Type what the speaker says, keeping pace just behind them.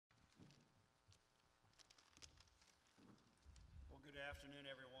afternoon,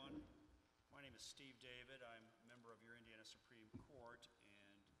 everyone. My name is Steve David. I'm a member of your Indiana Supreme Court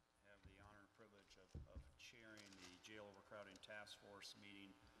and have the honor and privilege of chairing the Jail Overcrowding Task Force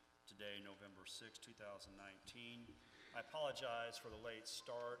meeting today, November 6, 2019. I apologize for the late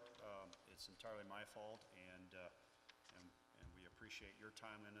start. It's entirely my fault, and we appreciate your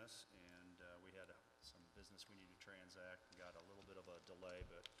timeliness, and we had some business we need to transact. We got a little bit of a delay,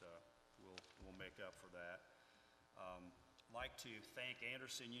 but we'll make up for that. I'd like to thank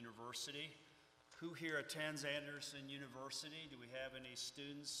Anderson University. Who here attends Anderson University? Do we have any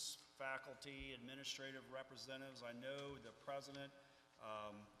students, faculty, administrative representatives? I know the president,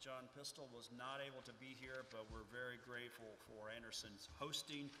 John Pistol, was not able to be here, but we're very grateful for Anderson's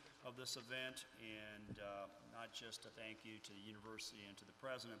hosting of this event, and not just a thank you to the university and to the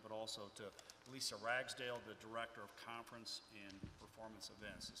president, but also to Lisa Ragsdale, the director of conference and performance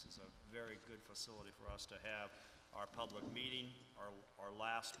events. This is a very good facility for us to have our public meeting, our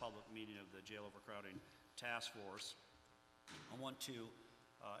last public meeting of the Jail Overcrowding Task Force. I want to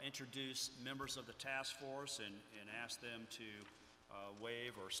introduce members of the task force and ask them to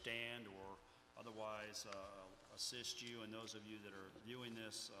wave or stand or otherwise assist you, and those of you that are viewing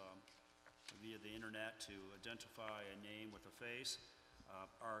this via the internet, to identify a name with a face.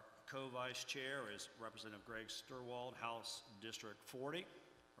 Our co-vice chair is Representative Greg Sturwald, House District 40.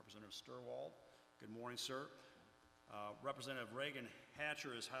 Representative Sturwald, good morning, sir. Representative Reagan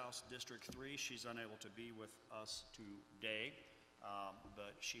Hatcher is House District 3. She's unable to be with us today,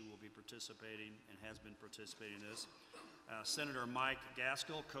 but she will be participating and has been participating in this. Senator Mike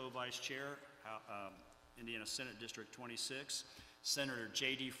Gaskill, co-vice chair, Indiana Senate District 26. Senator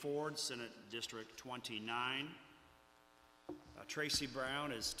J.D. Ford, Senate District 29. Tracy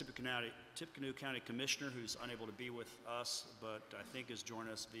Brown is Tippecanoe County Commissioner, who's unable to be with us, but I think is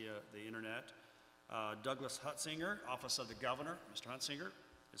joining us via the internet. Douglas Hutzinger, Office of the Governor. Mr. Hutzinger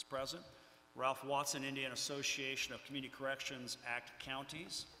is present. Ralph Watson, Indiana Association of Community Corrections Act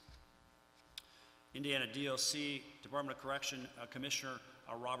Counties. Indiana DOC, Department of Correction Commissioner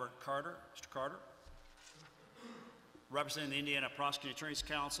Robert Carter. Mr. Carter. Representing the Indiana Prosecuting Attorney's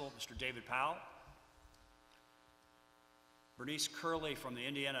Council, Mr. David Powell. Bernice Curley from the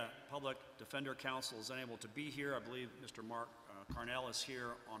Indiana Public Defender Council is unable to be here. I believe Mr. Mark Carnell is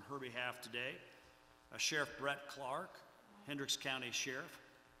here on her behalf today. Sheriff Brett Clark, Hendricks County Sheriff,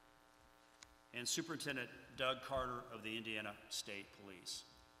 and Superintendent Doug Carter of the Indiana State Police.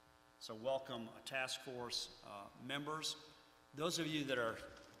 So welcome, task force members. Those of you that are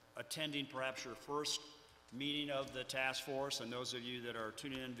attending perhaps your first meeting of the task force, and those of you that are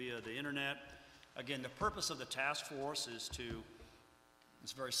tuning in via the internet, again, the purpose of the task force is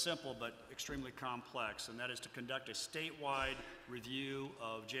it's very simple but extremely complex, and that is to conduct a statewide review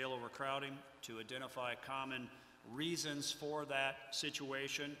of jail overcrowding, to identify common reasons for that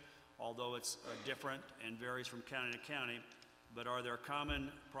situation, although it's different and varies from county to county. But are there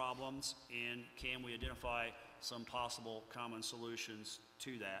common problems, and can we identify some possible common solutions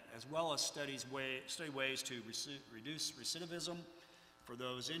to that, as well as study ways to reduce recidivism for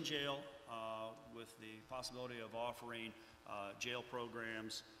those in jail, with the possibility of offering jail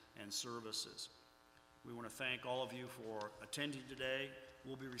programs and services. We want to thank all of you for attending today.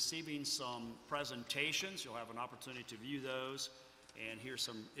 We'll be receiving some presentations. You'll have an opportunity to view those and hear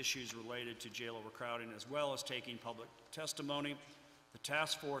some issues related to jail overcrowding, as well as taking public testimony. The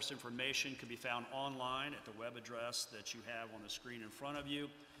task force information can be found online at the web address that you have on the screen in front of you,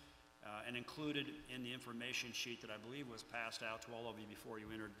 and included in the information sheet that I believe was passed out to all of you before you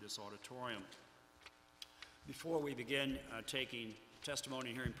entered this auditorium. Before we begin taking testimony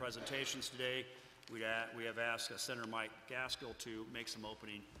and hearing presentations today, we have asked Senator Mike Gaskill to make some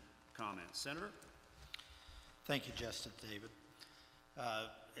opening comments. Senator? Thank you, Justice David.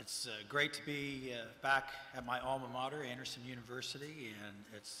 It's great to be back at my alma mater, Anderson University, and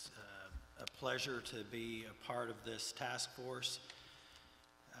it's a pleasure to be a part of this task force.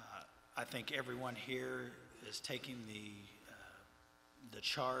 I think everyone here is taking the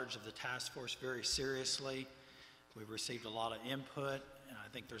charge of the task force very seriously. We've received a lot of input, and I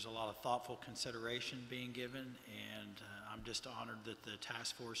think there's a lot of thoughtful consideration being given, and I'm just honored that the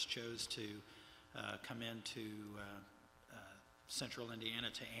task force chose to come into Central Indiana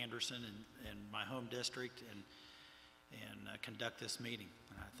to Anderson and my home district and conduct this meeting.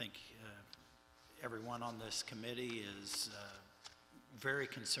 And I think everyone on this committee is very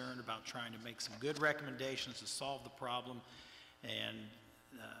concerned about trying to make some good recommendations to solve the problem, and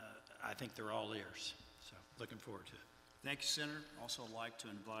I think they're all ears. So looking forward to it. Thank you, Senator. Also like to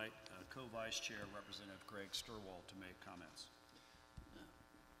invite co-vice chair Representative Greg Sturwald to make comments.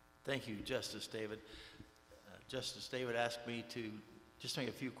 Thank you, Justice David. Justice David asked me to Just make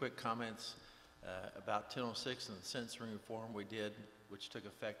a few quick comments about 1006 and the sentencing reform we did, which took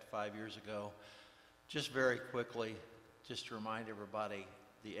effect 5 years ago. Just very quickly, just to remind everybody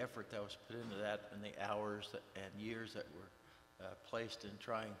the effort that was put into that and the hours and years that were placed in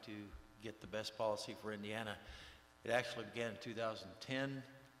trying to get the best policy for Indiana. It actually began in 2010.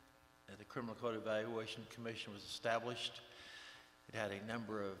 The Criminal Code Evaluation Commission was established. It had a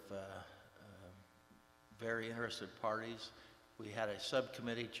number of very interested parties. We had a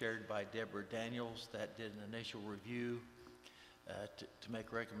subcommittee chaired by Deborah Daniels that did an initial review to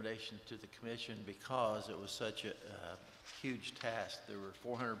make recommendations to the commission because it was such a huge task. There were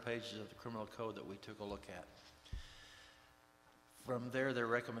 400 pages of the criminal code that we took a look at. From there, their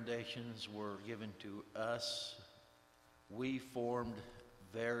recommendations were given to us. We formed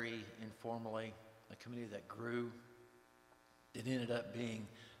very informally a committee that grew. It ended up being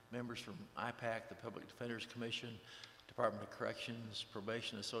members from IPAC, the Public Defenders Commission, Department of Corrections,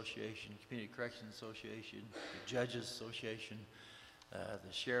 Probation Association, Community Corrections Association, the Judges Association,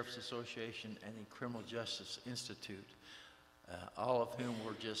 the Sheriff's Association, and the Criminal Justice Institute, all of whom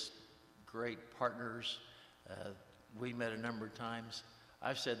were just great partners. We met a number of times.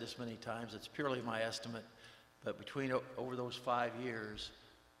 I've said this many times, it's purely my estimate, but over those 5 years,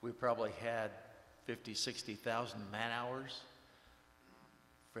 we probably had 50, 60,000 man hours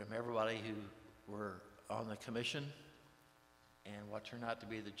from everybody who were on the commission and what turned out to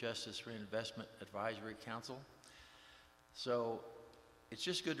be the Justice Reinvestment Advisory Council. So it's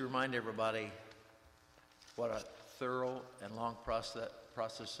just good to remind everybody what a thorough and long process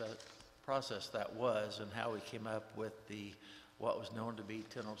that was and how we came up with what was known to be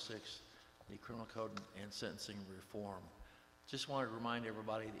 1006, the Criminal Code and Sentencing Reform. Just wanted to remind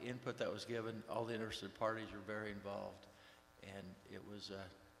everybody the input that was given, all the interested parties were very involved, and it was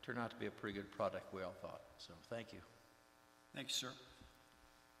turned out to be a pretty good product, we all thought. So thank you. Thank you, sir.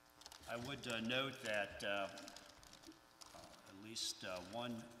 I would note that at least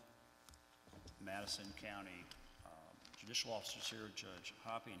one Madison County judicial officer is here, Judge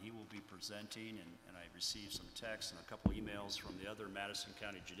Hoppy, and he will be presenting, and I received some texts and a couple emails from the other Madison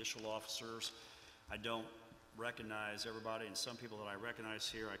County judicial officers. I don't recognize everybody, and some people that I recognize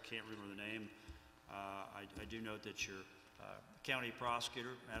here, I can't remember the name. I do note that your county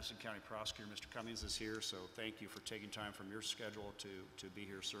prosecutor, Madison County prosecutor, Mr. Cummings, is here, so thank you for taking time from your schedule to be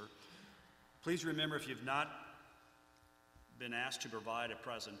here, sir. Please remember, if you've not been asked to provide a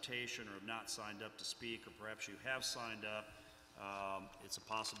presentation or have not signed up to speak, or perhaps you have signed up, it's a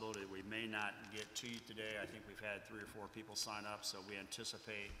possibility that we may not get to you today. I think we've had 3 or 4 people sign up, so we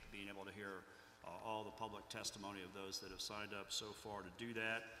anticipate being able to hear all the public testimony of those that have signed up so far to do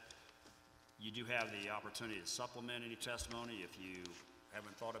that. You do have the opportunity to supplement any testimony if you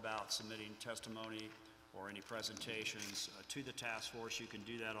haven't thought about submitting testimony or any presentations to the task force. You can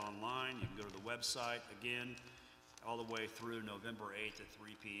do that online. You can go to the website again all the way through November 8th at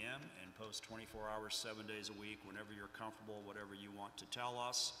 3 p.m. and post 24 hours, 7 days a week, whenever you're comfortable, whatever you want to tell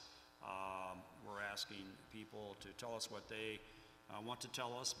us. We're asking people to tell us what they want to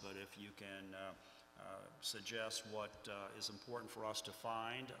tell us, but if you can suggest what is important for us to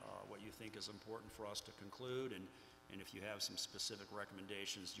find, what you think is important for us to conclude, and if you have some specific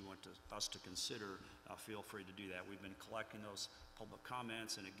recommendations you want us to consider, feel free to do that. We've been collecting those public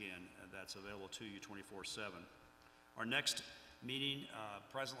comments, and again, that's available to you 24/7. Our next meeting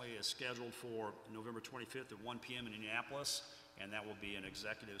presently is scheduled for November 25th at 1 p.m. in Indianapolis, and that will be an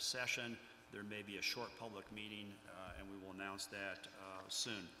executive session. There may be a short public meeting, and we will announce that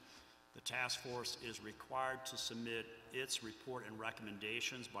soon. The task force is required to submit its report and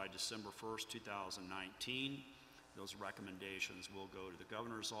recommendations by December 1st, 2019. Those recommendations will go to the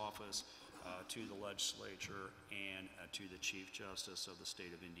governor's office, to the legislature, and to the Chief Justice of the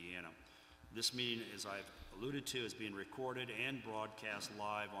state of Indiana. This meeting, as I've alluded to, is being recorded and broadcast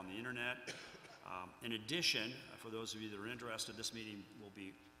live on the internet. In addition, for those of you that are interested, this meeting will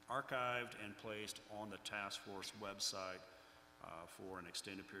be archived and placed on the task force website for an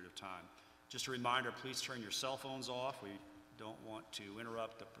extended period of time. Just a reminder, please turn your cell phones off. We don't want to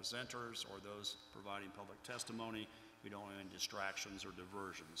interrupt the presenters or those providing public testimony. We don't want any distractions or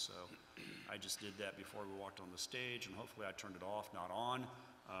diversions. So I just did that before we walked on the stage, and hopefully I turned it off, not on.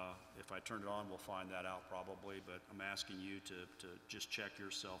 If I turned it on, we'll find that out probably, but I'm asking you to just check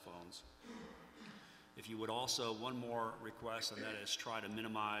your cell phones. If you would also, one more request, and that is try to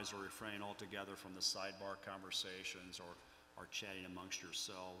minimize or refrain altogether from the sidebar conversations or chatting amongst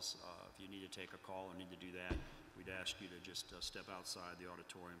yourselves. If you need to take a call or need to do that, we'd ask you to just step outside the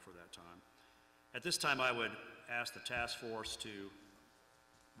auditorium for that time. At this time, I would ask the task force to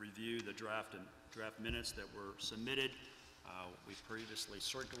review the draft minutes that were submitted We previously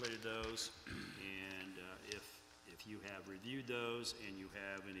circulated those, and if you have reviewed those and you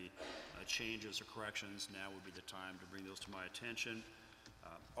have any changes or corrections, now would be the time to bring those to my attention.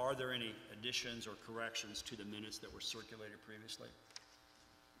 Are there any additions or corrections to the minutes that were circulated previously?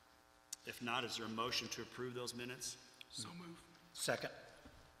 If not, is there a motion to approve those minutes? So move. Second.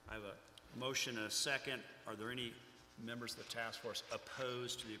 I have a motion and a second. Are there any members of the task force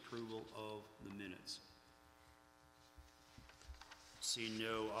opposed to the approval of the minutes? See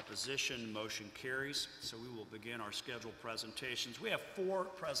no opposition, motion carries. So we will begin our scheduled presentations. We have 4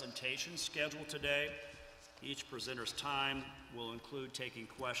 presentations scheduled today. Each presenter's time will include taking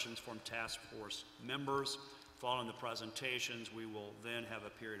questions from task force members. Following the presentations, we will then have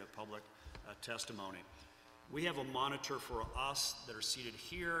a period of public testimony. We have a monitor for us that are seated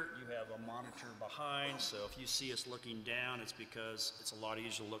here. You have a monitor behind, so if you see us looking down, it's because it's a lot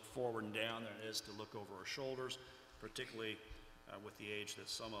easier to look forward and down than it is to look over our shoulders, particularly with the age that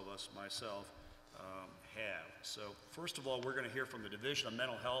some of us, myself, have. So first of all, we're going to hear from the Division of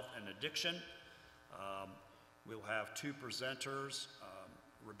Mental Health and Addiction. We'll have 2 presenters,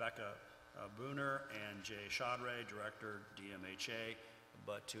 Rebecca Booner and Jay Chaudhry, Director, DMHA.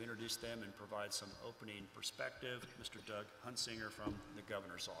 But to introduce them and provide some opening perspective, Mr. Doug Hunsinger from the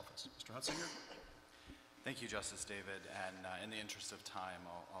Governor's Office. Mr. Hunsinger? Thank you, Justice David, and in the interest of time,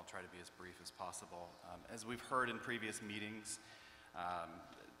 I'll try to be as brief as possible. As we've heard in previous meetings,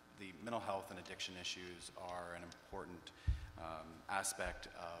 the mental health and addiction issues are an important aspect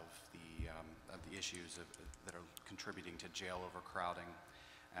of the issues that are contributing to jail overcrowding.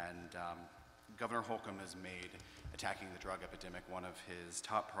 And Governor Holcomb has made attacking the drug epidemic one of his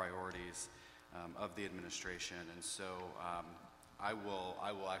top priorities of the administration, and so I will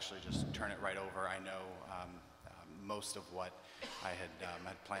actually just turn it right over. I know most of what I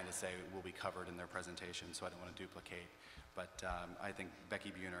had planned to say will be covered in their presentation, so I don't want to duplicate. But I think Becky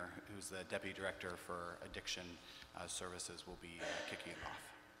Buhner, who's the Deputy Director for Addiction Services, will be kicking it off.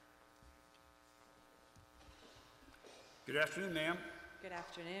 Good afternoon, ma'am. Good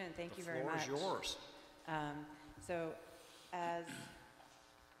afternoon. Thank you very The much. floor is yours. So, as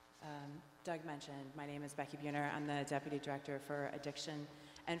Doug mentioned, my name is Becky Buhner. I'm the Deputy Director for Addiction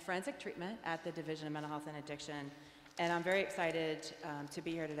and Forensic Treatment at the Division of Mental Health and Addiction. And I'm very excited to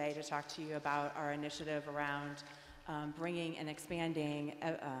be here today to talk to you about our initiative around bringing and expanding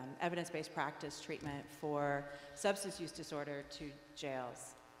evidence-based practice treatment for substance use disorder to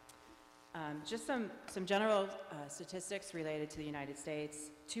jails. Just some general statistics related to the United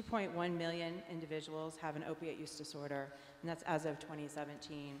States. 2.1 million individuals have an opiate use disorder, and that's as of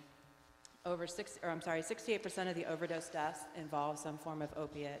 2017. 68% of the overdose deaths involve some form of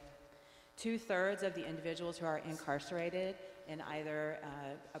opiate. 2/3 of the individuals who are incarcerated in either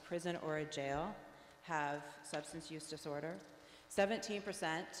a prison or a jail have substance use disorder.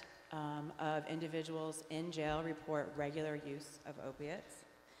 17% of individuals in jail report regular use of opiates.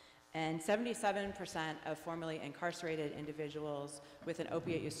 And 77% of formerly incarcerated individuals with an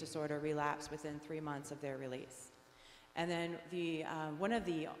opiate use disorder relapse within 3 months of their release. And then one of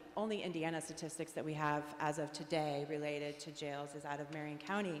the only Indiana statistics that we have as of today related to jails is out of Marion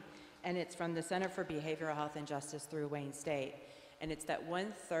County, and it's from the Center for Behavioral Health and Justice through Wayne State. And it's that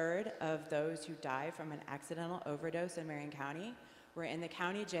 1/3 of those who die from an accidental overdose in Marion County were in the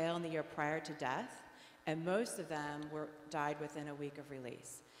county jail in the year prior to death, and most of them died within a week of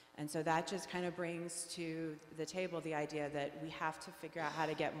release. And so that just kind of brings to the table the idea that we have to figure out how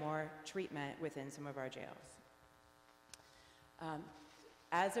to get more treatment within some of our jails.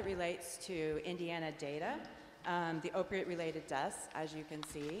 As it relates to Indiana data, the opiate-related deaths, as you can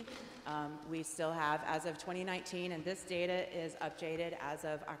see, we still have, as of 2019, and this data is updated as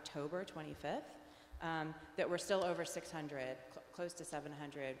of October 25th, that we're still over 600, close to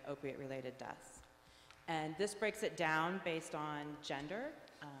 700 opiate-related deaths. And this breaks it down based on gender.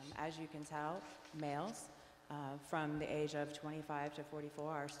 As you can tell, males from the age of 25 to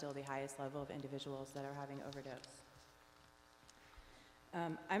 44 are still the highest level of individuals that are having overdose.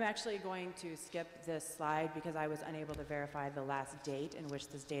 I'm actually going to skip this slide because I was unable to verify the last date in which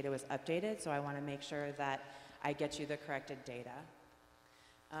this data was updated, so I want to make sure that I get you the corrected data.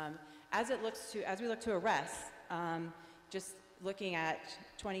 As we look to arrests, just looking at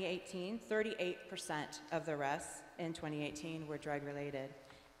 2018, 38% of the arrests in 2018 were drug-related.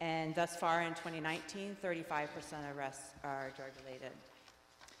 And thus far in 2019, 35% of arrests are drug-related.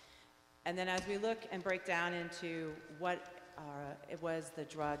 And then as we look and break down into what it was the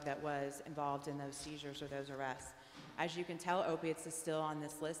drug that was involved in those seizures or those arrests, as you can tell, opiates is still on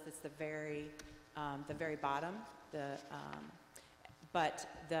this list. It's the very bottom. But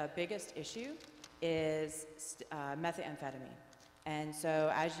the biggest issue is methamphetamine. And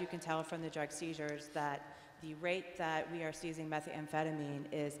so as you can tell from the drug seizures, that the rate that we are seizing methamphetamine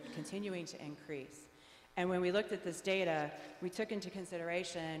is continuing to increase. And when we looked at this data, we took into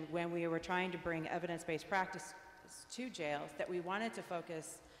consideration when we were trying to bring evidence-based practice to jails that we wanted to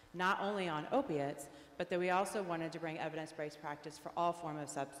focus not only on opiates, but that we also wanted to bring evidence-based practice for all forms of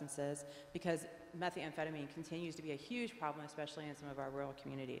substances, because methamphetamine continues to be a huge problem, especially in some of our rural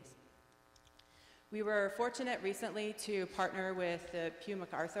communities. We were fortunate recently to partner with the Pew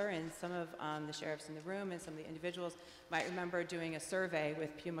MacArthur, and some of the sheriffs in the room and some of the individuals might remember doing a survey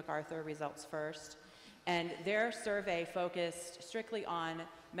with Pew MacArthur, Results First. And their survey focused strictly on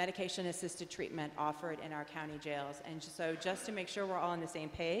medication-assisted treatment offered in our county jails. And so just to make sure we're all on the same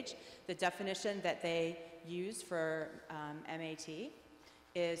page, the definition that they use for MAT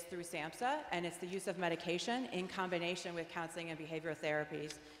is through SAMHSA, and it's the use of medication in combination with counseling and behavioral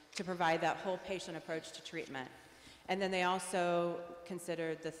therapies to provide that whole patient approach to treatment. And then they also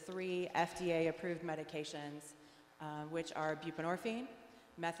considered the 3 FDA-approved medications, which are buprenorphine,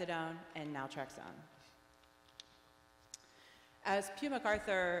 methadone, and naltrexone. As Pew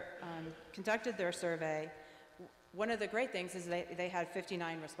MacArthur conducted their survey, one of the great things is they had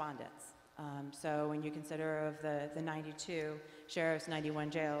 59 respondents. So when you consider of the 92 sheriffs, 91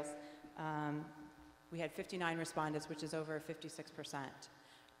 jails, we had 59 respondents, which is over 56%.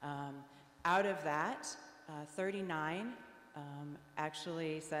 Out of that, 39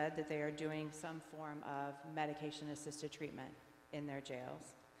 actually said that they are doing some form of medication-assisted treatment in their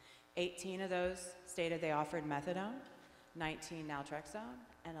jails. 18 of those stated they offered methadone, 19 naltrexone,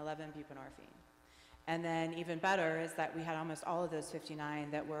 and 11 buprenorphine. And then even better is that we had almost all of those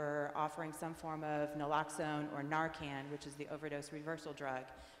 59 that were offering some form of naloxone or Narcan, which is the overdose reversal drug,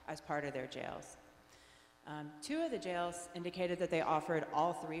 as part of their jails. 2 of the jails indicated that they offered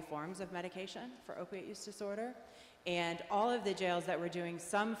all 3 forms of medication for opiate use disorder, and all of the jails that were doing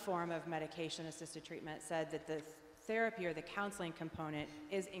some form of medication-assisted treatment said that the therapy or the counseling component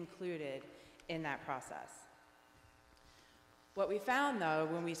is included in that process. What we found, though,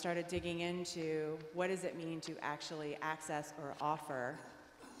 when we started digging into what does it mean to actually access or offer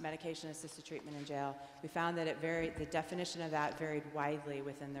medication-assisted treatment in jail, we found that the definition of that varied widely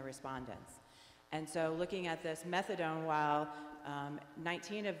within the respondents. And so looking at this methadone, while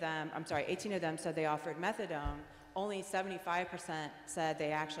 18 of them said they offered methadone, only 75% said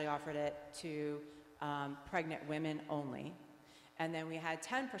they actually offered it to pregnant women only. And then we had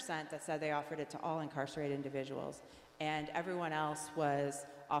 10% that said they offered it to all incarcerated individuals, and everyone else was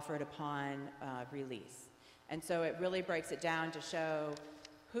offered upon release. And so it really breaks it down to show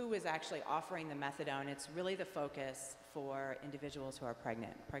who was actually offering the methadone. It's really the focus for individuals who are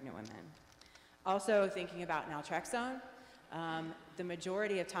pregnant women. Also thinking about naltrexone, the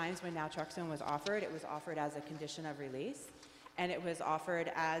majority of times when naltrexone was offered, it was offered as a condition of release, and it was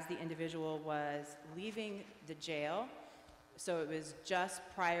offered as the individual was leaving the jail. So it was just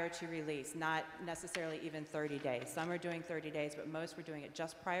prior to release, not necessarily even 30 days. Some were doing 30 days, but most were doing it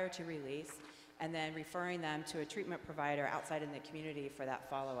just prior to release, and then referring them to a treatment provider outside in the community for that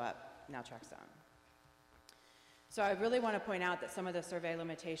follow-up naltrexone. So I really want to point out that some of the survey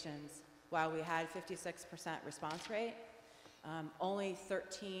limitations, while we had 56% response rate, only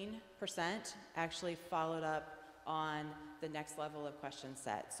 13% actually followed up on the next level of question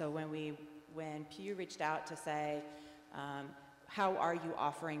set. So when Pew reached out to say, how are you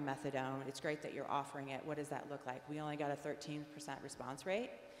offering methadone? It's great that you're offering it. What does that look like? We only got a 13% response rate.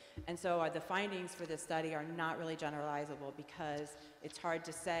 And so the findings for this study are not really generalizable, because it's hard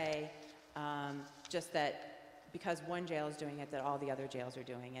to say just that because one jail is doing it, that all the other jails are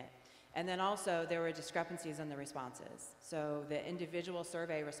doing it. And then also there were discrepancies in the responses. So the individual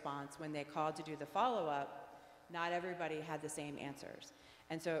survey response, when they called to do the follow-up, not everybody had the same answers.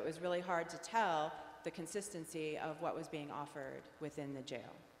 And so it was really hard to tell the consistency of what was being offered within the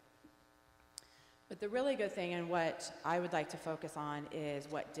jail. But the really good thing, and what I would like to focus on, is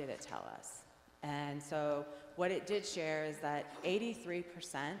what did it tell us. And so what it did share is that 83%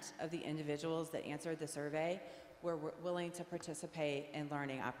 of the individuals that answered the survey were willing to participate in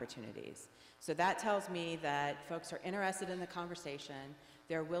learning opportunities. So that tells me that folks are interested in the conversation.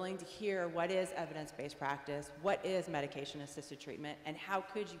 They're willing to hear what is evidence-based practice, what is medication-assisted treatment, and how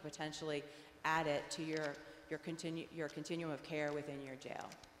could you potentially add it to your continuum of care within your jail.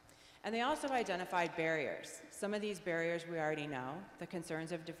 And they also identified barriers. Some of these barriers we already know. The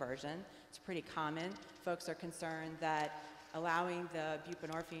concerns of diversion. It's pretty common. Folks are concerned that allowing the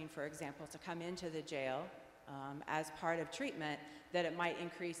buprenorphine, for example, to come into the jail as part of treatment, that it might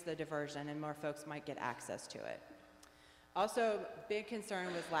increase the diversion and more folks might get access to it. Also, big concern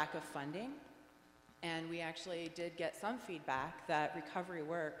was lack of funding. And we actually did get some feedback that Recovery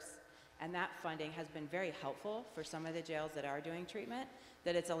Works and that funding has been very helpful for some of the jails that are doing treatment,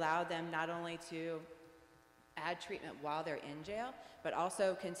 that it's allowed them not only to add treatment while they're in jail, but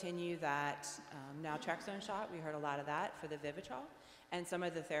also continue that naltrexone shot. We heard a lot of that for the Vivitrol, and some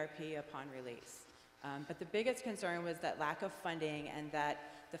of the therapy upon release. But the biggest concern was that lack of funding, and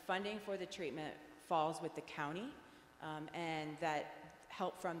that the funding for the treatment falls with the county, and that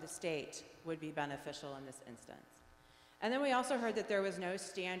help from the state would be beneficial in this instance. And then we also heard that there was no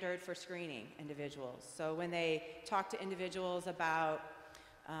standard for screening individuals. So when they talked to individuals about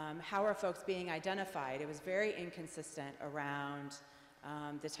how are folks being identified, it was very inconsistent around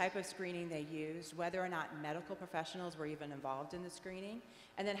the type of screening they used, whether or not medical professionals were even involved in the screening,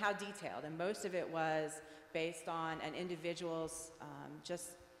 and then how detailed. And most of it was based on an individual's just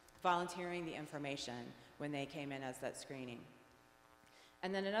volunteering the information when they came in as that screening.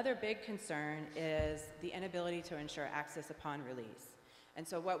 And then another big concern is the inability to ensure access upon release. And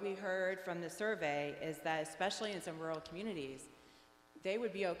so what we heard from the survey is that, especially in some rural communities, they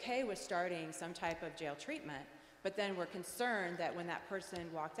would be okay with starting some type of jail treatment, but then were concerned that when that person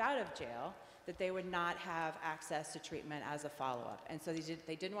walked out of jail, that they would not have access to treatment as a follow-up. And so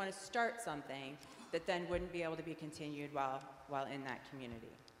they didn't want to start something that then wouldn't be able to be continued while in that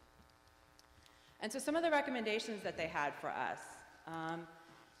community. And so some of the recommendations that they had for us,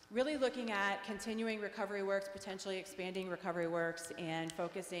 really looking at continuing Recovery Works, potentially expanding Recovery Works, and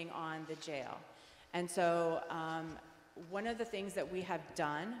focusing on the jail. And so one of the things that we have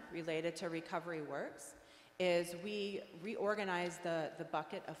done related to Recovery Works is we reorganized the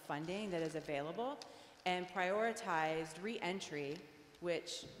bucket of funding that is available and prioritized re-entry,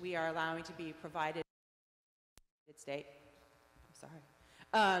 which we are allowing to be provided in the state. I'm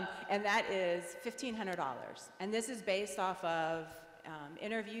sorry. And that is $1,500. And this is based off of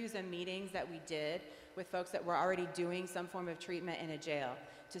interviews and meetings that we did with folks that were already doing some form of treatment in a jail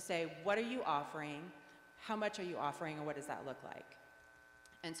to say, what are you offering? How much are you offering, and what does that look like?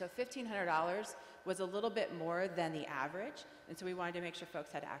 And so $1,500 was a little bit more than the average, and so we wanted to make sure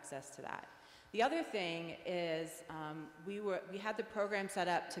folks had access to that. The other thing is we had the program set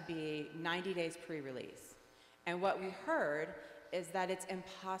up to be 90 days pre-release. And what we heard is that it's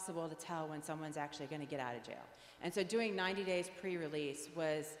impossible to tell when someone's actually going to get out of jail. And so doing 90 days pre-release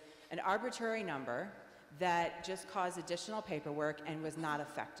was an arbitrary number that just caused additional paperwork and was not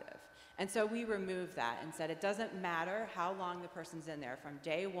effective. And so we removed that and said it doesn't matter how long the person's in there. From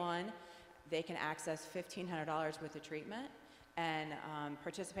day one, they can access $1,500 worth of treatment and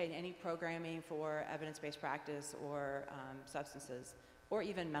participate in any programming for evidence-based practice or substances, or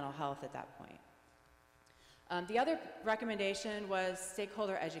even mental health at that point. The other recommendation was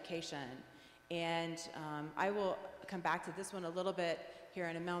stakeholder education. And I will come back to this one a little bit here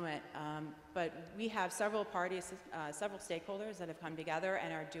in a moment, but we have several parties, several stakeholders that have come together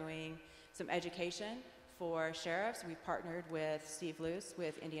and are doing some education for sheriffs. We've partnered with Steve Luce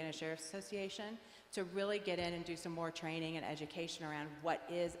with Indiana Sheriff's Association to really get in and do some more training and education around what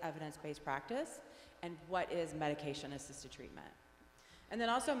is evidence-based practice and what is medication-assisted treatment. And then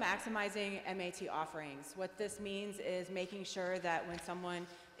also maximizing MAT offerings. What this means is making sure that when someone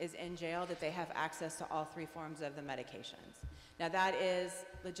is in jail that they have access to all three forms of the medications. Now that is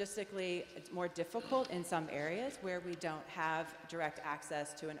logistically more difficult in some areas where we don't have direct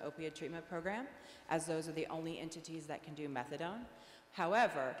access to an opioid treatment program, as those are the only entities that can do methadone.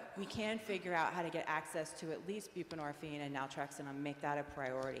 However, we can figure out how to get access to at least buprenorphine and naltrexone and make that a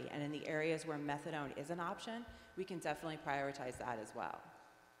priority. And in the areas where methadone is an option, we can definitely prioritize that as well.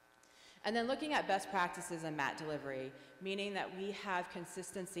 And then looking at best practices in MAT delivery, meaning that we have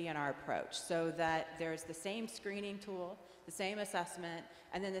consistency in our approach so that there's the same screening tool, the same assessment,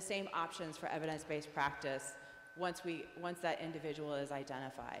 and then the same options for evidence-based practice once that individual is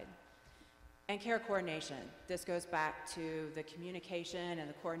identified. And care coordination. This goes back to the communication and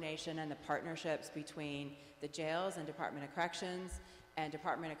the coordination and the partnerships between the jails and Department of Corrections, and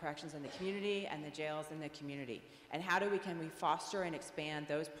Department of Corrections in the community, and the jails in the community. And how can we foster and expand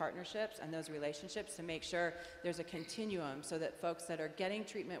those partnerships and those relationships to make sure there's a continuum so that folks that are getting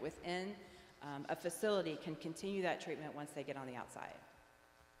treatment within a facility can continue that treatment once they get on the outside.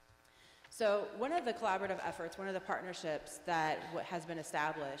 So one of the collaborative efforts, one of the partnerships that has been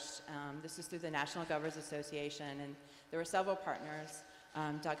established, this is through the National Governors Association, and there were several partners,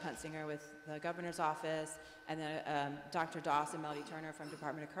 Doug Huntsinger with the Governor's Office, and then Dr. Doss and Melody Turner from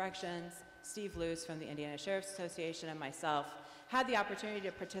Department of Corrections, Steve Luce from the Indiana Sheriff's Association, and myself had the opportunity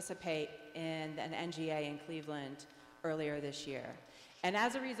to participate in an NGA in Cleveland earlier this year. And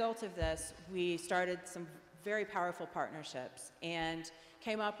as a result of this, we started some very powerful partnerships. And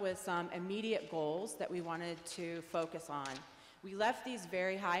came up with some immediate goals that we wanted to focus on. We left these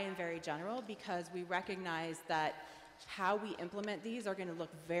very high and very general because we recognize that how we implement these are going to look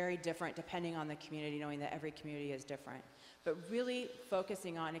very different depending on the community, knowing that every community is different. But really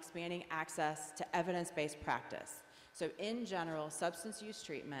focusing on expanding access to evidence-based practice. So in general, substance use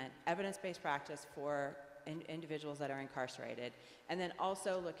treatment, evidence-based practice for individuals that are incarcerated, and then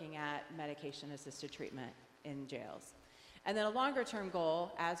also looking at medication-assisted treatment in jails. And then a longer-term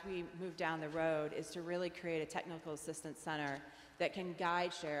goal, as we move down the road, is to really create a technical assistance center that can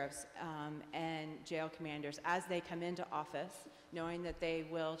guide sheriffs and jail commanders as they come into office, knowing that they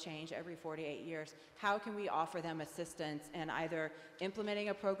will change every 48 years. How can we offer them assistance in either implementing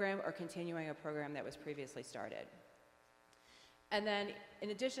a program or continuing a program that was previously started? And then, in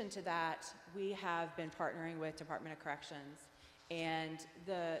addition to that, we have been partnering with Department of Corrections. And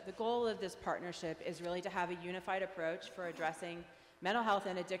the goal of this partnership is really to have a unified approach for addressing mental health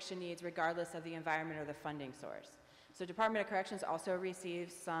and addiction needs regardless of the environment or the funding source. So Department of Corrections also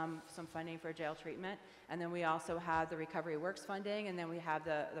receives some funding for jail treatment. And then we also have the Recovery Works funding, and then we have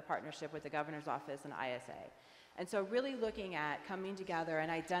the partnership with the Governor's Office and ISA. And so really looking at coming together and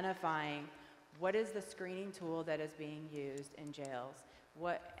identifying what is the screening tool that is being used in jails,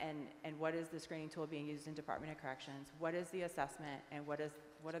 and what is the screening tool being used in Department of Corrections, what is the assessment, and what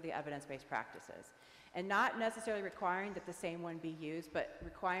are the evidence-based practices. And not necessarily requiring that the same one be used, but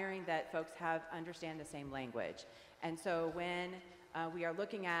requiring that folks understand the same language. And so when we are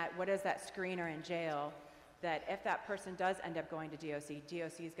looking at what is that screener in jail, that if that person does end up going to DOC,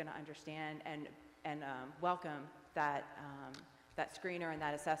 DOC is going to understand and welcome that screener and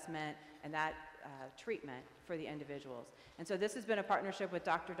that assessment and that treatment for the individuals. And so this has been a partnership with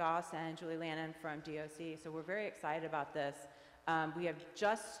Dr. Doss and Julie Lannon from DOC, so we're very excited about this. We have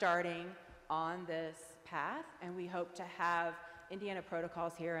just starting on this path, and we hope to have Indiana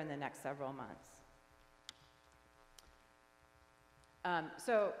protocols here in the next several months. I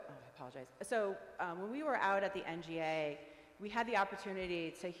apologize. So when we were out at the NGA, we had the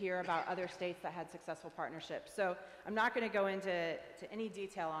opportunity to hear about other states that had successful partnerships. So I'm not going to go into any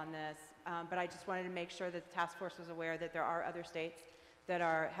detail on this, but I just wanted to make sure that the task force was aware that there are other states that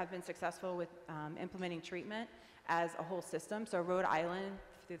have been successful with implementing treatment as a whole system. So Rhode Island,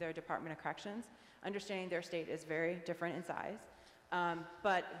 through their Department of Corrections, understanding their state is very different in size.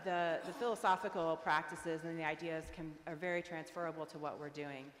 But the philosophical practices and the ideas are very transferable to what we're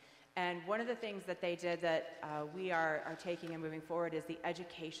doing. And one of the things that they did that we are taking and moving forward is the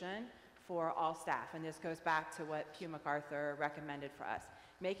education for all staff. And this goes back to what Pew MacArthur recommended for us.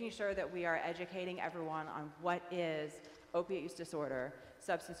 Making sure that we are educating everyone on what is opiate use disorder,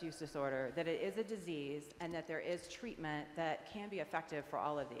 substance use disorder, that it is a disease, and that there is treatment that can be effective for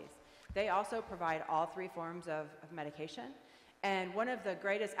all of these. They also provide all three forms of medication. And one of the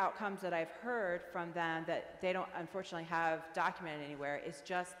greatest outcomes that I've heard from them that they don't unfortunately have documented anywhere is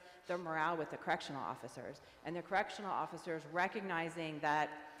just their morale with the correctional officers. And the correctional officers recognizing that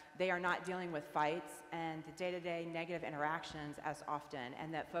they are not dealing with fights and the day-to-day negative interactions as often,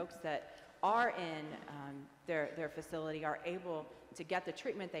 and that folks that are in their facility are able to get the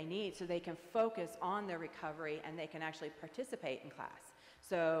treatment they need so they can focus on their recovery and they can actually participate in class.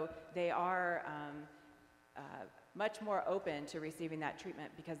 So they are much more open to receiving that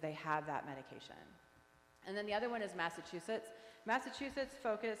treatment because they have that medication. And then the other one is Massachusetts. Massachusetts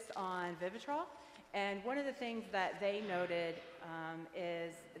focused on Vivitrol, and one of the things that they noted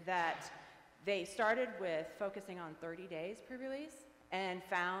is that they started with focusing on 30 days pre-release and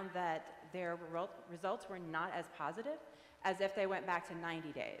found that their results were not as positive as if they went back to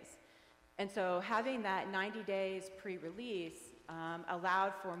 90 days. And so having that 90 days pre-release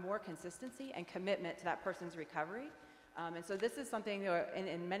allowed for more consistency and commitment to that person's recovery. And so this is something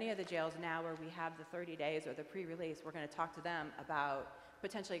in many of the jails now where we have the 30 days or the pre-release, we're going to talk to them about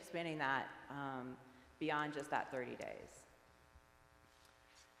potentially expanding that beyond just that 30 days.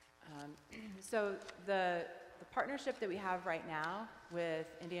 So the partnership that we have right now with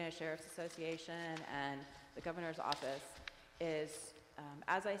Indiana Sheriff's Association and the Governor's Office is,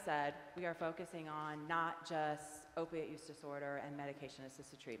 as I said, we are focusing on not just opiate use disorder and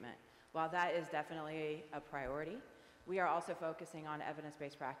medication-assisted treatment. While that is definitely a priority, we are also focusing on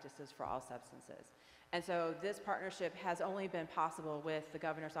evidence-based practices for all substances. And so this partnership has only been possible with the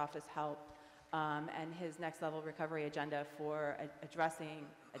Governor's Office help and his next level recovery agenda for addressing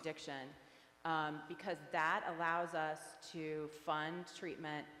addiction, because that allows us to fund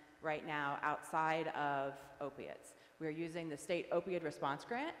treatment right now outside of opiates. We're using the state opioid response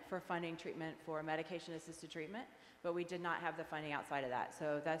grant for funding treatment for medication-assisted treatment, but we did not have the funding outside of that.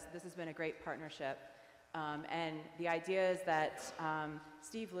 So this has been a great partnership And the idea is that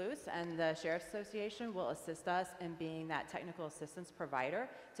Steve Luce and the Sheriff's Association will assist us in being that technical assistance provider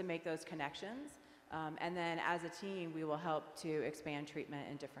to make those connections. And then as a team, we will help to expand treatment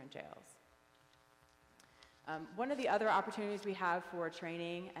in different jails. One of the other opportunities we have for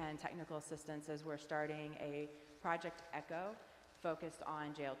training and technical assistance is we're starting a Project Echo focused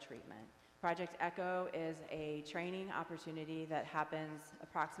on jail treatment. Project Echo is a training opportunity that happens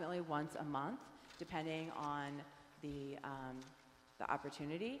approximately once a month, depending on the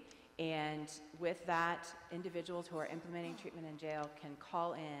opportunity. And with that, individuals who are implementing treatment in jail can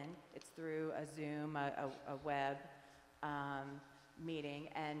call in. It's through a Zoom, a web meeting,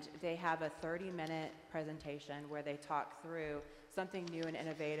 and they have a 30-minute presentation where they talk through something new and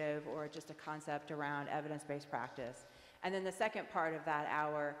innovative or just a concept around evidence-based practice. And then the second part of that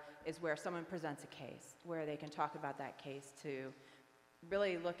hour is where someone presents a case, where they can talk about that case to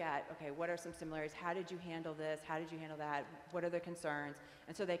really look at, okay, what are some similarities? How did you handle this? How did you handle that? What are the concerns?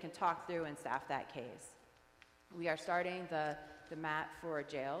 And so they can talk through and staff that case. We are starting the MAT for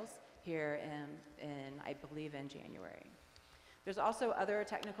jails here in I believe, in January. There's also other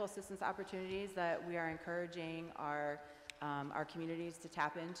technical assistance opportunities that we are encouraging our communities to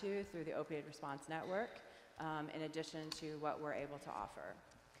tap into through the Opioid Response Network, in addition to what we're able to offer.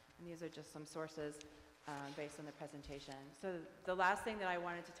 And these are just some sources based on the presentation. So the last thing that I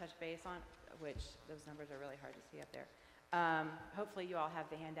wanted to touch base on, which those numbers are really hard to see up there, hopefully you all have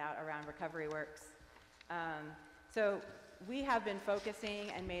the handout around Recovery Works. So we have been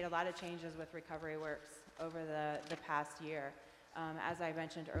focusing and made a lot of changes with Recovery Works over the past year. As I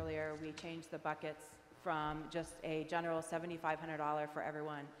mentioned earlier, we changed the buckets from just a general $7,500 for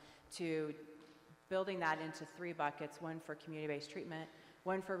everyone to building that into 3 buckets, one for community-based treatment,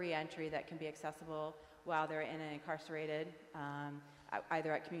 one for reentry that can be accessible while they're in an incarcerated,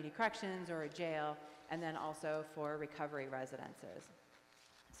 either at community corrections or a jail, and then also for recovery residences.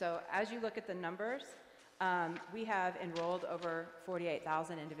 So as you look at the numbers, we have enrolled over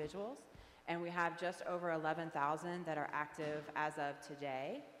 48,000 individuals, and we have just over 11,000 that are active as of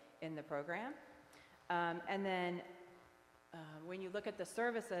today in the program. And then when you look at the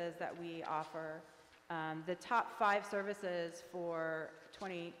services that we offer, the top 5 services for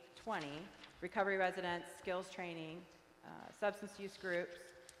 2020, recovery residents, skills training, substance use groups,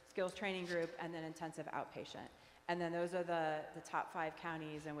 skills training group, and then intensive outpatient. And then those are the top 5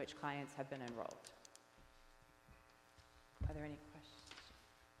 counties in which clients have been enrolled. Are there any questions?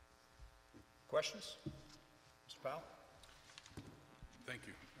 Questions? Mr. Powell? Thank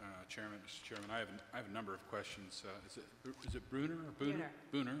you, Chairman. Mr. Chairman, I have a number of questions. Is it Bruner or Booner?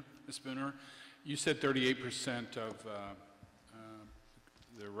 Booner. Ms. Booner, you said 38% of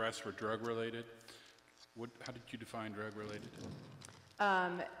the arrests were drug-related. How did you define drug-related?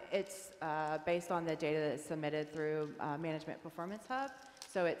 It's based on the data that's submitted through Management Performance Hub.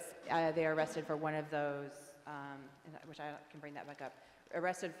 So it's they are arrested for one of those, which I can bring that back up.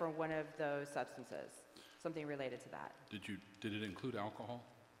 Arrested for one of those substances, something related to that. Did it include alcohol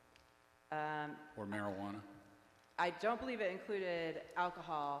or marijuana? I don't believe it included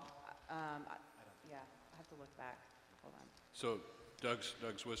alcohol. Yeah, I have to look back. Hold on. So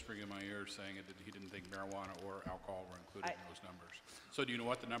Doug's whispering in my ear saying that he didn't think marijuana or alcohol were included in those numbers. So do you know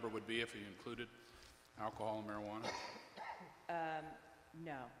what the number would be if he included alcohol and marijuana?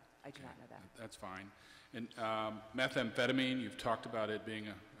 No, I do not know that. That's fine. And methamphetamine, you've talked about it being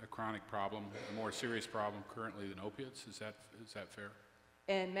a chronic problem, a more serious problem currently than opiates. Is that fair?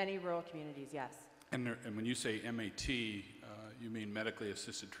 In many rural communities, yes. And when you say MAT, you mean medically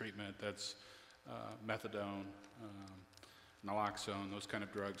assisted treatment. That's methadone, naloxone, those kind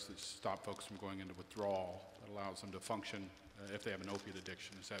of drugs that stop folks from going into withdrawal, that allows them to function if they have an opiate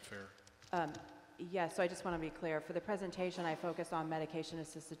addiction. Is that fair? Yes, so I just want to be clear. For the presentation, I focused on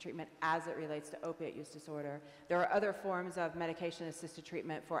medication-assisted treatment as it relates to opiate use disorder. There are other forms of medication-assisted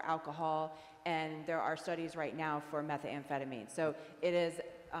treatment for alcohol, and there are studies right now for methamphetamine. So it is,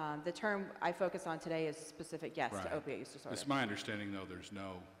 the term I focus on today is specific, yes, to opiate use disorder. It's my understanding, though, there's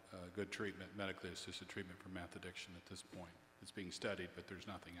no good treatment, medically assisted treatment for meth addiction at this point. It's being studied, but there's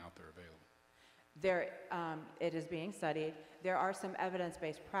nothing out there available. It is being studied. There are some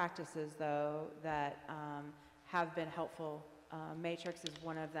evidence-based practices, though, that have been helpful. Matrix is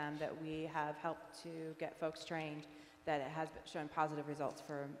one of them that we have helped to get folks trained that it has shown positive results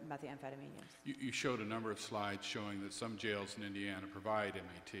for methamphetamine use. You showed a number of slides showing that some jails in Indiana provide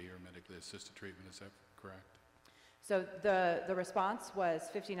MAT or medically assisted treatment. Is that correct? So the response was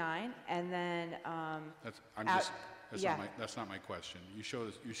 59, and then that's not my question. You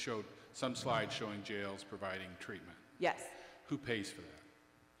showed some slides showing jails providing treatment. Yes. Who pays for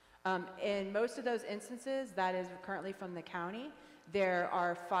In most of those instances, that is currently from the county. There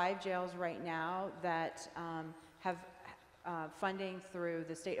are 5 jails right now that have funding through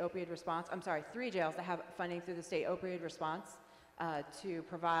the state opioid response. I'm sorry, 3 jails that have funding through the state opioid response to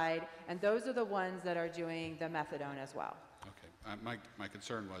provide, and those are the ones that are doing the methadone as well. Okay. My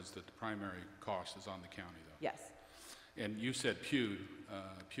concern was that the primary cost is on the county, though. Yes. And you said Pew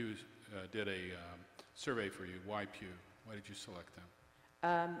did a survey for you. Why Pew? Why did you select them?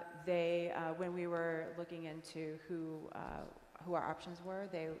 When we were looking into who our options were,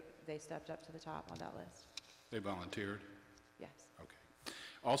 they stepped up to the top on that list. They volunteered? Yes. Okay.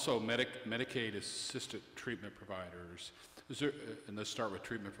 Also, Medicaid assisted treatment providers. Is there, and let's start with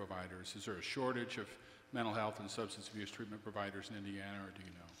treatment providers. Is there a shortage of mental health and substance abuse treatment providers in Indiana, or do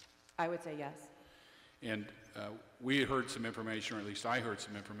you know? I would say yes. And we heard some information, or at least I heard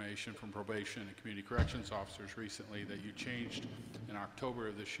some information from probation and community corrections officers recently that you changed in October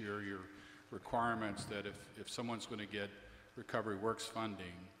of this year your requirements that if someone's going to get Recovery Works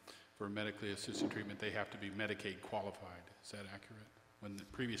funding for medically assisted treatment, they have to be Medicaid qualified. Is that accurate? When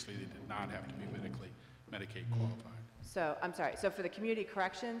previously they did not have to be Medicaid qualified. So, I'm sorry, so for the community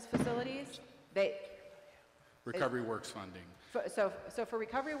corrections facilities, Recovery Works funding. So for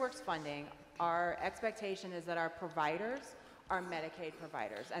Recovery Works funding, our expectation is that our providers are Medicaid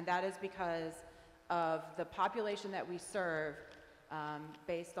providers, and that is because of the population that we serve,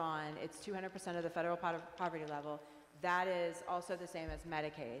 based on it's 200% of the federal poverty level. That is also the same as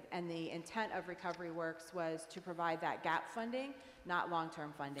Medicaid, and the intent of Recovery Works was to provide that gap funding, not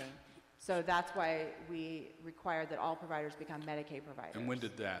long-term funding. So that's why we required that all providers become Medicaid providers. And when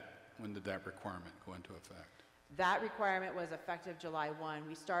did that requirement go into effect? That requirement was effective July 1.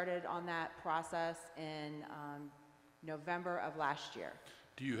 We started on that process in November of last year.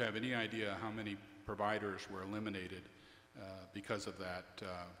 Do you have any idea how many providers were eliminated because of that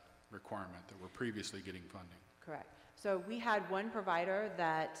requirement that were previously getting funding? Correct. So we had one provider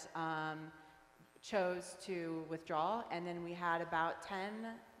that chose to withdraw, and then we had about 10,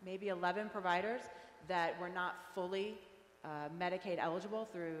 maybe 11 providers that were not fully Medicaid eligible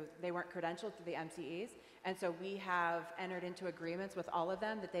they weren't credentialed through the MCEs. And so we have entered into agreements with all of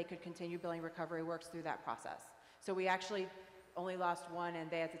them that they could continue billing Recovery Works through that process. So we actually only lost one, and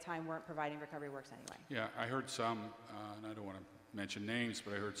they at the time weren't providing Recovery Works anyway. Yeah, I heard some, and I don't want to mention names,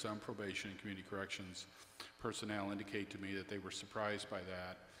 but I heard some probation and community corrections personnel indicate to me that they were surprised by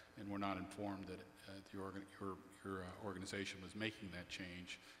that and were not informed that your organization was making that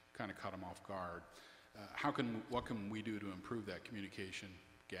change. Kind of caught them off guard. What can we do to improve that communication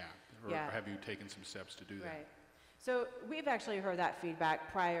gap? Or have you taken some steps to do that? Right. So we've actually heard that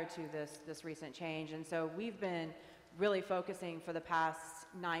feedback prior to this recent change, and so we've been really focusing for the past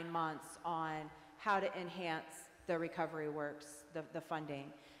 9 months on how to enhance the Recovery Works, the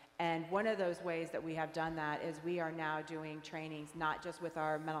funding. And one of those ways that we have done that is we are now doing trainings not just with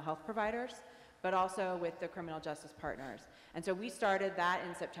our mental health providers, but also with the criminal justice partners. And so we started that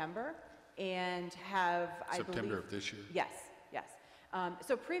in September and have, September of this year? Yes, yes.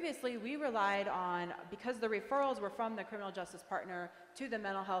 So previously we relied on, because the referrals were from the criminal justice partner to the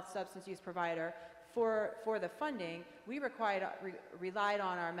mental health substance use provider for the funding, we relied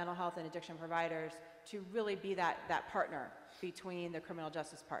on our mental health and addiction providers to really be that partner between the criminal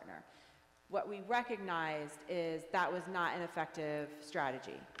justice partner. What we recognized is that was not an effective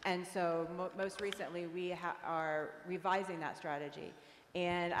strategy. And so most recently we are revising that strategy.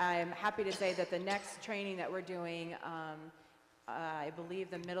 And I'm happy to say that the next training that we're doing, I believe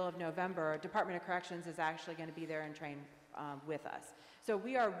the middle of November, Department of Corrections is actually going to be there and train with us. So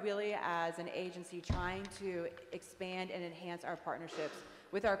we are really, as an agency, trying to expand and enhance our partnerships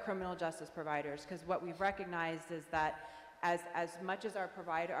with our criminal justice providers, because what we've recognized is that as much as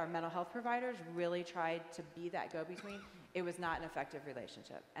our mental health providers really tried to be that go-between, it was not an effective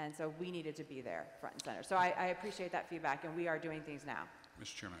relationship. And so we needed to be there front and center. So I appreciate that feedback, and we are doing things now.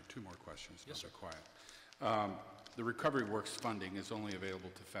 Mr. Chairman, I have 2 more questions. Yes, sir. Quiet. The Recovery Works funding is only available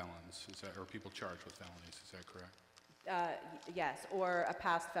to felons, or people charged with felonies, is that correct? Yes, or a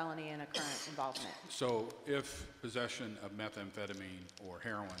past felony and a current involvement. So if possession of methamphetamine or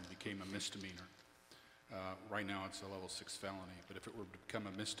heroin became a misdemeanor, right now it's a level 6 felony, but if it were to become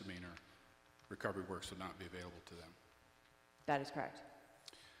a misdemeanor, Recovery Works would not be available to them. That is correct.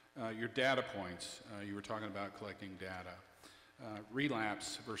 Your data points, you were talking about collecting data.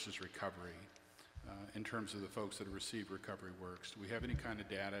 Relapse versus recovery, in terms of the folks that have received Recovery Works, do we have any kind of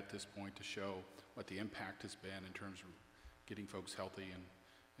data at this point to show what the impact has been in terms of getting folks healthy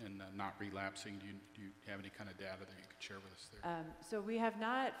and not relapsing? Do you have any kind of data that you could share with us there? So we have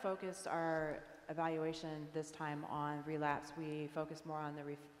not focused our evaluation this time on relapse. We focus more on the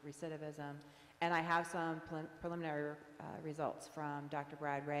recidivism. And I have some preliminary results from Dr.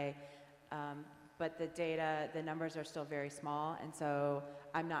 Brad Ray. But the data, the numbers are still very small, and so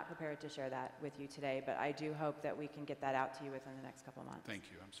I'm not prepared to share that with you today, but I do hope that we can get that out to you within the next couple of months. Thank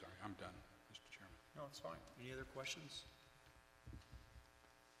you. I'm sorry. I'm done, Mr. Chairman. No, it's fine. Any other questions?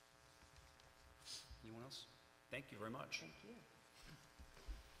 Anyone else? Thank you very much. Thank you.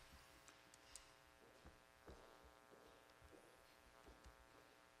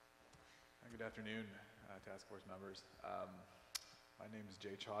 Good afternoon, task force members. My name is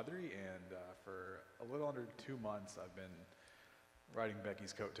Jay Chaudhry, and for a little under 2 months, I've been riding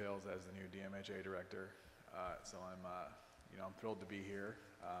Becky's coattails as the new DMHA director. So I'm thrilled to be here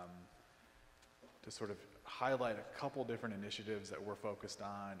to sort of highlight a couple different initiatives that we're focused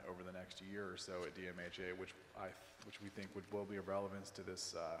on over the next year or so at DMHA, which we think will be of relevance to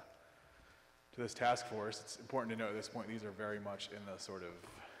this task force. It's important to note at this point these are very much in the sort of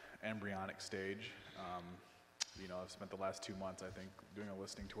embryonic stage. I've spent the last 2 months, I think, doing a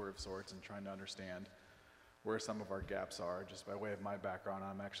listening tour of sorts and trying to understand where some of our gaps are. Just by way of my background,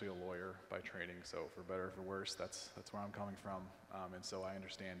 I'm actually a lawyer by training, so for better or for worse, that's where I'm coming from. And so I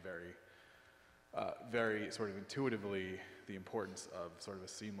understand very sort of intuitively the importance of sort of a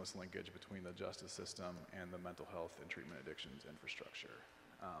seamless linkage between the justice system and the mental health and treatment addictions infrastructure.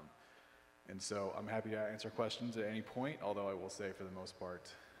 And so I'm happy to answer questions at any point, although I will say for the most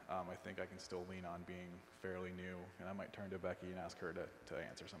part, I think I can still lean on being fairly new, and I might turn to Becky and ask her to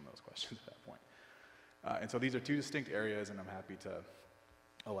answer some of those questions at that point. And so these are two distinct areas, and I'm happy to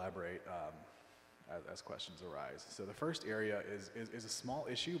elaborate as questions arise. So the first area is a small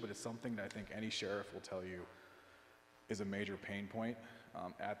issue, but it's something that I think any sheriff will tell you is a major pain point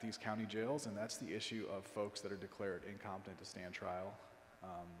at these county jails, and that's the issue of folks that are declared incompetent to stand trial,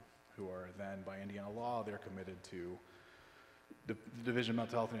 who are then, by Indiana law, they're committed to the Division of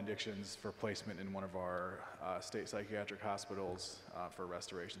Mental Health and Addictions for placement in one of our state psychiatric hospitals for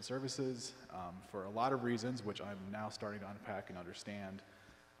restoration services. For a lot of reasons, which I'm now starting to unpack and understand,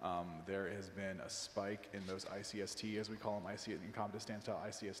 there has been a spike in those ICST, as we call them, incompetent to stand trial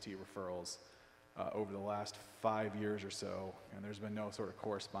ICST referrals over the last 5 years or so, and there's been no sort of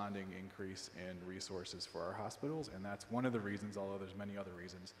corresponding increase in resources for our hospitals, and that's one of the reasons, although there's many other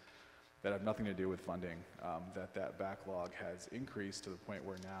reasons, that have nothing to do with funding, that backlog has increased to the point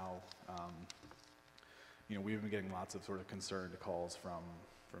where now, we've been getting lots of sort of concerned calls from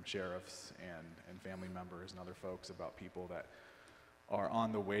sheriffs and family members and other folks about people that are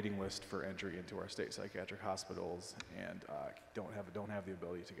on the waiting list for entry into our state psychiatric hospitals and don't have the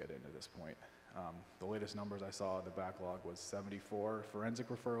ability to get in at this point. The latest numbers I saw, the backlog was 74 forensic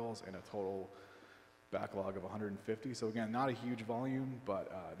referrals and a total backlog of 150. So again, not a huge volume, but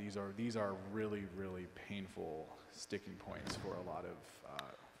these are really, really painful sticking points for a lot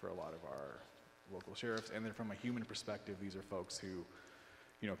of our local sheriffs. And then from a human perspective, these are folks who,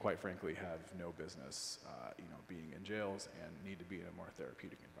 quite frankly, have no business, being in jails and need to be in a more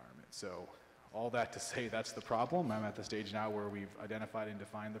therapeutic environment. So all that to say, that's the problem. I'm at the stage now where we've identified and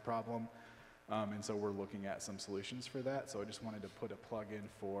defined the problem. And so we're looking at some solutions for that. So I just wanted to put a plug in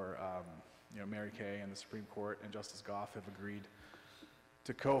for, Mary Kay and the Supreme Court and Justice Goff have agreed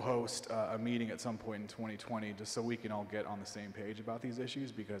to co-host a meeting at some point in 2020 just so we can all get on the same page about these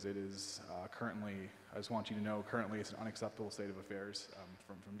issues, because it is currently, I just want you to know, currently it's an unacceptable state of affairs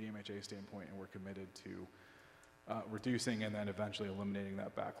from DMHA standpoint, and we're committed to reducing and then eventually eliminating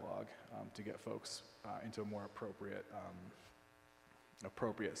that backlog to get folks into a more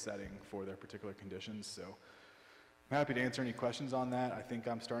appropriate setting for their particular conditions. So I'm happy to answer any questions on that. I think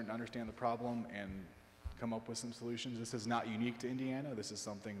I'm starting to understand the problem and come up with some solutions. This is not unique to Indiana. This is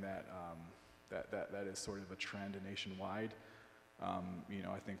something that is sort of a trend nationwide.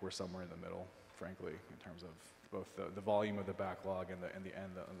 I think we're somewhere in the middle, frankly, in terms of both the volume of the backlog and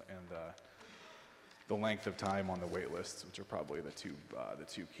the length of time on the wait lists, which are probably the two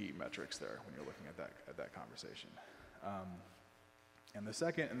key metrics there when you're looking at that conversation. And the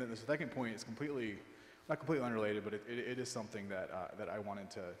second point is not completely unrelated, but it is something that I wanted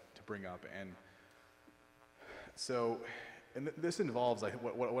to bring up. And so, this involves,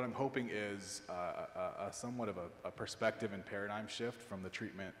 what I'm hoping is a somewhat of a perspective and paradigm shift from the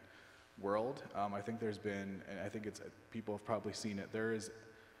treatment world. I think there's been, and I think people have probably seen it, there is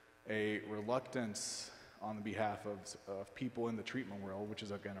a reluctance on the behalf of people in the treatment world, which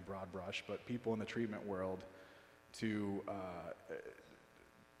is again a broad brush, but people in the treatment world to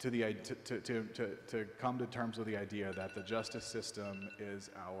to come to terms with the idea that the justice system is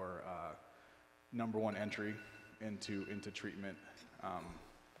our number one entry into treatment.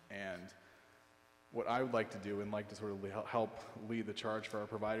 And what I would like to do and like to sort of help lead the charge for our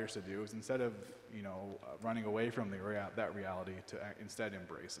providers to do is instead of, running away from that reality to instead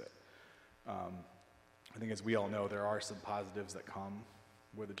embrace it. I think as we all know, there are some positives that come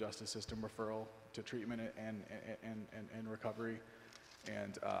with the justice system referral to treatment and recovery.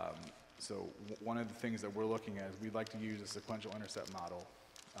 And so one of the things that we're looking at is we'd like to use a sequential intercept model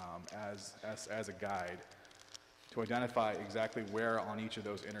as a guide to identify exactly where on each of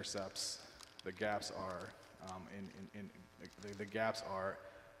those intercepts the gaps are, the gaps are,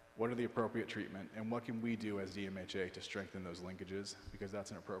 what are the appropriate treatment, and what can we do as DMHA to strengthen those linkages, because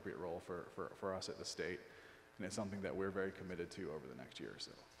that's an appropriate role for us at the state, and it's something that we're very committed to over the next year or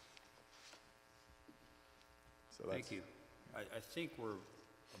so. So that's, Thank you. I think we're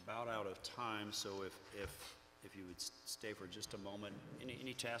about out of time, so if you would stay for just a moment.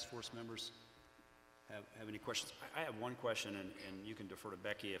 Any task force members have any questions? I have one question, and you can defer to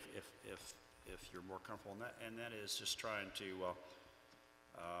Becky if you're more comfortable in that, and that is just trying to,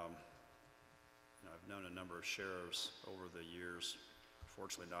 I've known a number of sheriffs over the years,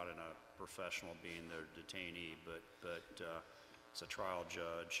 fortunately not in a professional being their detainee, but as a trial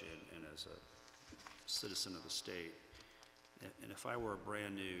judge and as a citizen of the state. And if I were a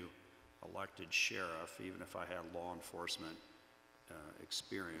brand new elected sheriff, even if I had law enforcement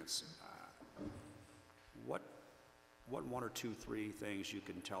experience, what one or two, three things you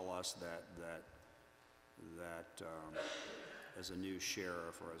can tell us that as a new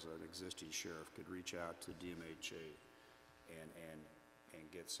sheriff or as an existing sheriff could reach out to DMHA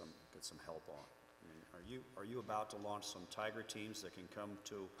and get some help on? I mean, are you about to launch some Tiger teams that can come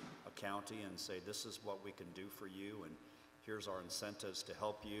to a county and say, this is what we can do for you, and here's our incentives to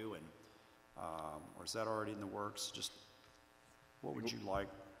help you, and or is that already in the works? Just what would you like?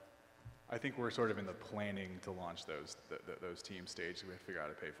 I think we're sort of in the planning to launch those team stage. We have to figure out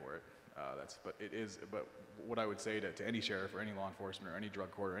how to pay for it. But what I would say to any sheriff or any law enforcement or any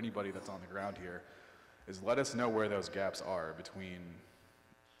drug court or anybody that's on the ground here is let us know where those gaps are between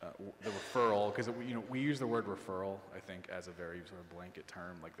the referral, because we use the word referral, I think, as a very sort of blanket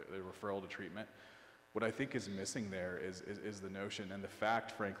term, like the referral to treatment. What I think is missing there is the notion and the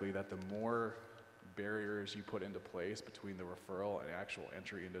fact, frankly, that the more barriers you put into place between the referral and actual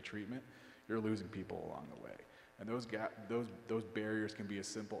entry into treatment, you're losing people along the way. And those barriers can be as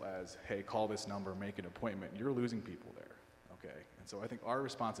simple as, hey, call this number, make an appointment. You're losing people there, okay? And so I think our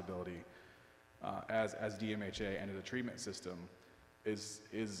responsibility as DMHA and as a treatment system is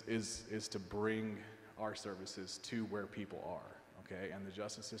to bring our services to where people are, okay? And the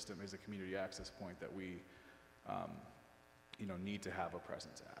justice system is a community access point that we, need to have a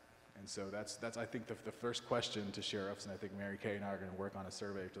presence at. And so that's I think the first question to sheriffs, and I think Mary Kay and I are going to work on a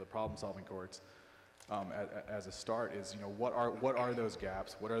survey to the problem-solving courts as a start. Is what are those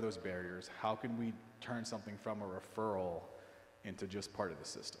gaps? What are those barriers? How can we turn something from a referral into just part of the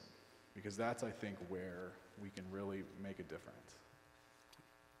system? Because that's, I think, where we can really make a difference.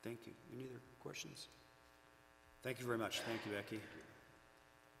 Thank you. Any other questions? Thank you very much. Thank you, Becky.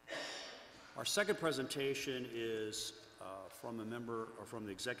 Our second presentation is from a member, or from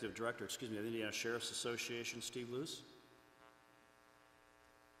the executive director, of the Indiana Sheriff's Association, Steve Luce.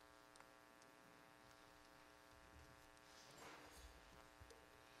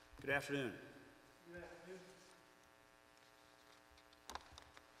 Good afternoon. Good afternoon.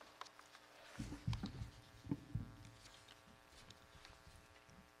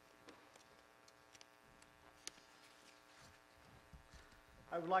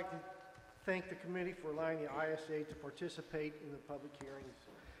 I would like to thank the committee for allowing the ISA to participate in the public hearings.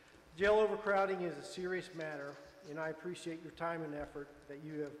 Jail overcrowding is a serious matter, and I appreciate your time and effort that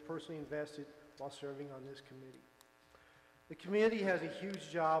you have personally invested while serving on this committee. The committee has a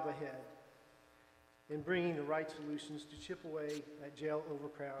huge job ahead in bringing the right solutions to chip away at jail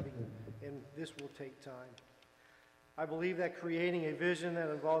overcrowding, and this will take time. I believe that creating a vision that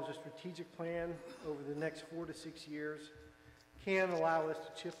involves a strategic plan over the next 4 to 6 years can allow us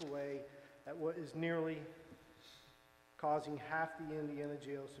to chip away at what is nearly causing half the Indiana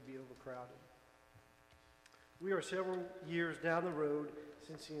jails to be overcrowded. We are several years down the road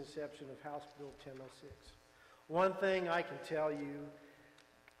since the inception of House Bill 1006. One thing I can tell you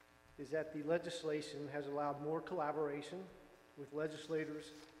is that the legislation has allowed more collaboration with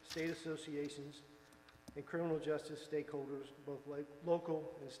legislators, state associations, and criminal justice stakeholders, both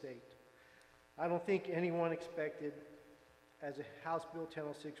local and state. I don't think anyone expected, as a House Bill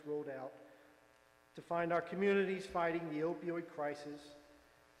 1006 rolled out, to find our communities fighting the opioid crisis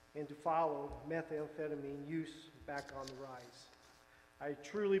and to follow methamphetamine use back on the rise. I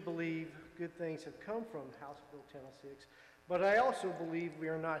truly believe good things have come from House Bill 1006, but I also believe we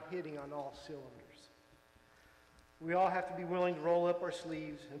are not hitting on all cylinders. We all have to be willing to roll up our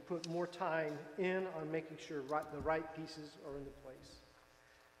sleeves and put more time in on making sure the right pieces are into place.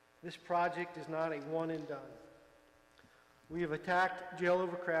 This project is not a one and done. We have attacked jail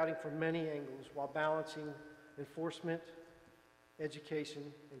overcrowding from many angles while balancing enforcement, education,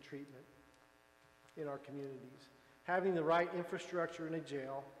 and treatment in our communities. Having the right infrastructure in a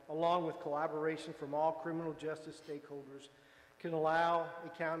jail, along with collaboration from all criminal justice stakeholders, can allow a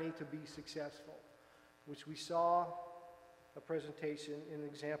county to be successful, which we saw a presentation, an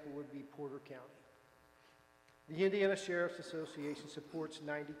example would be Porter County. The Indiana Sheriff's Association supports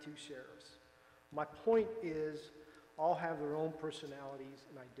 92 sheriffs. My point is, all have their own personalities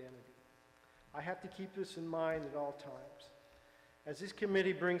and identity. I have to keep this in mind at all times. As this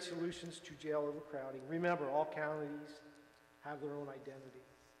committee brings solutions to jail overcrowding, remember all counties have their own identity.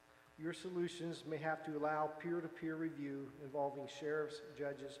 Your solutions may have to allow peer-to-peer review involving sheriffs,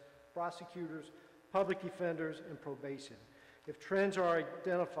 judges, prosecutors, public defenders, and probation. If trends are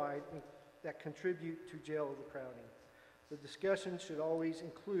identified that contribute to jail overcrowding, the discussion should always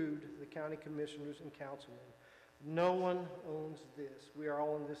include the county commissioners and councilmen. No one owns this. We are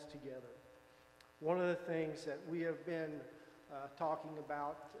all in this together. One of the things that we have been talking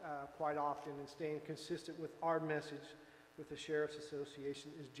about quite often and staying consistent with our message with the Sheriff's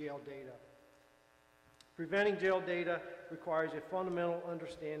Association is jail data. Preventing jail data requires a fundamental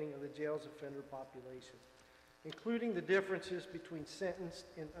understanding of the jail's offender population, including the differences between sentenced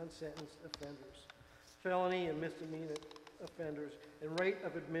and unsentenced offenders, felony and misdemeanor offenders, and rate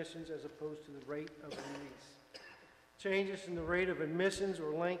of admissions as opposed to the rate of release. Changes in the rate of admissions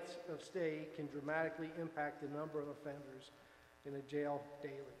or length of stay can dramatically impact the number of offenders in a jail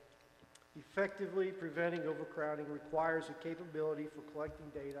daily. Effectively preventing overcrowding requires a capability for collecting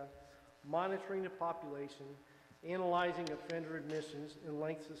data, monitoring the population, analyzing offender admissions and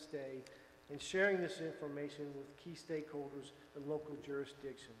lengths of stay, and sharing this information with key stakeholders and local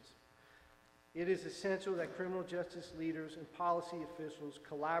jurisdictions. It is essential that criminal justice leaders and policy officials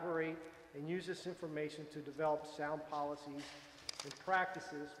collaborate and use this information to develop sound policies and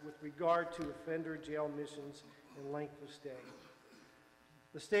practices with regard to offender jail admissions and length of stay.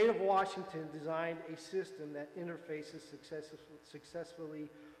 The state of Washington designed a system that interfaces successfully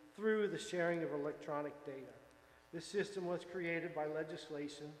through the sharing of electronic data. This system was created by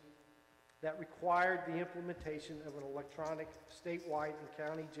legislation that required the implementation of an electronic statewide and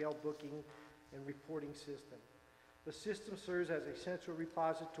county jail booking and reporting system. The system serves as a central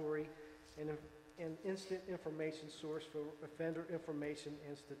repository and an instant information source for offender information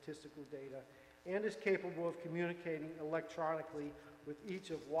and statistical data, and is capable of communicating electronically with each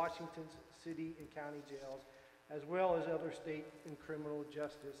of Washington's city and county jails, as well as other state and criminal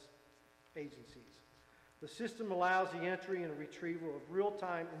justice agencies. The system allows the entry and retrieval of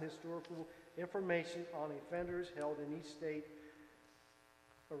real-time and historical information on offenders held in each state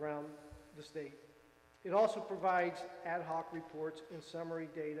around the state. It also provides ad hoc reports and summary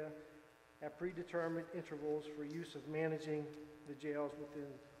data at predetermined intervals for use of managing the jails within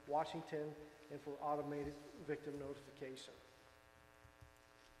Washington and for automated victim notification.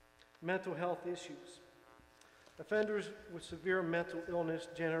 Mental health issues. Offenders with severe mental illness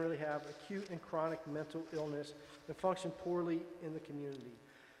generally have acute and chronic mental illness and function poorly in the community.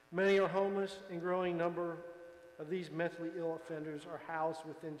 Many are homeless, and a growing number of these mentally ill offenders are housed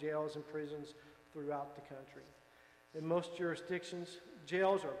within jails and prisons throughout the country. In most jurisdictions,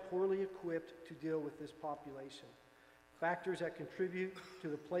 jails are poorly equipped to deal with this population. Factors that contribute to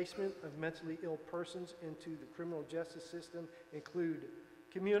the placement of mentally ill persons into the criminal justice system include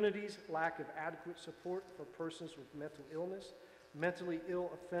communities' lack of adequate support for persons with mental illness, mentally ill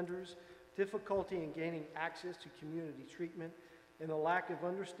offenders, difficulty in gaining access to community treatment, and the lack of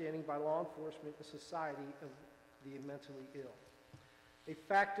understanding by law enforcement and society of the mentally ill. A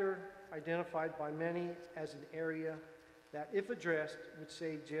factor identified by many as an area that, if addressed, would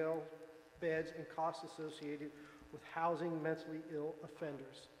save jail beds and costs associated with housing mentally ill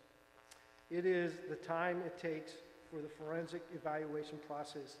offenders. It is the time it takes for the forensic evaluation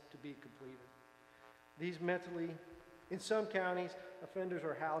process to be completed. In some counties, offenders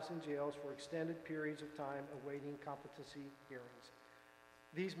are housed in jails for extended periods of time awaiting competency hearings.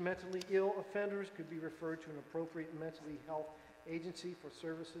 These mentally ill offenders could be referred to an appropriate mentally health agency for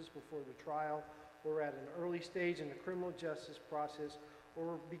services before the trial or at an early stage in the criminal justice process,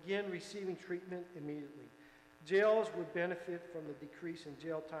 or begin receiving treatment immediately. Jails would benefit from the decrease in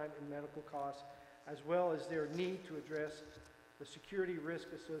jail time and medical costs, as well as their need to address the security risk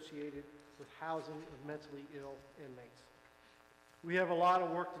associated with housing of mentally ill inmates. We have a lot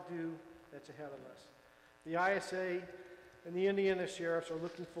of work to do that's ahead of us. The ISA and the Indiana Sheriffs are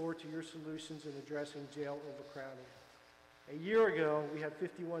looking forward to your solutions in addressing jail overcrowding. A year ago, we had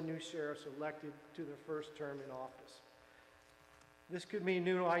 51 new sheriffs elected to their first term in office. This could mean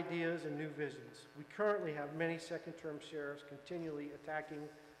new ideas and new visions. We currently have many second-term sheriffs continually attacking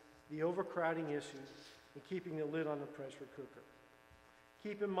the overcrowding issue and keeping the lid on the pressure cooker.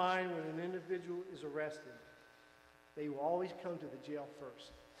 Keep in mind, when an individual is arrested, they will always come to the jail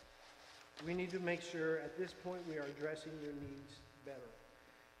first. We need to make sure at this point we are addressing your needs better.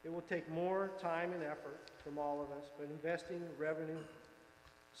 It will take more time and effort from all of us, but investing revenue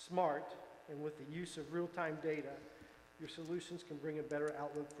smart and with the use of real-time data, your solutions can bring a better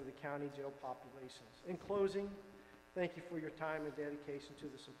outlook for the county jail populations. In closing, thank you for your time and dedication to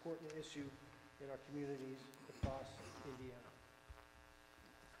this important issue in our communities across Indiana.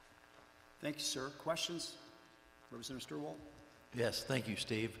 Thank you, sir. Questions? Representative Sturwalt? Yes, thank you,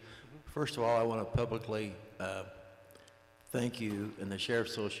 Steve. First of all, I want to publicly thank you and the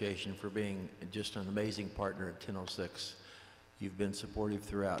Sheriff's Association for being just an amazing partner at 1006. You've been supportive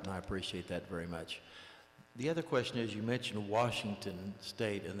throughout, and I appreciate that very much. The other question is, you mentioned Washington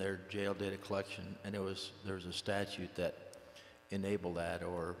State and their jail data collection, and there was a statute that enabled that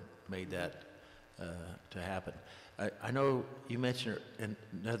or made that to happen. I know you mentioned in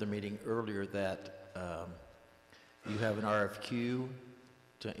another meeting earlier that you have an RFQ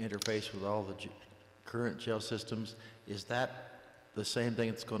to interface with all the current jail systems. Is that the same thing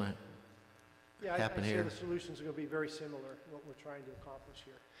that's going to happen here? Yeah, the solutions are going to be very similar to what we're trying to accomplish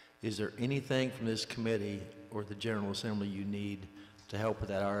here. Is there anything from this committee or the General Assembly you need to help with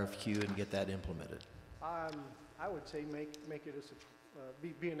that RFQ and get that implemented? I would say make it as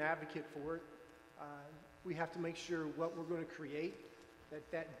be an advocate for it. We have to make sure what we're going to create,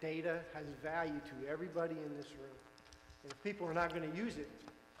 that data has value to everybody in this room. And if people are not going to use it,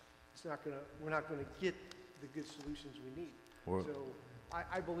 we're not going to get the good solutions we need. So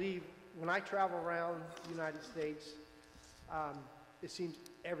I believe when I travel around the United States, it seems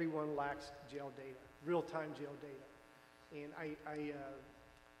everyone lacks jail data, real-time jail data. And I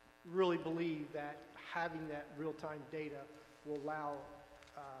really believe that having that real-time data will allow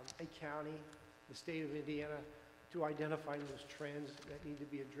a county, the state of Indiana, to identify those trends that need to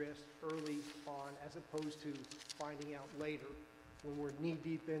be addressed early on, as opposed to finding out later when we're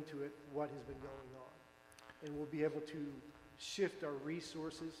knee-deep into it what has been going on. And we'll be able to shift our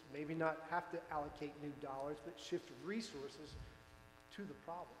resources, maybe not have to allocate new dollars, but shift resources to the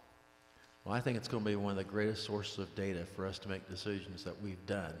problem. Well, I think it's going to be one of the greatest sources of data for us to make decisions that we've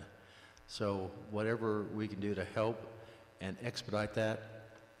done. So whatever we can do to help and expedite that,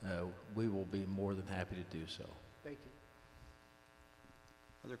 we will be more than happy to do so. Thank you.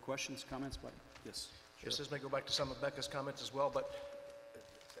 Other questions, comments? Yes. Just this may go back to some of Becca's comments as well, but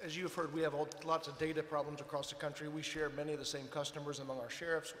as you have heard, we have lots of data problems across the country. We share many of the same customers among our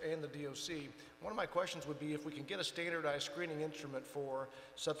sheriffs and the DOC. One of my questions would be if we can get a standardized screening instrument for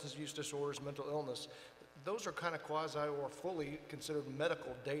substance use disorders, mental illness. Those are kind of quasi or fully considered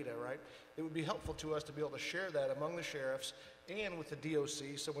medical data, right? It would be helpful to us to be able to share that among the sheriffs and with the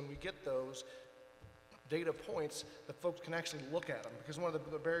DOC, so when we get those data points, the folks can actually look at them. Because one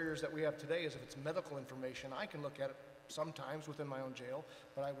of the barriers that we have today is if it's medical information, I can look at it sometimes within my own jail,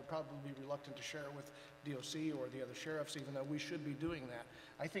 but I would probably be reluctant to share it with DOC or the other sheriffs, even though we should be doing that.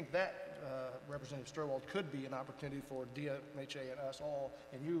 I think that, Representative Sturwalt, could be an opportunity for DMHA and us all,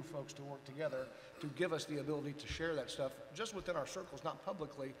 and you folks to work together to give us the ability to share that stuff just within our circles, not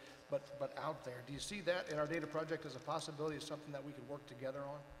publicly, but out there. Do you see that in our data project as a possibility, as something that we could work together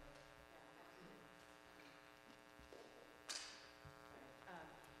on?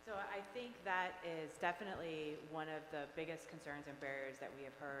 So I think that is definitely one of the biggest concerns and barriers that we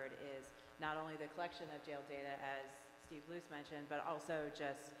have heard is not only the collection of jail data, as Steve Luce mentioned, but also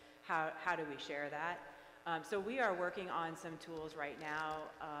just how do we share that? So we are working on some tools right now.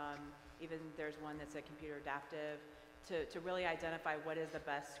 Even there's one that's a computer adaptive to really identify what is the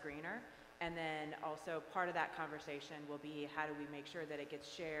best screener. And then also part of that conversation will be how do we make sure that it gets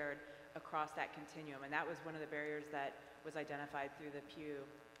shared across that continuum? And that was one of the barriers that was identified through the Pew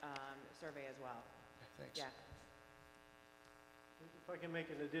survey as well. Thanks. Yeah. If I can make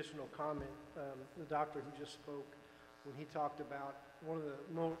an additional comment, the doctor who just spoke, when he talked about one of the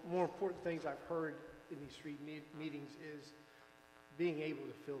more important things I've heard in these three meetings is being able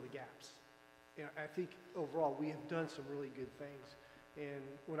to fill the gaps. You know, I think overall we have done some really good things. And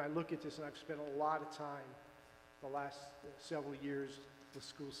when I look at this, and I've spent a lot of time the last several years with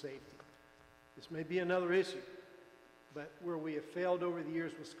school safety, this may be another issue, But where we have failed over the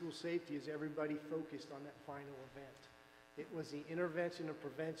years with school safety is everybody focused on that final event. It was the intervention and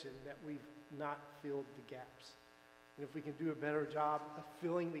prevention that we've not filled the gaps. And if we can do a better job of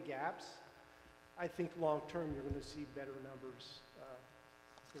filling the gaps, I think long-term you're going to see better numbers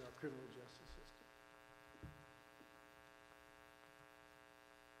in our criminal justice system.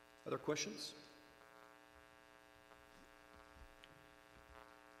 Other questions?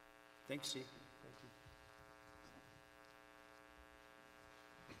 Thanks, Steve. Thank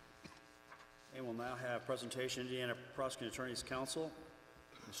you. And we'll now have presentation, Indiana Prosecuting Attorneys Council,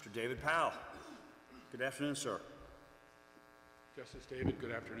 Mr. David Powell. Good afternoon, sir. Justice David,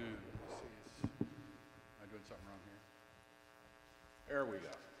 good afternoon. Let's see, am I doing something wrong here? There we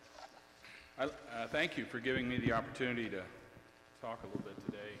go. Thank you for giving me the opportunity to talk a little bit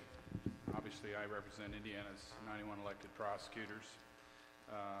today. Obviously, I represent Indiana's 91 elected prosecutors,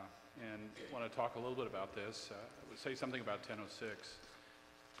 and want to talk a little bit about this. I would say something about 1006.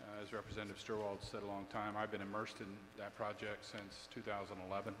 As Representative Sturwald said a long time, I've been immersed in that project since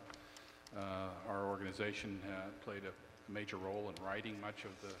 2011. Our organization played a major role in writing much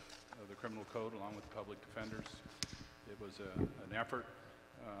of the criminal code along with the public defenders. It was an effort,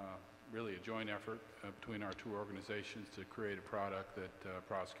 really a joint effort between our two organizations to create a product that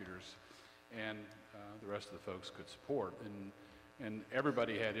prosecutors and the rest of the folks could support. And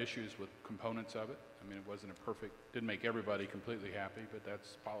everybody had issues with components of it. I mean, it wasn't a perfect, didn't make everybody completely happy, but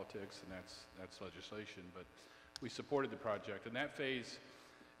that's politics and that's legislation. But we supported the project, and that phase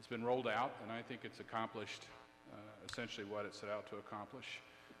has been rolled out, and I think it's accomplished essentially what it set out to accomplish.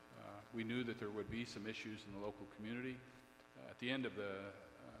 We knew that there would be some issues in the local community. At the end of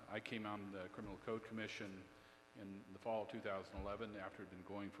I came on the Criminal Code Commission in the fall of 2011 after it had been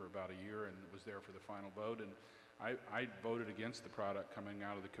going for about a year and was there for the final vote. And I voted against the product coming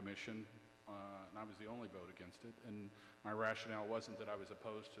out of the commission, and I was the only vote against it. And my rationale wasn't that I was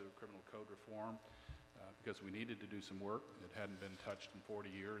opposed to criminal code reform, because we needed to do some work. It hadn't been touched in 40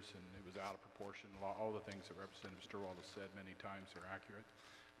 years, and it was out of proportion. All the things that Representative Sturwald has said many times are accurate,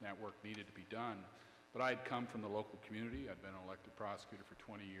 and that work needed to be done. But I had come from the local community. I'd been an elected prosecutor for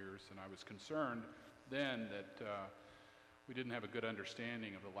 20 years, and I was concerned then that we didn't have a good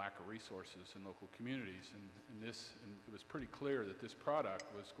understanding of the lack of resources in local communities. And it was pretty clear that this product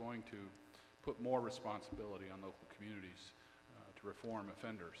was going to put more responsibility on local communities to reform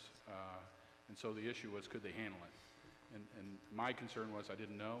offenders. And so the issue was, could they handle it? And my concern was I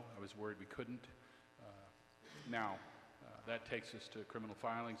didn't know. I was worried we couldn't. Now, that takes us to criminal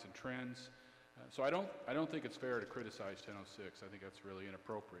filings and trends. So I don't think it's fair to criticize 1006. I think that's really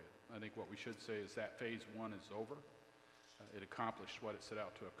inappropriate. I think what we should say is that phase one is over. It accomplished what it set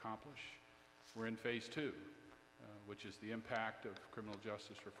out to accomplish. We're in phase two, which is the impact of criminal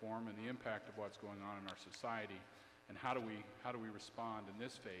justice reform and the impact of what's going on in our society, and how do we respond in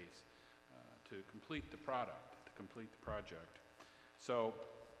this phase to complete the product, to complete the project. So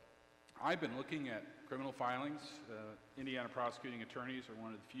I've been looking at criminal filings. Indiana prosecuting attorneys are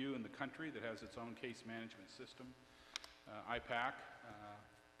one of the few in the country that has its own case management system. IPAC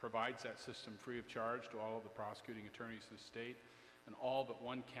provides that system free of charge to all of the prosecuting attorneys in the state, and all but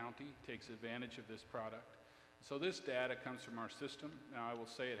one county takes advantage of this product. So this data comes from our system. Now, I will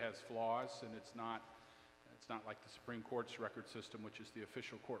say it has flaws, and it's not like the Supreme Court's record system, which is the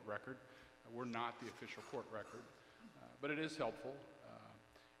official court record. We're not the official court record, but it is helpful.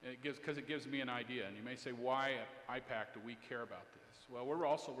 Because it gives me an idea. And you may say, why at IPAC do we care about this? Well, we're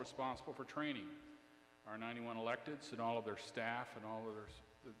also responsible for training our 91 electeds and all of their staff and all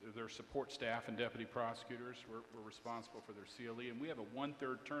of their support staff and deputy prosecutors. We're responsible for their CLE, and we have a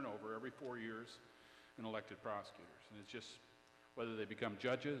 1/3 turnover every 4 years in elected prosecutors. And it's just whether they become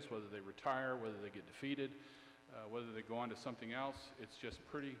judges, whether they retire, whether they get defeated, whether they go on to something else, it's just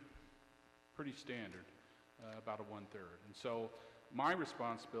pretty standard, about a 1/3. And so my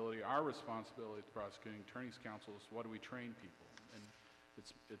responsibility, our responsibility at the Prosecuting Attorneys Council is, what do we train people? And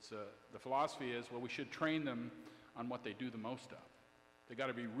the philosophy is, well, we should train them on what they do the most of. They got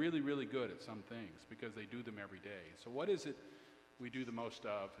to be really, really good at some things because they do them every day. So what is it we do the most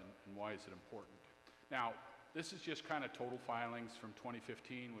of, and why is it important? Now, this is just kind of total filings from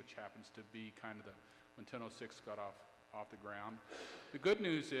 2015, which happens to be kind of when 1006 got off the ground. The good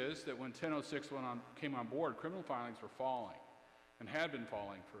news is that when 1006 came on board, criminal filings were falling, and had been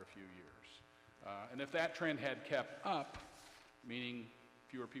falling for a few years. And if that trend had kept up, meaning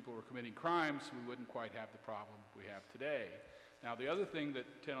fewer people were committing crimes, we wouldn't quite have the problem we have today. Now, the other thing that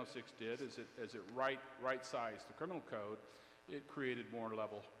 1006 did is as it right-sized the criminal code, it created more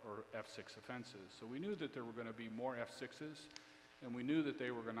level or F6 offenses. So we knew that there were going to be more F6s, and we knew that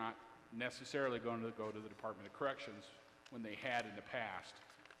they were not necessarily going to go to the Department of Corrections, when they had in the past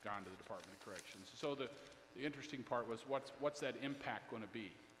gone to the Department of Corrections. So the interesting part was what's that impact going to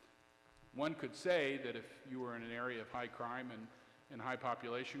be? One could say that if you were in an area of high crime and high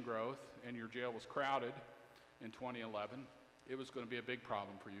population growth and your jail was crowded in 2011, it was going to be a big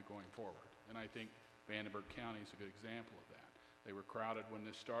problem for you going forward. And I think Vandenberg County is a good example of that. They were crowded when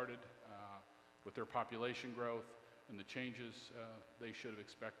this started with their population growth and the changes. They should have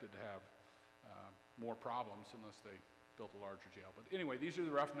expected to have more problems unless they built a larger jail. But anyway, these are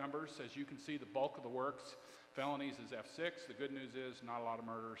the rough numbers. As you can see, the bulk of the works, felonies is F6. The good news is not a lot of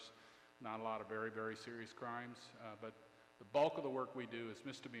murders, not a lot of very, very serious crimes, but the bulk of the work we do is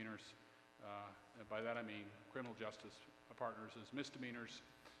misdemeanors, and by that I mean criminal justice partners is misdemeanors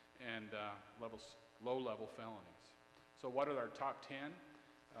and low-level felonies. So what are our top 10?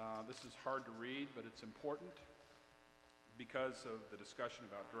 This is hard to read, but it's important because of the discussion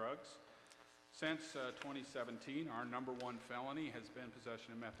about drugs. Since 2017, our number one felony has been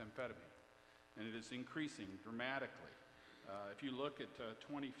possession of methamphetamine, and it is increasing dramatically. If you look at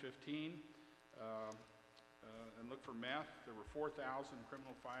 2015 and look for meth, there were 4,000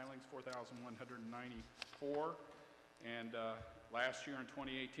 criminal filings, 4,194, and last year in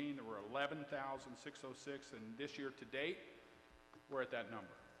 2018 there were 11,606, and this year to date we're at that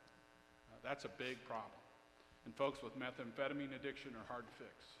number. That's a big problem. And folks with methamphetamine addiction are hard to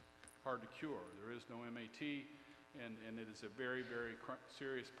fix, hard to cure. There is no MAT, and it is a very, very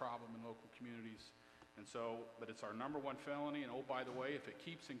serious problem in local communities. And so, but it's our number one felony, and oh, by the way, if it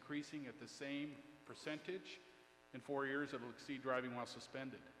keeps increasing at the same percentage, in 4 years it'll exceed driving while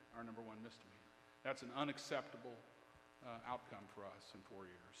suspended, our number one misdemeanor. That's an unacceptable outcome for us in 4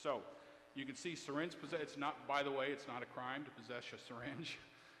 years. So, you can see syringe possession. It's not, by the way, it's not a crime to possess a syringe.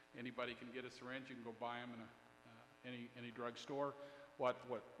 Anybody can get a syringe. You can go buy them in any drugstore.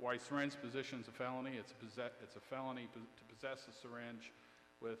 Why syringe possession is a felony? It's a felony to possess a syringe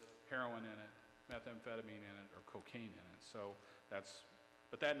with heroin in it, methamphetamine in it, or cocaine in it. So but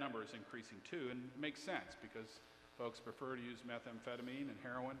that number is increasing too, and it makes sense because folks prefer to use methamphetamine and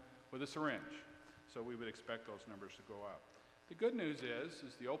heroin with a syringe. So we would expect those numbers to go up. The good news is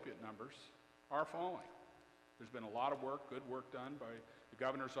the opiate numbers are falling. There's been a lot of work, good work done by the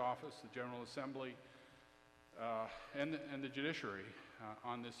governor's office, the General Assembly, and the judiciary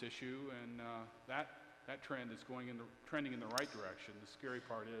on this issue, and that trend is trending in the right direction. The scary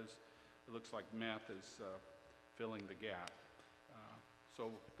part is it looks like meth is filling the gap.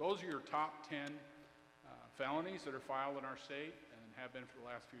 So those are your top 10 felonies that are filed in our state and have been for the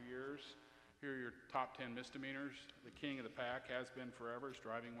last few years. Here are your top 10 misdemeanors. The king of the pack has been forever, is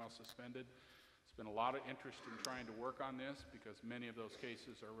driving while suspended. There's been a lot of interest in trying to work on this because many of those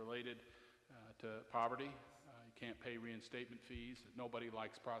cases are related to poverty. You can't pay reinstatement fees. Nobody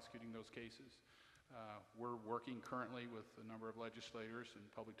likes prosecuting those cases. We're working currently with a number of legislators and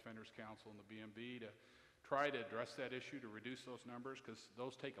Public Defenders Council and the BMB to try to address that issue, to reduce those numbers, because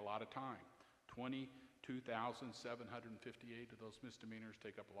those take a lot of time. 22,758 of those misdemeanors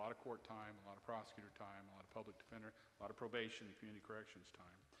take up a lot of court time, a lot of prosecutor time, a lot of public defender, a lot of probation and community corrections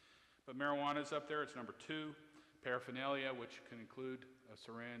time. But marijuana is up there. It's number 2. Paraphernalia, which can include a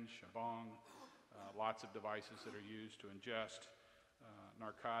syringe, a bong, lots of devices that are used to ingest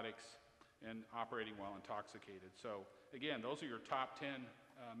narcotics, and operating while intoxicated. So again, those are your top 10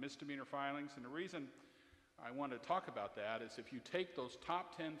 misdemeanor filings. And the reason I want to talk about that is if you take those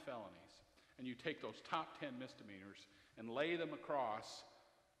top 10 felonies and you take those top 10 misdemeanors and lay them across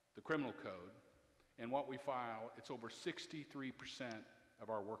the criminal code and what we file, it's over 63% of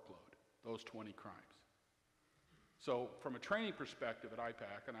our workload, those 20 crimes. So from a training perspective at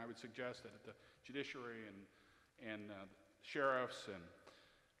IPAC, and I would suggest that at the judiciary and sheriffs and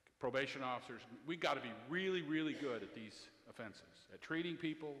probation officers, we got to be really, really good at these offenses, at treating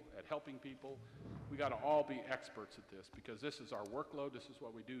people, at helping people. We got to all be experts at this because this is our workload. This is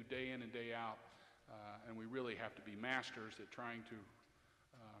what we do day in and day out, and we really have to be masters at trying to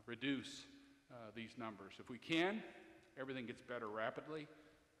reduce these numbers. If we can, everything gets better rapidly.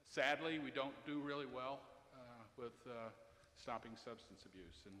 Sadly, we don't do really well with stopping substance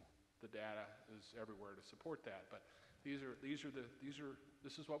abuse, and the data is everywhere to support that. But this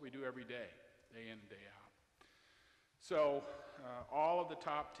is what we do every day in and day out. So all of the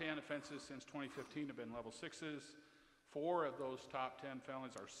top 10 offenses since 2015 have been level 6s. 4 of those top 10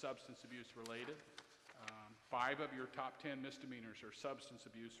 felonies are substance abuse related. 5 of your top 10 misdemeanors are substance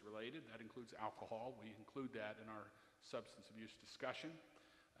abuse related. That includes alcohol. We include that in our substance abuse discussion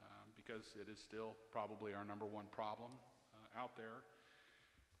because it is still probably our number one problem out there.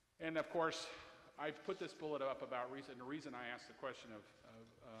 And of course, I've put this bullet up about the reason I asked the question of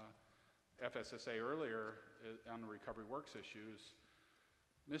FSSA earlier on the Recovery Works issues,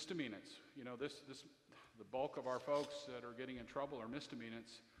 misdemeanors. You know, the bulk of our folks that are getting in trouble are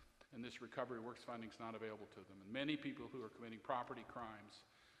misdemeanors, and this Recovery Works funding is not available to them. And many people who are committing property crimes,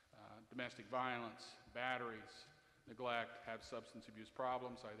 domestic violence, batteries, neglect, have substance abuse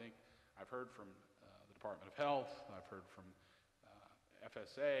problems. I think I've heard from the Department of Health, I've heard from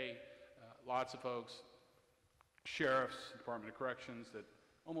FSA, lots of folks, sheriffs, Department of Corrections, that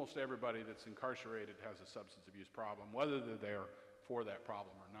almost everybody that's incarcerated has a substance abuse problem, whether they're there for that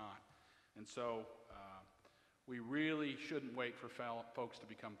problem or not. And so we really shouldn't wait for folks to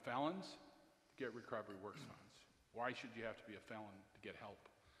become felons to get Recovery Works funds. Why should you have to be a felon to get help?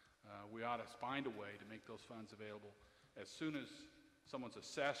 We ought to find a way to make those funds available as soon as someone's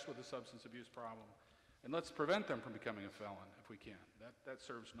assessed with a substance abuse problem, and let's prevent them from becoming a felon if we can. That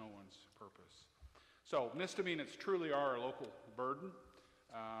serves no one's purpose. So misdemeanors truly are a local burden.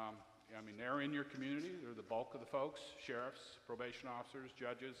 I mean, they're in your community. They're the bulk of the folks: sheriffs, probation officers,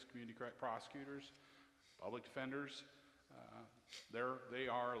 judges, community prosecutors, public defenders. They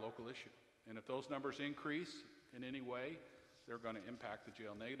are a local issue. And if those numbers increase in any way, they're going to impact the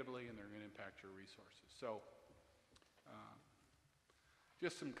jail negatively, and they're going to impact your resources. So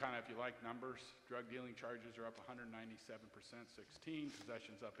just some kind of, if you like, numbers. Drug dealing charges are up 197%, 16.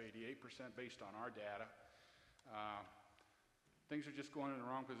 Possessions up 88% based on our data. Things are just going in the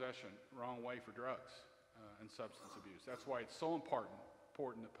wrong way for drugs and substance abuse. That's why it's so important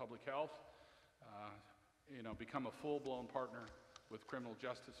that public health, become a full-blown partner with criminal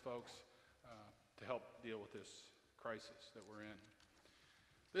justice folks to help deal with this crisis that we're in.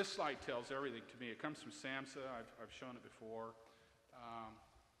 This slide tells everything to me. It comes from SAMHSA. I've shown it before.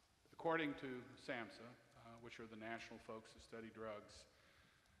 According to SAMHSA, which are the national folks that study drugs,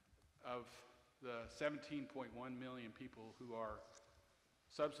 of the 17.1 million people who are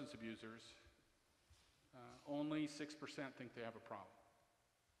substance abusers, only 6% think they have a problem.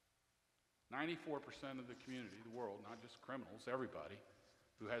 94% of the community, the world, not just criminals, everybody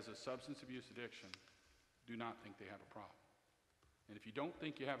who has a substance abuse addiction, do not think they have a problem. And if you don't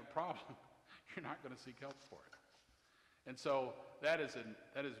think you have a problem, you're not going to seek help for it. And so that is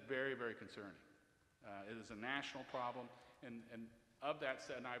very, very concerning. It is a national problem, and of that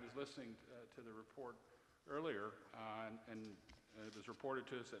said, and I was listening to the report earlier, and it was reported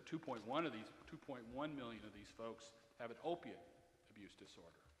to us that 2.1 million of these folks have an opiate abuse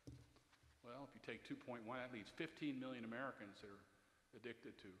disorder. Well, if you take 2.1, that leaves 15 million Americans that are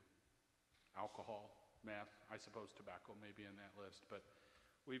addicted to alcohol, meth. I suppose tobacco may be in that list, but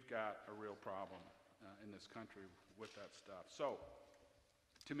we've got a real problem in this country with that stuff. So,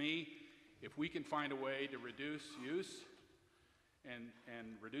 to me, if we can find a way to reduce use and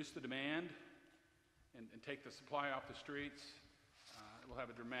reduce the demand and take the supply off the streets, it will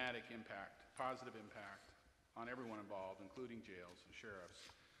have a dramatic impact, positive impact on everyone involved, including jails and sheriffs.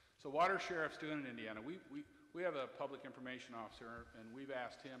 So what are sheriffs doing in Indiana? We have a public information officer, and we've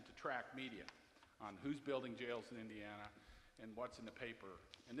asked him to track media on who's building jails in Indiana and what's in the paper.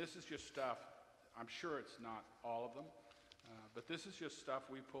 And this is just stuff, I'm sure it's not all of them, but this is just stuff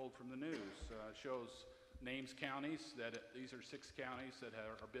we pulled from the news. It shows names counties, these are 6 counties that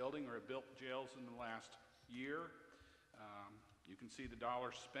are building or have built jails in the last year. You can see the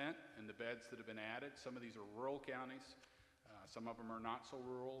dollars spent and the beds that have been added. Some of these are rural counties. Some of them are not so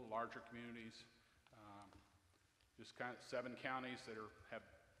rural, larger communities. Just kind of 7 counties that have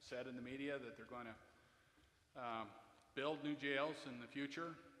said in the media that they're going to build new jails in the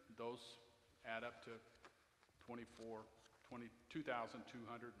future. Those add up to 2,245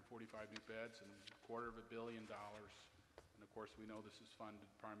 new beds and $250 million. And of course, we know this is funded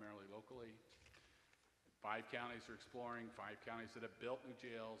primarily locally. 5 counties are exploring, 5 counties that have built new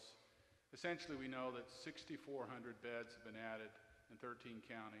jails. Essentially, we know that 6,400 beds have been added in 13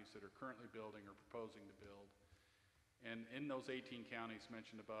 counties that are currently building or proposing to build. And in those 18 counties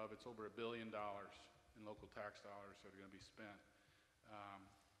mentioned above, it's over $1 billion in local tax dollars that are going to be spent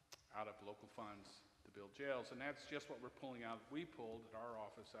out of local funds to build jails. And that's just what we're pulling out. We pulled at our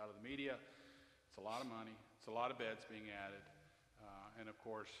office out of the media. It's a lot of money. It's a lot of beds being added. And of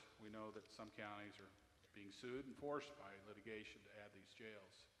course, we know that some counties are being sued and forced by litigation to add these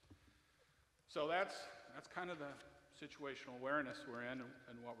jails. So that's kind of the situational awareness we're in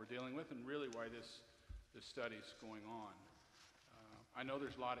and what we're dealing with, and really why this study is going on. I know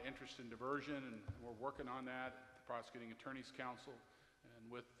there's a lot of interest in diversion, and we're working on that at the Prosecuting Attorney's Council and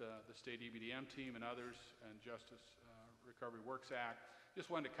with the state EBDM team and others, and Justice Recovery Works Act.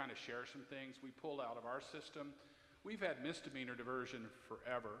 Just wanted to kind of share some things we pulled out of our system. We've had misdemeanor diversion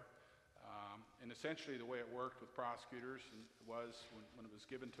forever. And essentially the way it worked with prosecutors was, when it was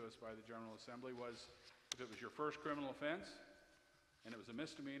given to us by the General Assembly, was if it was your first criminal offense and it was a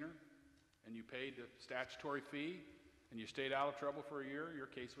misdemeanor and you paid the statutory fee and you stayed out of trouble for a year, your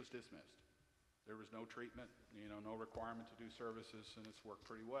case was dismissed. There was no treatment, no requirement to do services, and it's worked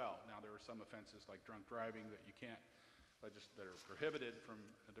pretty well. Now, there are some offenses like drunk driving that you can't, that are prohibited from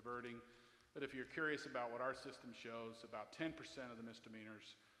diverting. But if you're curious about what our system shows, about 10% of the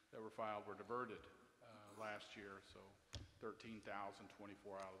misdemeanors that were filed were diverted last year, so 13,024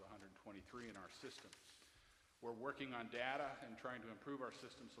 out of the 123 in our system. We're working on data and trying to improve our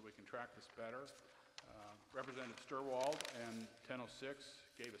system so we can track this better. Representative Sturwald and 1006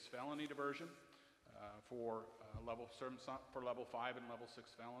 gave us felony diversion for level 5 and level 6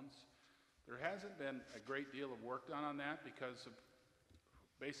 felons. There hasn't been a great deal of work done on that because of,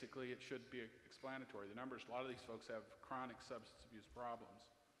 basically it should be explanatory. The numbers, a lot of these folks have chronic substance abuse problems.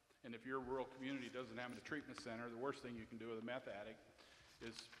 And if your rural community doesn't have a treatment center, the worst thing you can do with a meth addict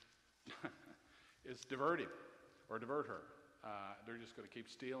is, is divert him or divert her. They're just going to keep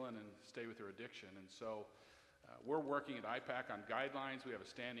stealing and stay with their addiction. And so we're working at IPAC on guidelines. We have a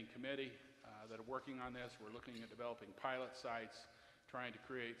standing committee that are working on this. We're looking at developing pilot sites, trying to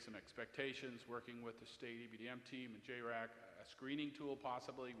create some expectations, working with the state EBDM team and JRAC, a screening tool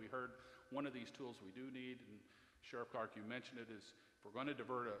possibly. We heard one of these tools we do need, and Sheriff Clark, you mentioned it, is if we're going to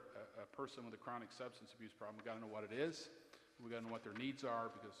divert a person with a chronic substance abuse problem, we've got to know what it is. We've got to know what their needs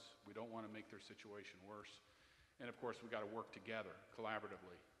are because we don't want to make their situation worse. And of course, we've got to work together,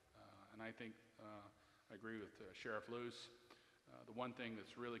 collaboratively. And I think I agree with Sheriff Luce. The one thing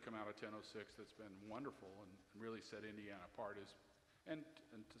that's really come out of 1006 that's been wonderful and really set Indiana apart is, and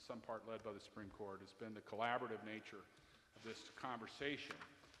to some part led by the Supreme Court, has been the collaborative nature of this conversation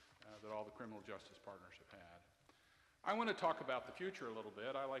that all the criminal justice partners have had. I want to talk about the future a little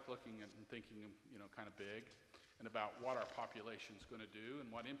bit. I like looking at and thinking, kind of big, and about what our population is going to do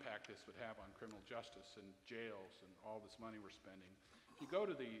and what impact this would have on criminal justice and jails and all this money we're spending. If you go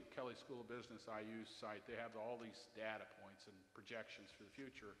to the Kelley School of Business IU site, they have all these data points and projections for the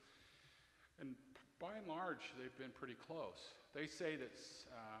future. And by and large, they've been pretty close. They say that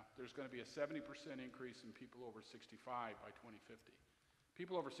there's going to be a 70% increase in people over 65 by 2050.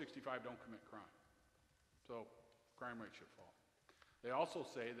 People over 65 don't commit crime, so crime rate should fall. They also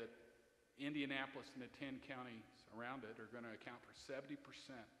say that Indianapolis and the 10 counties around it are going to account for 70%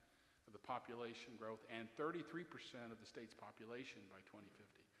 of the population growth and 33% of the state's population by 2050.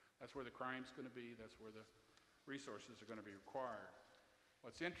 That's where the crime's going to be. That's where the resources are going to be required.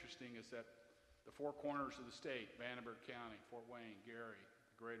 What's interesting is that the four corners of the state, Vandenberg County, Fort Wayne, Gary,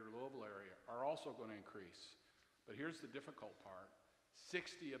 the greater Louisville area, are also going to increase. But here's the difficult part.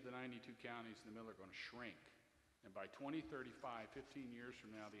 60 of the 92 counties in the middle are going to shrink. And by 2035, 15 years from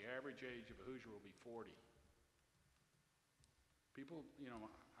now, the average age of a Hoosier will be 40. People,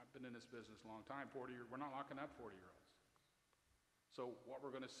 I've been in this business a long time, we're not locking up 40-year-olds. So what we're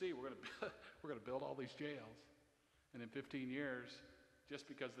going to see, we're going to build all these jails. And in 15 years, just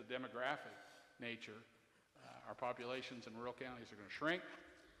because of the demographic nature, our populations in rural counties are going to shrink,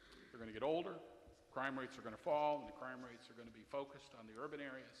 they're going to get older, crime rates are going to fall, and the crime rates are going to be focused on the urban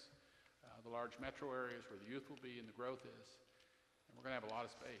areas, the large metro areas where the youth will be and the growth is, and we're going to have a lot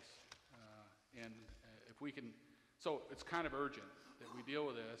of space. If we can, so it's kind of urgent that we deal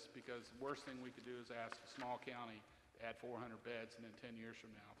with this, because the worst thing we could do is ask a small county to add 400 beds, and then 10 years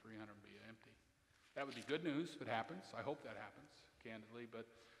from now, 300 will be empty. That would be good news if it happens. I hope that happens, candidly, but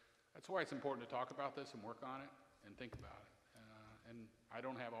that's why it's important to talk about this and work on it and think about it. And I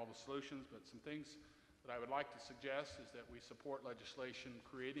don't have all the solutions, but some things that I would like to suggest is that we support legislation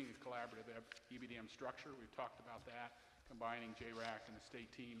creating a collaborative EBDM structure. We've talked about that, combining JRAC and the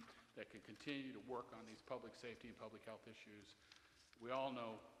state team that can continue to work on these public safety and public health issues. We all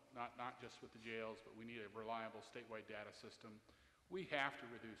know, not just with the jails, but we need a reliable statewide data system. We have to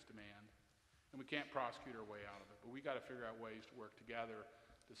reduce demand, and we can't prosecute our way out of it, but we got to figure out ways to work together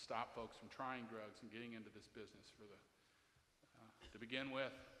to stop folks from trying drugs and getting into this business to begin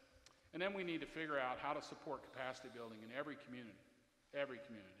with. And then we need to figure out how to support capacity building in every community,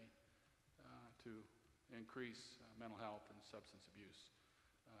 to increase mental health and substance abuse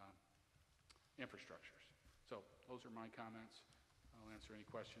infrastructures. So those are my comments. I'll answer any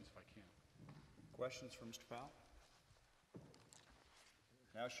questions if I can. Questions for Mr. Powell?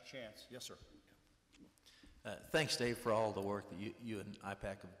 Now's your chance. Yes, sir. Thanks, Dave, for all the work that you and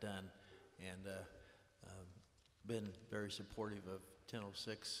IPAC have done, and been very supportive of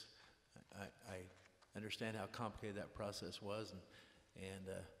 1006. I understand how complicated that process was, and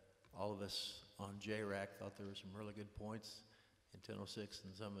all of us on JRAC thought there were some really good points, in 1006,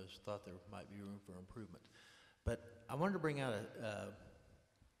 and some of us thought there might be room for improvement. But I wanted to bring out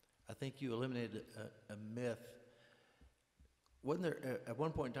I think you eliminated a myth. Wasn't there, at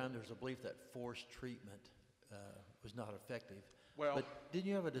one point in time, there was a belief that forced treatment was not effective? Well- But didn't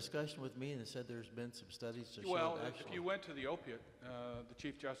you have a discussion with me and said there's been some studies to show Well, that if actually? you went to the opiate, the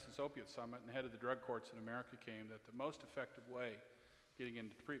Chief Justice Opiate Summit, and the head of the drug courts in America came, that the most effective way getting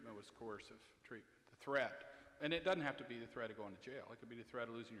into treatment was coercive treatment, the threat. And it doesn't have to be the threat of going to jail. It could be the threat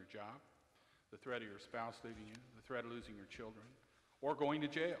of losing your job, the threat of your spouse leaving you, the threat of losing your children, or going to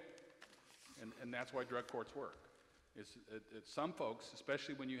jail. And that's why drug courts work. It's some folks,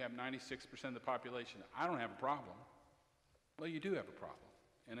 especially when you have 96% of the population, I don't have a problem. Well, you do have a problem.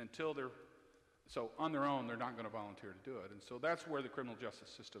 And until so on their own, they're not going to volunteer to do it. And so that's where the criminal justice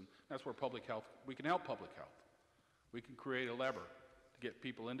system, that's where public health, we can help public health. We can create a lever to get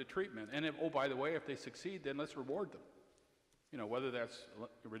people into treatment. And if, oh, by the way, if they succeed, then let's reward them. You know, whether that's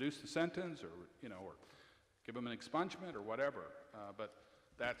reduce the sentence or, you know, or give them an expungement or whatever. But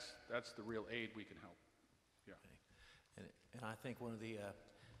that's the real aid we can help. Yeah. And I think one of the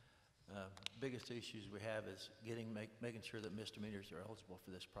biggest issues we have is making sure that misdemeanors are eligible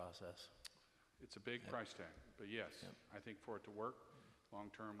for this process. It's a big price tag, but yes, Yep. I think for it to work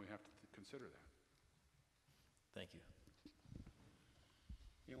long-term, we have to consider that. Thank you.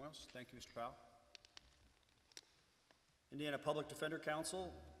 Anyone else? Thank you, Mr. Powell. Indiana Public Defender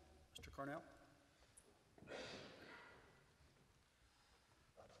Council, Mr. Cornell.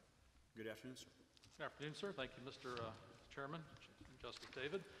 Good afternoon, sir. Good afternoon, sir. Thank you, Mr. Chairman, Justice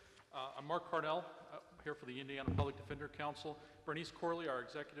David. I'm Mark Cardell, here for the Indiana Public Defender Council. Bernice Corley, our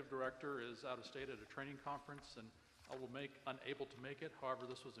executive director, is out of state at a training conference and unable to make it. However,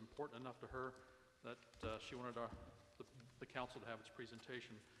 this was important enough to her that she wanted the council to have its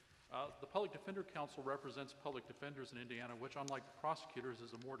presentation. The Public Defender Council represents public defenders in Indiana, which, unlike the prosecutors,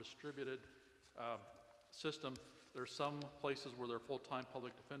 is a more distributed system. There are some places where there are full-time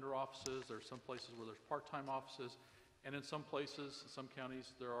public defender offices. There are some places where there's part-time offices. And in some places, some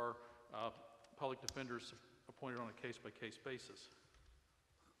counties, there are public defenders appointed on a case-by-case basis.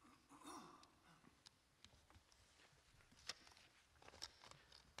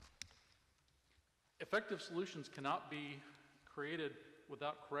 Effective solutions cannot be created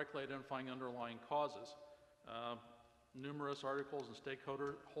without correctly identifying underlying causes. Numerous articles and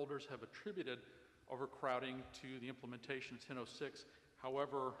stakeholders have attributed overcrowding to the implementation of 1006.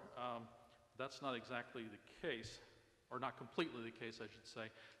 However, that's not exactly the case, or not completely the case, I should say.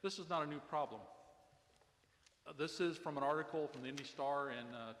 This is not a new problem. This is from an article from the Indy Star in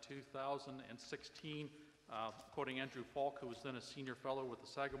 2016, quoting Andrew Falk, who was then a senior fellow with the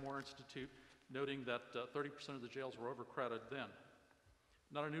Sagamore Institute, noting that 30% of the jails were overcrowded then.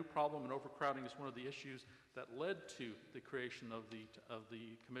 Not a new problem, and overcrowding is one of the issues that led to the creation of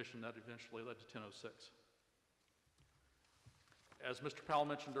the commission that eventually led to 1006. As Mr. Powell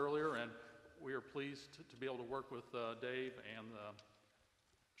mentioned earlier, and we are pleased to be able to work with Dave and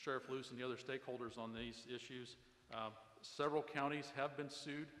Sheriff Luce and the other stakeholders on these issues. Several counties have been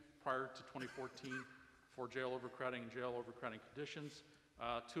sued prior to 2014 for jail overcrowding and jail overcrowding conditions.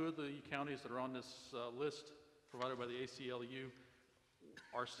 Two of the counties that are on this list provided by the ACLU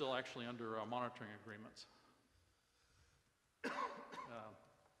are still actually under monitoring agreements.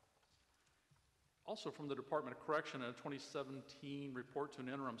 Also from the Department of Correction, a 2017 report to an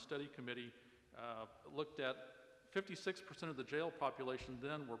interim study committee looked at 56% of the jail population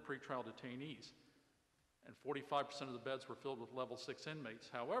then were pretrial detainees, and 45% of the beds were filled with level 6 inmates.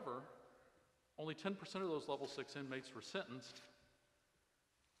 However, only 10% of those level 6 inmates were sentenced,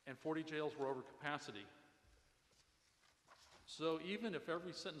 and 40 jails were over capacity. So even if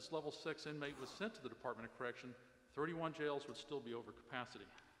every sentenced level 6 inmate was sent to the Department of Correction, 31 jails would still be over capacity.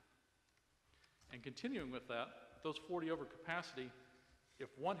 And continuing with that, those 40 over capacity, if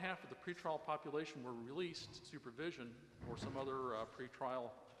one half of the pretrial population were released to supervision or some other pretrial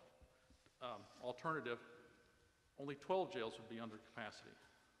alternative, only 12 jails would be under capacity.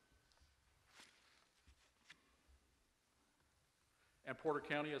 And Porter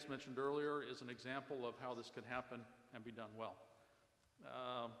County, as mentioned earlier, is an example of how this could happen and be done well.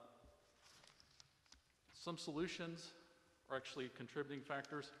 Some solutions are actually contributing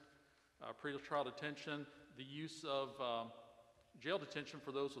factors. Pretrial detention, the use of jail detention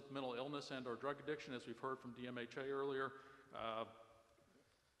for those with mental illness and or drug addiction, as we've heard from DMHA earlier.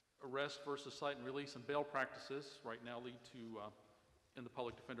 Arrest versus cite and release and bail practices right now lead to, in the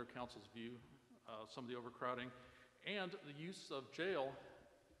Public Defender Council's view, some of the overcrowding, and the use of jail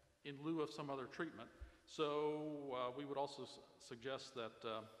in lieu of some other treatment. So we would also suggest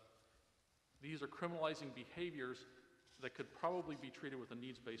that these are criminalizing behaviors that could probably be treated with a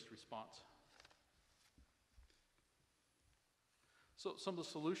needs-based response. So some of the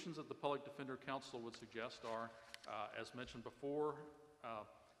solutions that the Public Defender Council would suggest are, as mentioned before,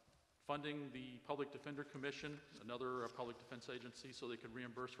 funding the Public Defender Commission, another public defense agency, so they could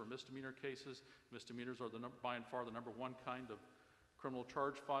reimburse for misdemeanor cases. Misdemeanors are by and far the #1 kind of criminal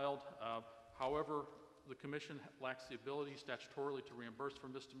charge filed. However, the commission lacks the ability statutorily to reimburse for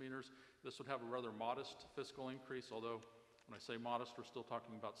misdemeanors. This would have a rather modest fiscal increase, although when I say modest, we're still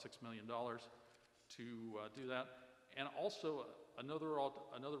talking about $6 million to do that. And also another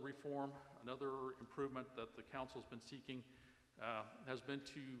reform, another improvement that the council's been seeking has been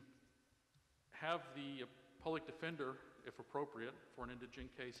to have the public defender, if appropriate, for an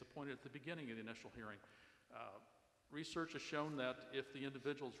indigent case appointed at the beginning of the initial hearing. Research has shown that if the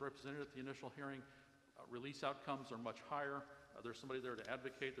individual is represented at the initial hearing, release outcomes are much higher. There's somebody there to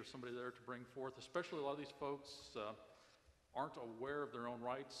advocate, there's somebody there to bring forth, especially a lot of these folks aren't aware of their own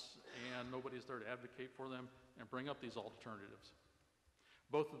rights, and nobody's there to advocate for them and bring up these alternatives.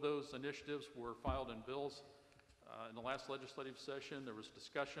 Both of those initiatives were filed in bills. In the last legislative session, there was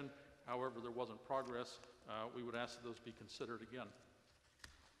discussion. However, there wasn't progress. We would ask that those be considered again.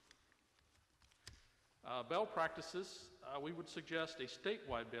 Bail practices, we would suggest a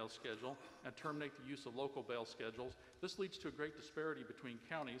statewide bail schedule and terminate the use of local bail schedules. This leads to a great disparity between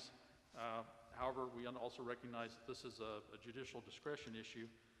counties. However, we also recognize that this is a judicial discretion issue.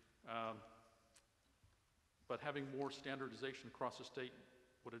 But having more standardization across the state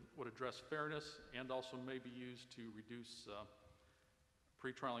would address fairness and also may be used to reduce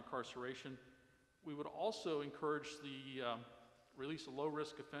pretrial incarceration. We would also encourage the release of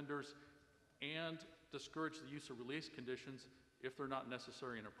low-risk offenders and discourage the use of release conditions if they're not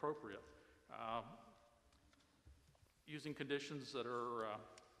necessary and appropriate. Using conditions that are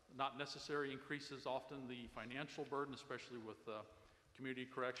not necessary increases often the financial burden, especially with community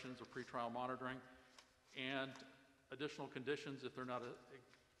corrections or pretrial monitoring, and additional conditions, if they're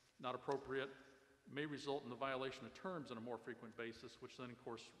not appropriate, may result in the violation of terms on a more frequent basis, which then, of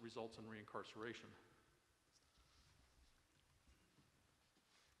course, results in reincarceration.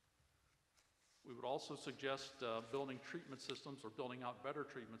 We would also suggest building treatment systems or building out better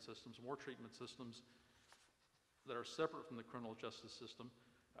treatment systems, more treatment systems that are separate from the criminal justice system.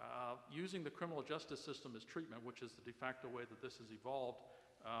 Using the criminal justice system as treatment, which is the de facto way that this has evolved,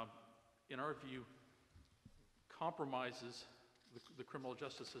 in our view, compromises the criminal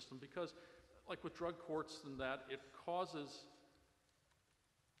justice system because, like with drug courts and that, it causes,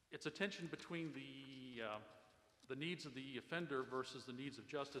 it's a tension between the needs of the offender versus the needs of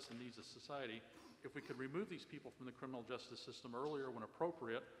justice and needs of society. If we could remove these people from the criminal justice system earlier when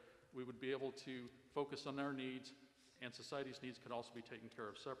appropriate, we would be able to focus on their needs, and society's needs could also be taken care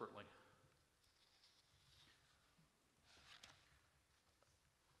of separately.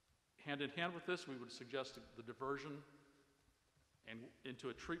 Hand in hand with this, we would suggest the diversion into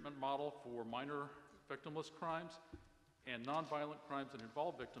a treatment model for minor victimless crimes, and nonviolent crimes that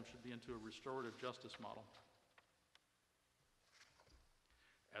involve victims should be into a restorative justice model.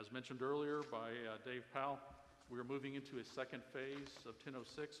 As mentioned earlier by Dave Powell, we are moving into a second phase of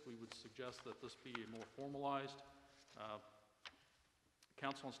 1006. We would suggest that this be a more formalized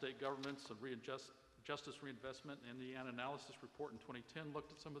Council on State Governments and Justice Reinvestment and the Analysis Report in 2010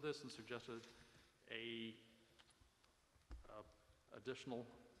 looked at some of this and suggested additional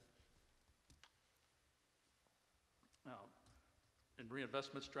and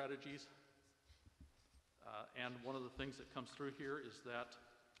reinvestment strategies. And one of the things that comes through here is that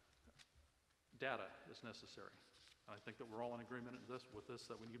data is necessary. I think that we're all in agreement with this,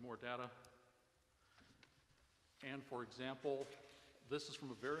 that we need more data. And for example, this is from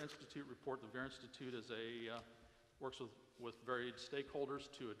a VERA Institute report. The VERA Institute is works with varied stakeholders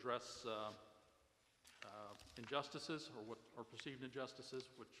to address injustices or perceived injustices,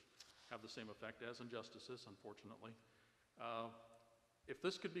 which have the same effect as injustices, unfortunately. If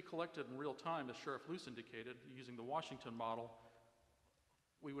this could be collected in real time, as Sheriff Luce indicated, using the Washington model,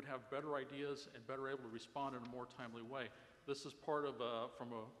 we would have better ideas and better able to respond in a more timely way. This is part of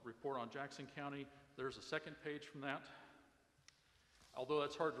from a report on Jackson County. There's a second page from that. Although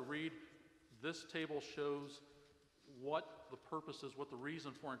that's hard to read, this table shows what the purpose is, what the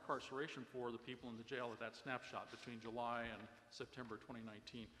reason for incarceration for the people in the jail at that snapshot between July and September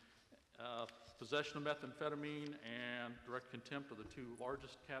 2019. Possession of methamphetamine and direct contempt are the two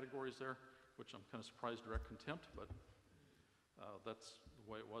largest categories there, which I'm kind of surprised direct contempt, but that's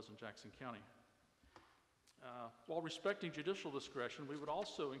the way it was in Jackson County. While respecting judicial discretion, we would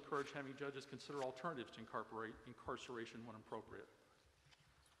also encourage having judges consider alternatives to incarceration when appropriate.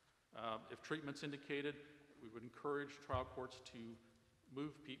 If treatment's indicated, we would encourage trial courts to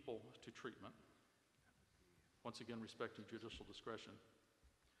move people to treatment. Once again, respecting judicial discretion.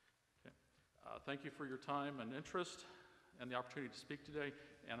 Okay. Thank you for your time and interest and the opportunity to speak today,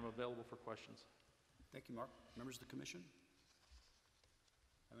 and I'm available for questions. Thank you, Mark. Members of the commission?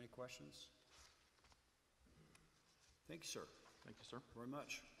 Have any questions? Thank you, sir. Thank you, sir. Very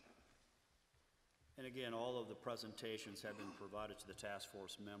much. And again, all of the presentations have been provided to the task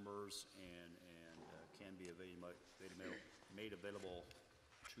force members and can be made available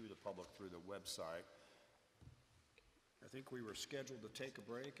to the public through the website. I think we were scheduled to take a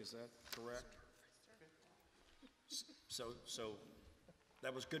break, is that correct? So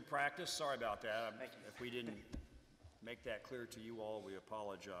that was good practice, sorry about that. If we didn't make that clear to you all, we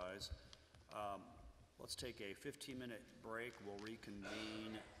apologize. Let's take a 15-minute break. We'll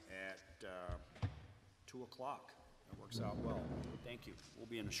reconvene at 2 o'clock. That works out well. Thank you. We'll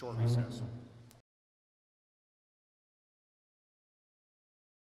be in a short recess.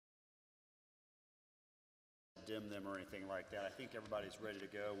 Dim them or anything like that. I think everybody's ready to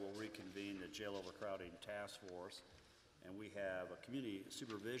go. We'll reconvene the Jail Overcrowding Task Force. And we have a community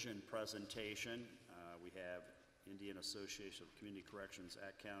supervision presentation. We have Indiana Association of Community Corrections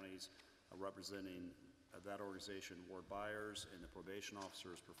at Counties representing that organization, Ward Byers, and the Probation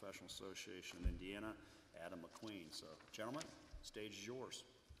Officers Professional Association of Indiana, Adam McQueen. So, gentlemen, stage is yours.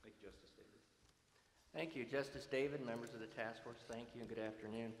 Thank you, Justice David. Thank you, Justice David, members of the task force. Thank you and good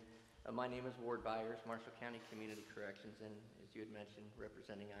afternoon. My name is Ward Byers, Marshall County Community Corrections, and as you had mentioned,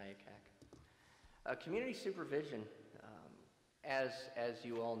 representing IACAC. Community supervision, as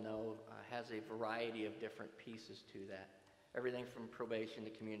you all know, has a variety of different pieces to that. Everything from probation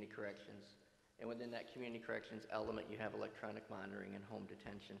to community corrections. And within that community corrections element, you have electronic monitoring and home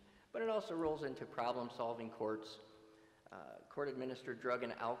detention. But it also rolls into problem-solving courts, court-administered drug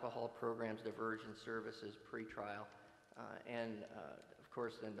and alcohol programs, diversion services, pretrial, and of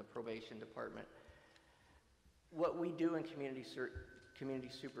course, then the probation department. What we do in community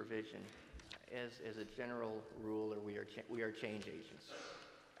supervision, as a general rule, we are change agents.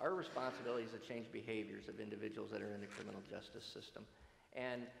 Our responsibility is to change behaviors of individuals that are in the criminal justice system.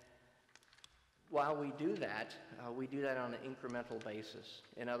 And while we do that on an incremental basis.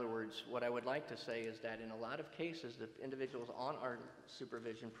 In other words, what I would like to say is that in a lot of cases, the individuals on our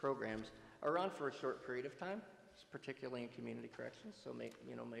supervision programs are on for a short period of time, particularly in community corrections. So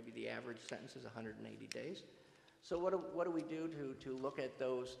maybe the average sentence is 180 days. So what do we do to look at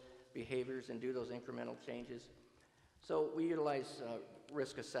those behaviors and do those incremental changes? So we utilize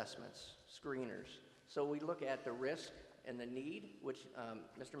risk assessments, screeners. So we look at the risk and the need, which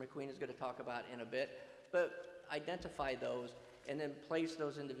Mr. McQueen is going to talk about in a bit, but identify those and then place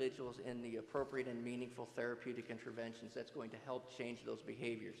those individuals in the appropriate and meaningful therapeutic interventions that's going to help change those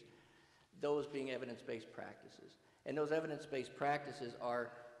behaviors, those being evidence-based practices. And those evidence-based practices are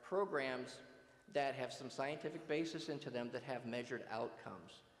programs that have some scientific basis into them that have measured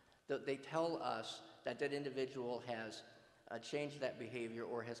outcomes. They tell us that that individual has changed that behavior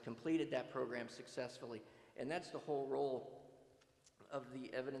or has completed that program successfully. And that's the whole role of the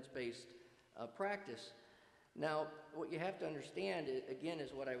evidence-based practice. Now, what you have to understand, again,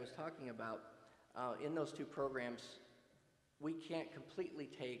 is what I was talking about. In those two programs, we can't completely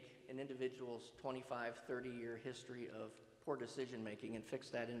take an individual's 25, 30-year history of poor decision-making and fix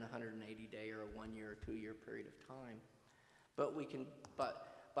that in a 180-day or a 1-year or 2-year period of time. But we can,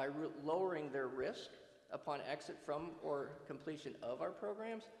 by lowering their risk upon exit from or completion of our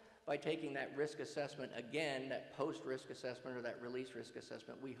programs, by taking that risk assessment again, that post-risk assessment or that release risk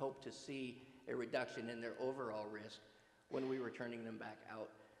assessment, we hope to see a reduction in their overall risk when we're returning them back out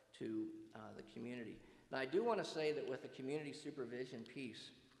to the community. Now, I do want to say that with the community supervision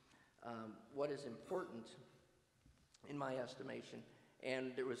piece, what is important, in my estimation,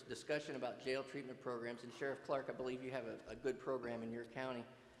 and there was discussion about jail treatment programs, and Sheriff Clark, I believe you have a good program in your county.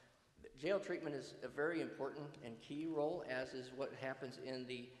 Jail treatment is a very important and key role, as is what happens in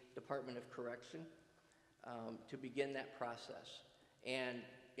the Department of Correction, to begin that process. And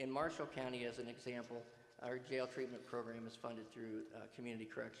in Marshall County, as an example, our jail treatment program is funded through community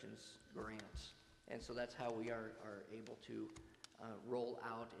corrections grants. And so that's how we are able to roll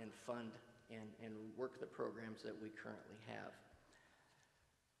out and fund and work the programs that we currently have.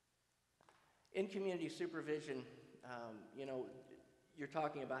 In community supervision, you're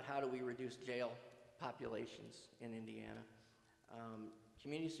talking about how do we reduce jail populations in Indiana.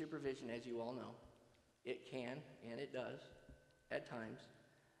 Community supervision, as you all know, it can, and it does, at times,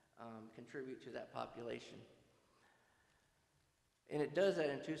 contribute to that population. And it does that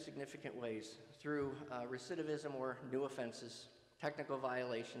in two significant ways, through recidivism or new offenses technical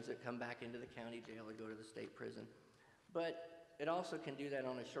violations that come back into the county jail or go to the state prison. But it also can do that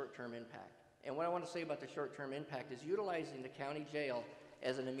on a short-term impact. And what I want to say about the short-term impact is utilizing the county jail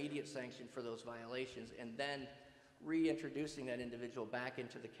as an immediate sanction for those violations and then reintroducing that individual back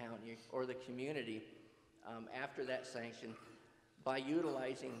into the county or the community after that sanction by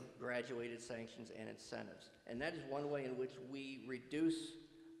utilizing graduated sanctions and incentives. And that is one way in which we reduce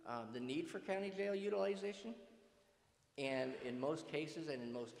the need for county jail utilization. And in most cases and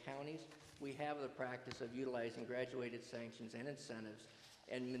in most counties, we have the practice of utilizing graduated sanctions and incentives.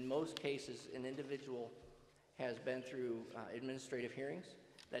 And in most cases, an individual has been through administrative hearings.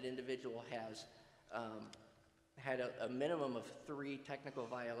 That individual has had a minimum of 3 technical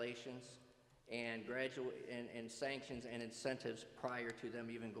violations and sanctions and incentives prior to them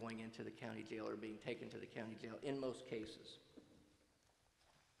even going into the county jail or being taken to the county jail in most cases.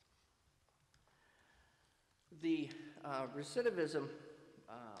 The recidivism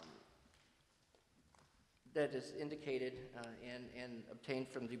that is indicated and obtained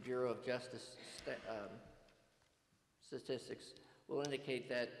from the Bureau of Justice statistics will indicate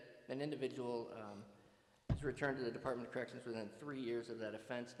that an individual is returned to the Department of Corrections within 3 years of that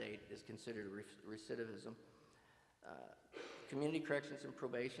offense date is considered recidivism. Community corrections and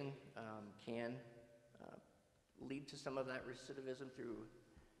probation can lead to some of that recidivism through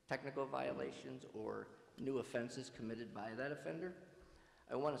technical violations or new offenses committed by that offender.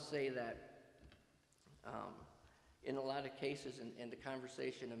 I want to say that in a lot of cases, in the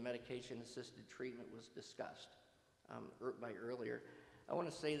conversation of medication-assisted treatment was discussed by earlier, I want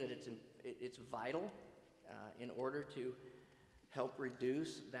to say that it's vital in order to help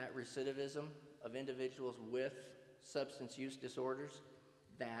reduce that recidivism of individuals with substance use disorders,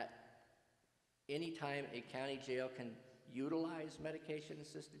 that anytime a county jail can utilize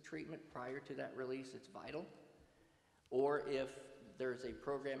medication-assisted treatment prior to that release, it's vital. Or if there's a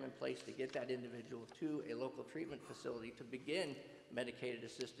program in place to get that individual to a local treatment facility to begin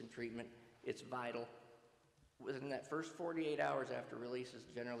medicated-assisted treatment, it's vital. Within that first 48 hours after release is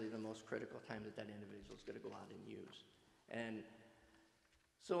generally the most critical time that individual is going to go out and use. And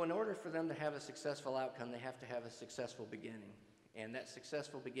so in order for them to have a successful outcome, they have to have a successful beginning. And that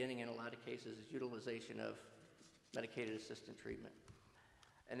successful beginning in a lot of cases is utilization of medicated assisted treatment.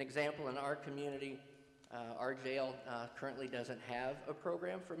 An example in our community, our jail currently doesn't have a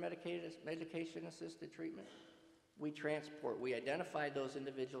program for medication-assisted treatment. We identify those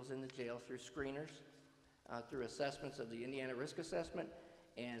individuals in the jail through screeners, through assessments of the Indiana Risk Assessment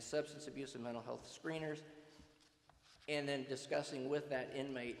and substance abuse and mental health screeners, and then discussing with that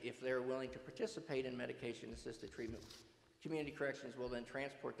inmate if they're willing to participate in medication-assisted treatment. Community corrections will then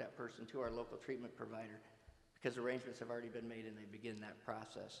transport that person to our local treatment provider because arrangements have already been made and they begin that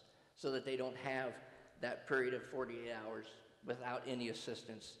process so that they don't have that period of 48 hours without any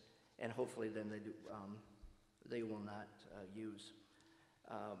assistance, and hopefully then they will not use.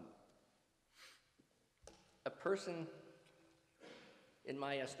 A person, in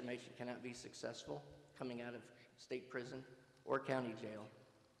my estimation, cannot be successful coming out of state prison or county jail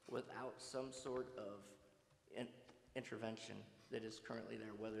without some sort of intervention that is currently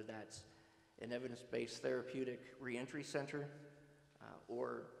there, whether that's an evidence-based therapeutic reentry center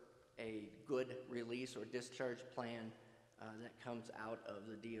or a good release or discharge plan that comes out of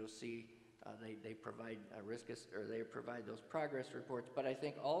the DOC. They provide they provide those progress reports, but I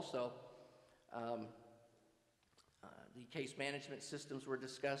think also the case management systems were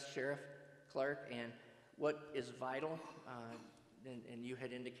discussed, Sheriff Clark, and what is vital, and you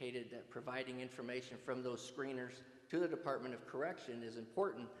had indicated that providing information from those screeners to the Department of Correction is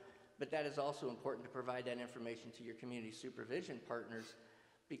important, but that is also important to provide that information to your community supervision partners,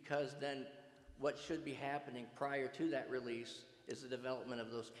 because then what should be happening prior to that release is the development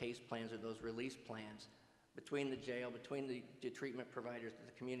of those case plans or those release plans between the jail, between the treatment providers,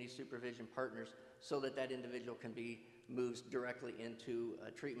 the community supervision partners, so that that individual can be moved directly into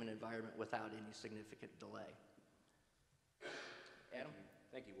a treatment environment without any significant delay. Adam?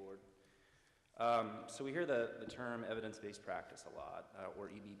 Thank you, Ward. So we hear the term evidence-based practice a lot, or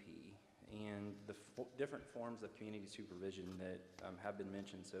EBP, and the different forms of community supervision that have been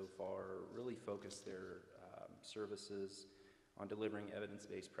mentioned so far really focus their services on delivering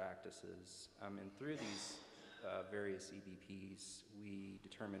evidence-based practices. And through these various EBPs, we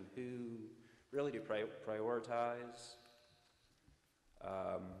determine who really to prioritize,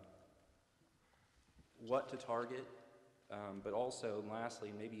 what to target, but also,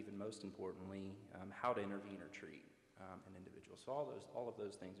 lastly, maybe even most importantly, how to intervene or treat an individual. So all of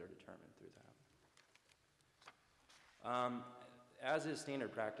those things are determined through that. As is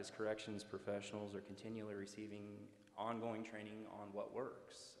standard practice, corrections professionals are continually receiving ongoing training on what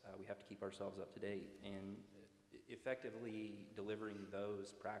works. We have to keep ourselves up to date, and effectively delivering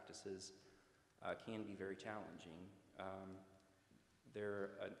those practices can be very challenging.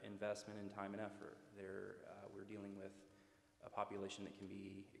 They're an investment in time and effort. We're dealing with a population that can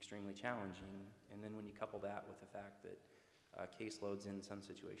be extremely challenging, and then when you couple that with the fact that caseloads in some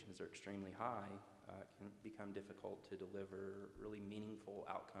situations are extremely high, it can become difficult to deliver really meaningful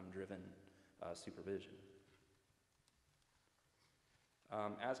outcome-driven supervision.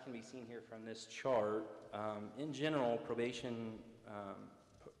 As can be seen here from this chart, in general, probation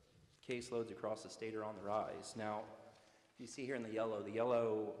caseloads across the state are on the rise. Now, if you see here in the yellow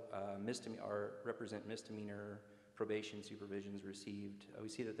represent misdemeanor probation supervisions received. We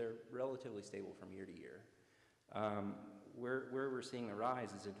see that they're relatively stable from year to year. Where we're seeing the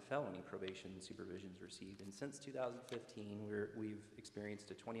rise is in felony probation supervisions received, and since 2015, we've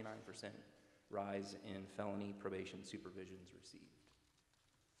experienced a 29% rise in felony probation supervisions received.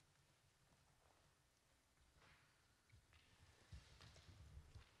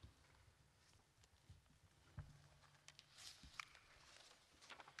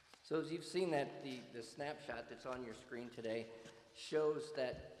 So as you've seen that, the snapshot that's on your screen today shows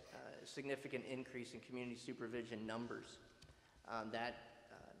that significant increase in community supervision numbers.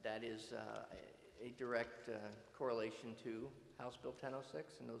 That is a direct correlation to House Bill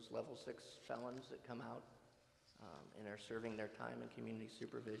 1006 and those level 6 felons that come out and are serving their time in community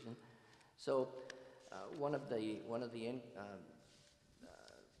supervision. So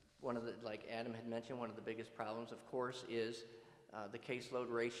like Adam had mentioned, one of the biggest problems, of course, is the caseload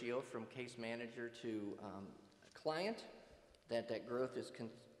ratio from case manager to client. That growth is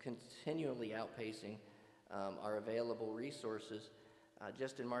continually outpacing our available resources.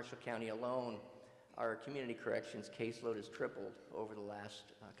 Just in Marshall County alone, our community corrections caseload has tripled over the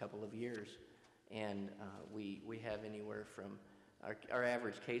last couple of years, and we have anywhere from our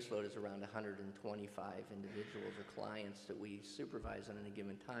average caseload is around 125 individuals or clients that we supervise on any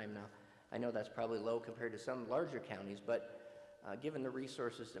given time. Now, I know that's probably low compared to some larger counties, but given the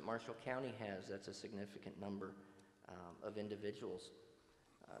resources that Marshall County has, that's a significant number of individuals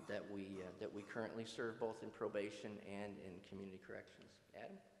that we currently serve both in probation and in community corrections.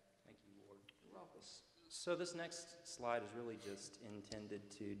 Adam? Thank you, Ward. You're welcome. So this next slide is really just intended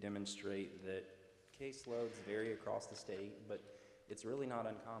to demonstrate that caseloads vary across the state, but it's really not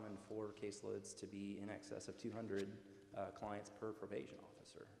uncommon for caseloads to be in excess of 200 clients per probation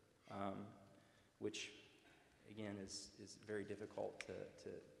officer, which again is very difficult to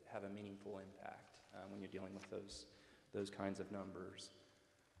have a meaningful impact when you're dealing with those kinds of numbers.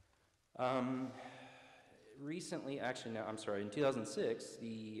 Recently, actually, no, I'm sorry, in 2006,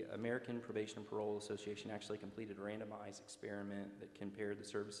 the American Probation and Parole Association actually completed a randomized experiment that compared the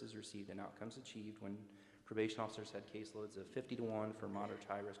services received and outcomes achieved when probation officers had caseloads of 50-to-1 for moderate to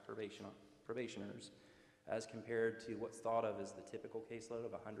high-risk probationers, as compared to what's thought of as the typical caseload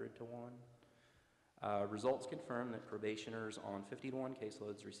of 100-to-1. Results confirm that probationers on 50-to-1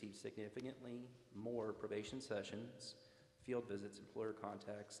 caseloads received significantly more probation sessions, field visits, employer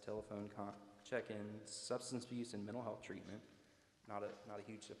contacts, telephone check-ins, substance abuse, and mental health treatment. Not a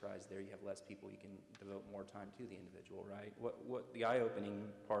huge surprise there. You have less people, you can devote more time to the individual, right? What the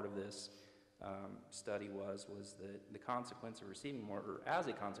eye-opening part of this study was that the consequence of receiving more, or as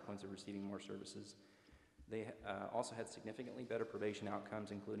a consequence of receiving more services, they also had significantly better probation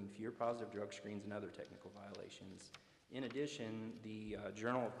outcomes, including fewer positive drug screens and other technical violations. In addition, the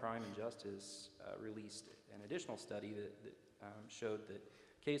Journal of Crime and Justice released an additional study that showed that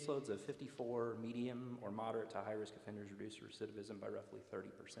caseloads of 54 medium or moderate to high-risk offenders reduced recidivism by roughly 30%. So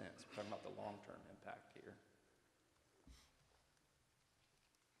we're talking about the long-term impact here.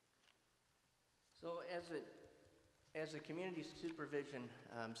 So as a community supervision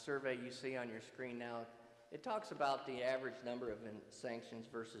survey you see on your screen now, it talks about the average number of sanctions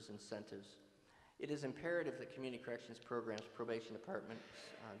versus incentives. It is imperative that community corrections programs, probation departments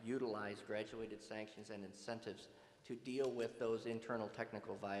utilize graduated sanctions and incentives to deal with those internal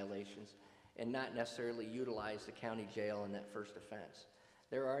technical violations and not necessarily utilize the county jail in that first offense.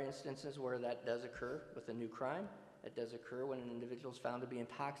 There are instances where that does occur with a new crime. It does occur when an individual is found to be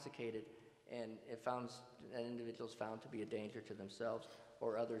intoxicated and an individual is found to be a danger to themselves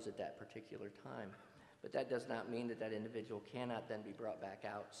or others at that particular time. But that does not mean that that individual cannot then be brought back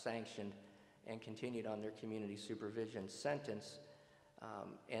out, sanctioned, and continued on their community supervision sentence,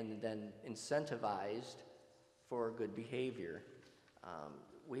 and then incentivized for good behavior.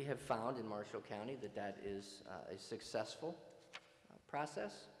 We have found in Marshall County that is a successful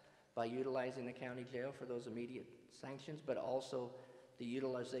process by utilizing the county jail for those immediate sanctions, but also the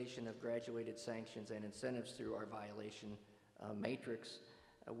utilization of graduated sanctions and incentives through our violation matrix,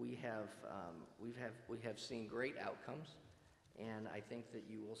 we have seen great outcomes, and I think that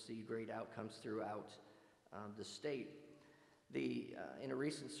you will see great outcomes throughout the state. In a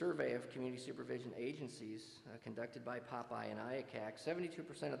recent survey of community supervision agencies conducted by Popeye and IACAC,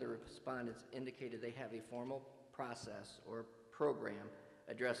 72% of the respondents indicated they have a formal process or program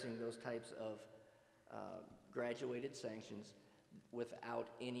addressing those types of graduated sanctions without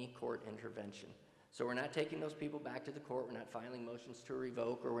any court intervention. So we're not taking those people back to the court, we're not filing motions to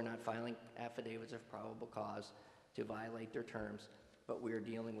revoke, or we're not filing affidavits of probable cause to violate their terms, but we are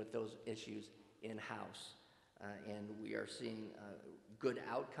dealing with those issues in-house. And we are seeing good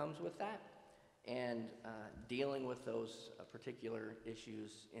outcomes with that, and dealing with those particular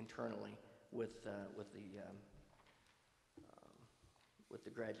issues internally with the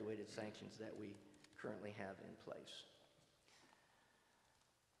graduated sanctions that we currently have in place.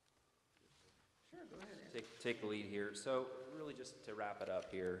 Sure, go ahead. Take the lead here. So really just to wrap it up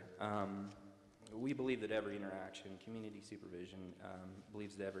here, we believe that every interaction, community supervision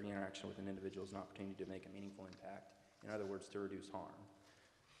believes that every interaction with an individual is an opportunity to make a meaningful impact. In other words, to reduce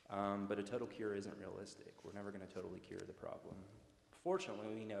harm. But a total cure isn't realistic. We're never going to totally cure the problem.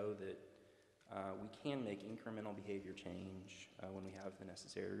 Fortunately, we know that we can make incremental behavior change when we have the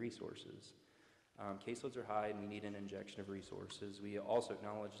necessary resources. Caseloads are high and we need an injection of resources. We also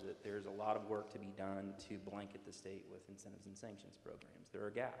acknowledge that there's a lot of work to be done to blanket the state with incentives and sanctions programs. There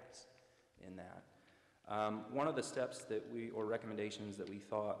are gaps in that. One of the steps or recommendations that we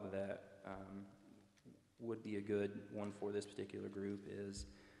thought that would be a good one for this particular group is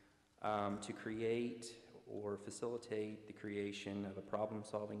to create or facilitate the creation of a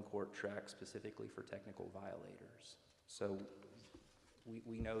problem-solving court track specifically for technical violators. So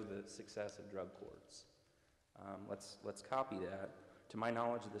we know the success of drug courts. Let's copy that. To my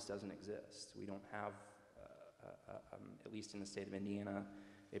knowledge, this doesn't exist. We don't have, at least in the state of Indiana,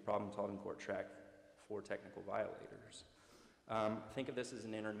 a problem-solving court track for technical violators. Think of this as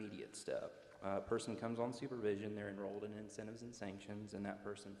an intermediate step. A person comes on supervision, they're enrolled in incentives and sanctions, and that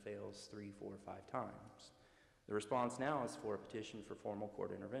person fails 3, 4, 5 times. The response now is for a petition for formal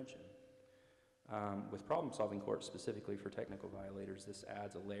court intervention. With problem-solving courts specifically for technical violators, this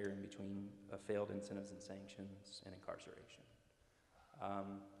adds a layer in between failed incentives and sanctions and incarceration.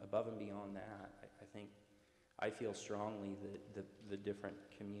 Above and beyond that, I feel strongly that the different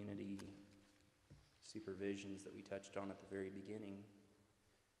community supervisions that we touched on at the very beginning,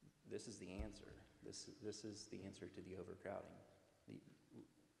 this is the answer. This is the answer to the overcrowding,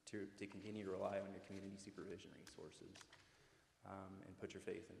 to continue to rely on your community supervision resources and put your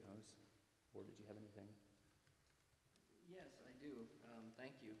faith in those. Or did you have anything? Yes, I do.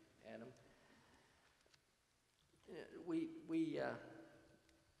 Thank you, Adam.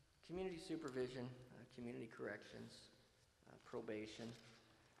 Community supervision, community corrections, probation,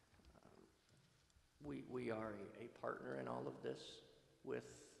 we are a partner in all of this with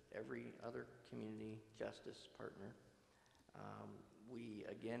every other community justice partner. We,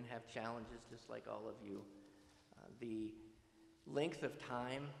 again, have challenges just like all of you. The length of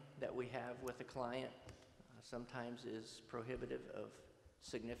time that we have with a client sometimes is prohibitive of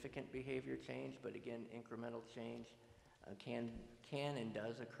significant behavior change, but again, incremental change can and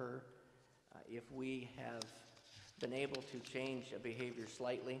does occur. If we have been able to change a behavior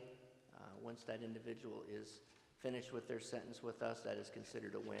slightly, once that individual is finished with their sentence with us, that is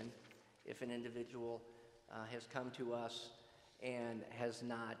considered a win. If an individual has come to us and has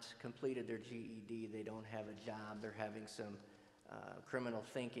not completed their GED, they don't have a job, they're having some criminal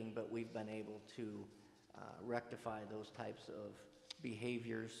thinking, but we've been able to rectify those types of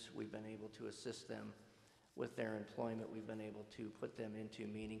behaviors. We've been able to assist them with their employment. We've been able to put them into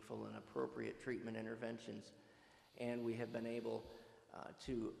meaningful and appropriate treatment interventions. And we have been able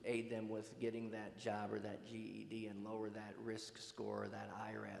to aid them with getting that job or that GED and lower that risk score, that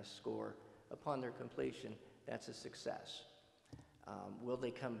IRAS score. Upon their completion, that's a success. Will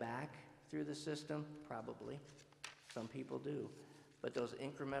they come back through the system? Probably. Some people do. But those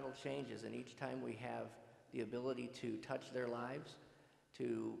incremental changes, and each time we have the ability to touch their lives,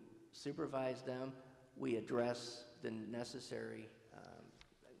 to supervise them, we address the necessary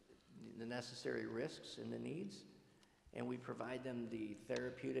risks and the needs, and we provide them the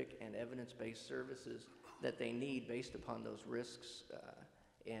therapeutic and evidence-based services that they need based upon those risks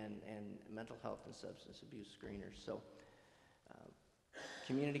and mental health and substance abuse screeners. So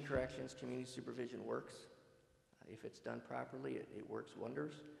community corrections, community supervision works. If it's done properly, it works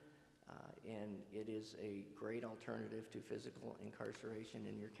wonders. And it is a great alternative to physical incarceration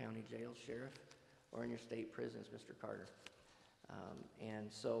in your county jail, sheriff, or in your state prisons, Mr. Carter.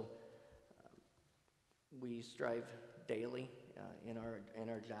 And so we strive daily in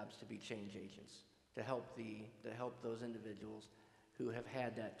our jobs to be change agents, to help those individuals who have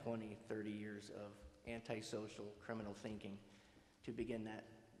had that 20, 30 years of antisocial criminal thinking to begin that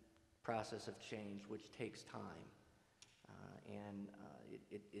process of change, which takes time.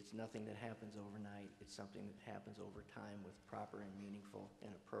 It's nothing that happens overnight. It's something that happens over time with proper and meaningful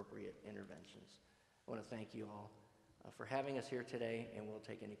and appropriate interventions. I want to thank you all for having us here today, and we'll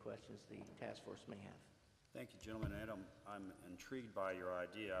take any questions the task force may have. Thank you, gentlemen. Adam, I'm intrigued by your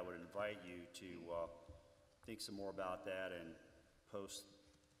idea. I would invite you to think some more about that and post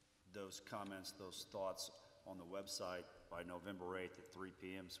those comments, those thoughts on the website by November 8th at 3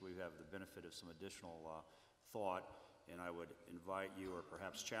 p.m. so we have the benefit of some additional thought. And I would invite you, or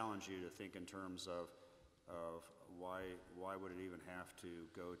perhaps challenge you, to think in terms of why would it even have to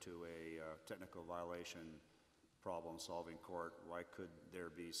go to a technical violation problem-solving court? Why could there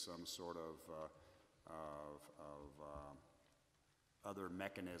be some sort of other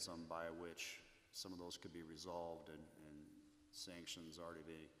mechanism by which some of those could be resolved and sanctions already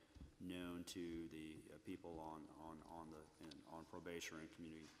be known to the people on probation and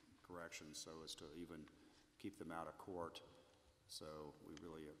community corrections, so as to even keep them out of court. So we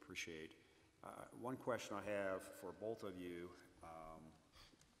really appreciate. One question I have for both of you,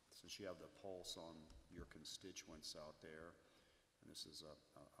 since you have the pulse on your constituents out there, and this is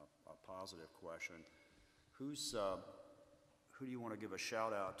a positive question, who do you want to give a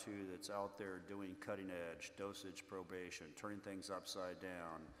shout out to that's out there doing cutting edge dosage probation, turning things upside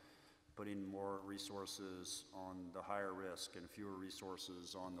down, putting more resources on the higher risk and fewer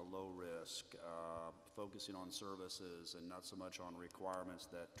resources on the low risk, focusing on services and not so much on requirements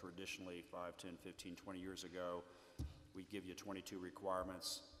that traditionally 5, 10, 15, 20 years ago, we give you 22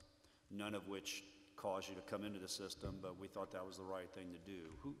 requirements, none of which cause you to come into the system, but we thought that was the right thing to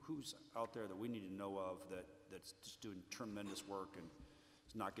do. Who's out there that we need to know of that's just doing tremendous work and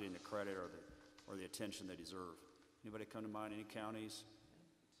is not getting the credit or the attention they deserve? Anybody come to mind? Any counties?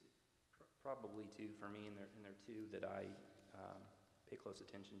 Probably two for me, and they're two that I pay close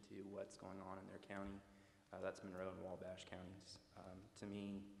attention to what's going on in their county. That's Monroe and Wabash counties. To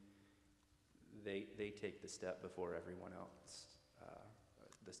me, they take the step before everyone else,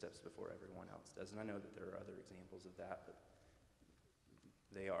 the steps before everyone else does. And I know that there are other examples of that, but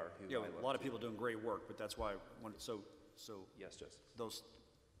they are who I look a lot of to. people doing great work, but that's why, Yes, Justice.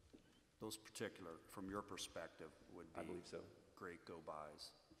 those particular, from your perspective, would be I believe so. great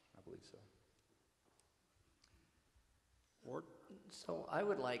go-bys. I believe so. Ward? So I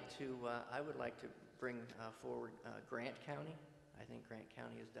would like to bring forward Grant County. I think Grant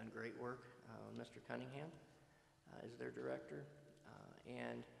County has done great work. Mr. Cunningham is their director.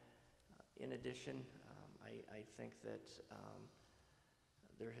 And in addition, I think that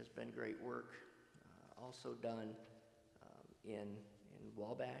there has been great work also done in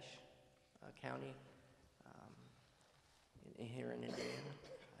Wabash County here in Indiana.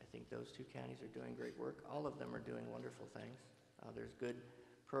 I think those two counties are doing great work. All of them are doing wonderful things. There's good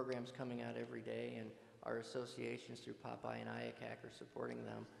programs coming out every day, and our associations through Popeye and IACAC are supporting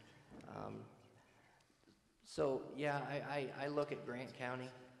them. So yeah, I look at Grant County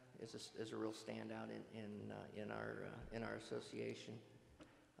as a real standout in our association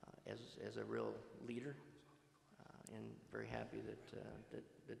as a real leader, and very happy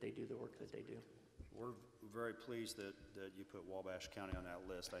that they do the work that they do. We're very pleased that you put Wabash County on that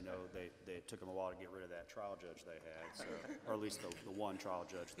list. I know it took them a while to get rid of that trial judge they had, so, or at least the one trial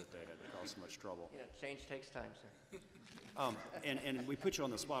judge that they had that caused so much trouble. Yeah, change takes time, sir. And we put you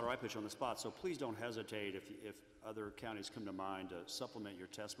on the spot, or I put you on the spot, so please don't hesitate if other counties come to mind to supplement your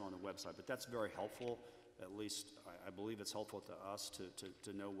testimony on the website. But that's very helpful. At least I believe it's helpful to us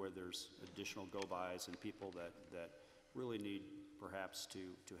to know where there's additional go-bys and people that really need perhaps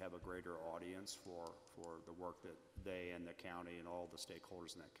to have a greater audience for the work that they and the county and all the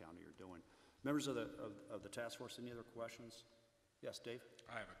stakeholders in that county are doing. Members of the task force, any other questions? Yes, Dave?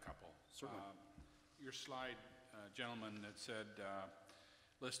 I have a couple. Certainly. Your slide, gentlemen, that said,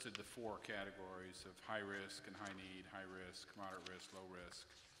 listed the 4 categories of high risk and high need, high risk, moderate risk, low risk,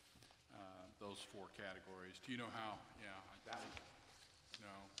 those 4 categories. Do you know how, that one?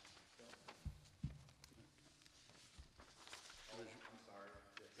 No. I'm sorry.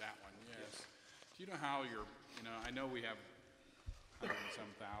 That one, yes. Do you know how I know we have 100 and some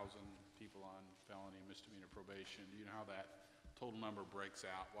thousand people on felony misdemeanor probation. Do you know how that total number breaks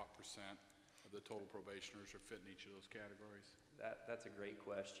out? What percent of the total probationers are fit in each of those categories? That's a great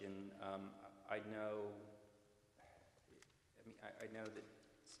question. I know that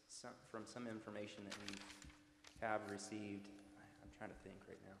from some information that we have received, trying to think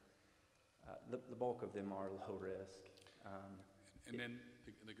right now. The bulk of them are low risk. And then,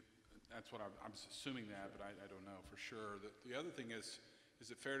 that's what I'm assuming that, but I don't know for sure. The other thing is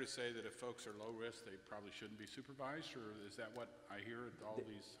it fair to say that if folks are low risk, they probably shouldn't be supervised, or is that what I hear at all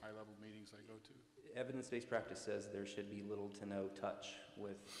these high-level meetings I go to? Evidence-based practice says there should be little to no touch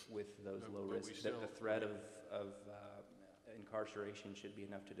with those low But risk. we That still- the threat of incarceration should be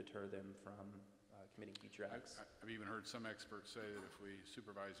enough to deter them from committing future acts. I've even heard some experts say that if we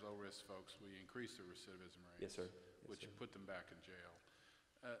supervise low-risk folks, we increase their recidivism rates. Yes, sir. Which put them back in jail.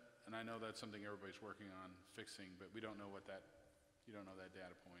 And I know that's something everybody's working on fixing, but you don't know that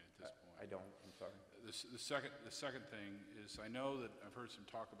data point at this point. I don't, I'm sorry. The second thing is, I know that I've heard some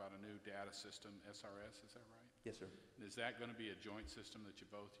talk about a new data system, SRS, is that right? Yes, sir. And is that going to be a joint system that you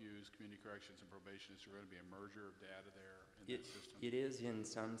both use, community corrections and probation? Is there going to be a merger of data there in that system? It is in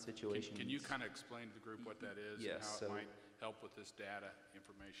some situations. Can you kind of explain to the group what that is? Yes, and how it might help with this data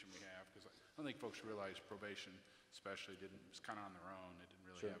information we have? Because I don't think folks realize probation especially was kind of on their own. They didn't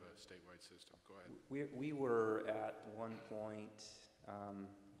really Sure. have a statewide system. Go ahead. We were at one point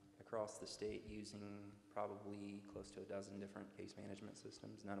across the state using probably close to a dozen different case management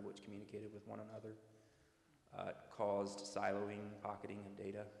systems, none of which communicated with one another. It caused siloing, pocketing of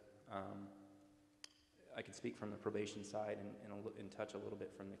data. I can speak from the probation side and touch a little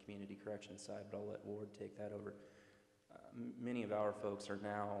bit from the community corrections side, but I'll let Ward take that over. Many of our folks are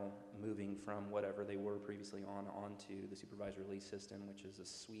now moving from whatever they were previously onto the supervised release system, which is a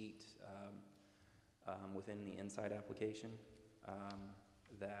suite within the Insight application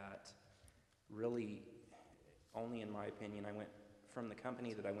that really, only in my opinion, I went from the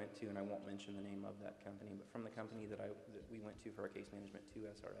company that I went to, and I won't mention the name of that company, but from the company that we went to for our case management to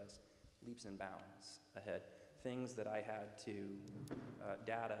SRS, leaps and bounds ahead. Things that I had to,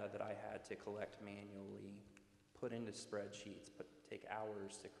 data that I had to collect manually, put into spreadsheets, take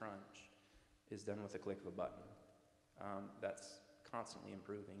hours to crunch, is done with a click of a button. That's constantly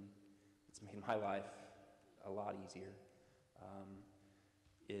improving. It's made my life a lot easier.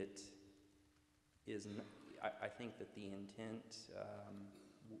 It is, I think that the intent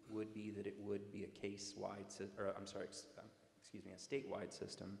would be that it would be a case-wide, a statewide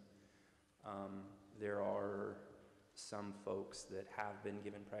system. There are some folks that have been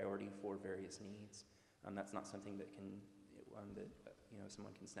given priority for various needs. That's not something that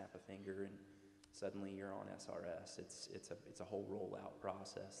someone can snap a finger and suddenly you're on SRS. It's a whole rollout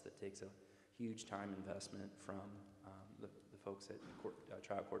process that takes a huge time investment from the folks at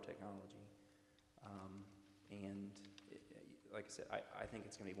Trial Court Technology. Like I said, I think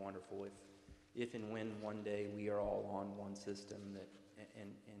it's going to be wonderful if and when one day we are all on one system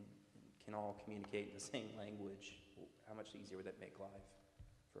and can all communicate in the same language. How much easier would that make life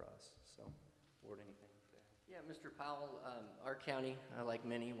for us? So, Ward, anything? Yeah, Mr. Powell, our county, like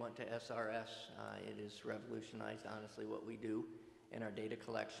many, went to SRS. It has revolutionized, honestly, what we do in our data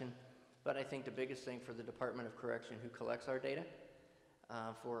collection. But I think the biggest thing for the Department of Correction, who collects our data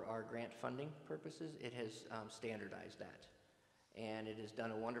for our grant funding purposes, it has standardized that. And it has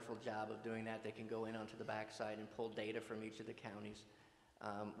done a wonderful job of doing that. They can go in onto the backside and pull data from each of the counties,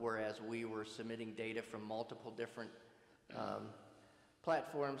 whereas we were submitting data from multiple different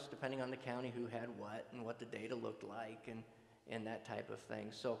platforms, depending on the county who had what and what the data looked like and that type of thing.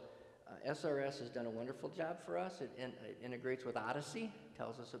 So SRS has done a wonderful job for us. It integrates with Odyssey,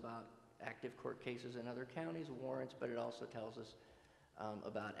 tells us about active court cases in other counties, warrants, but it also tells us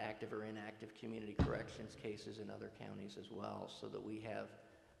about active or inactive community corrections cases in other counties as well, so that we have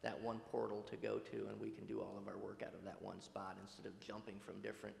that one portal to go to and we can do all of our work out of that one spot instead of jumping from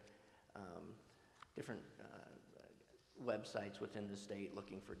different websites within the state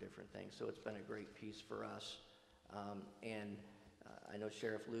looking for different things. So it's been a great piece for us. I know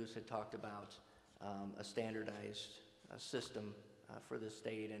Sheriff Luce had talked about a standardized system for the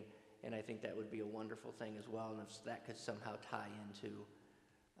state, and I think that would be a wonderful thing as well. And if that could somehow tie into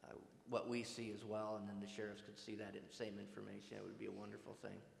what we see as well, and then the sheriffs could see that same information, it would be a wonderful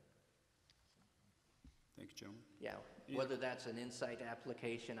thing. Thank you, gentlemen. Yeah, whether that's an Insight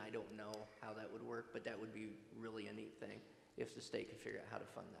application, I don't know how that would work, but that would be really a neat thing if the state could figure out how to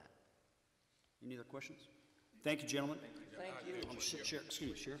fund that. Any other questions? Thank you, gentlemen. Thank you.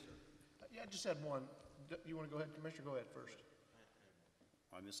 Excuse me, Sheriff. Yeah, I just had one. You want to go ahead, Commissioner? Go ahead first.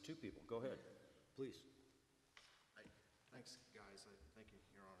 I missed two people. Go ahead, please. Thanks, guys. Thank you,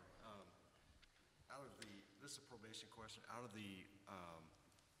 Your Honor. This is a probation question. Out of the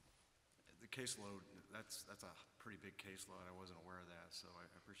caseload, that's a pretty big caseload. I wasn't aware of that, so I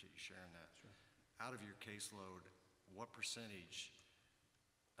appreciate you sharing that. Sure. Out of your caseload, what percentage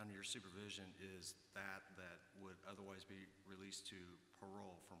under your supervision is that would otherwise be released to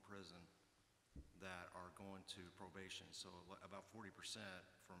parole from prison that are going to probation. So about 40%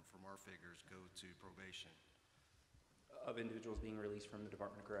 from our figures go to probation. Of individuals being released from the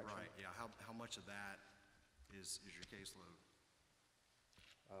Department of Correction. Right, yeah. How much of that is your caseload?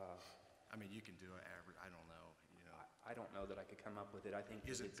 I mean, you can do an average, I don't know, you know. I don't know that I could come up with it. I think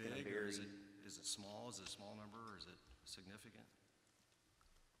Is that it it's going to big, or vary. is it small? Is it a small number, or is it significant?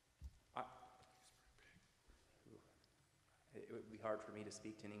 It would be hard for me to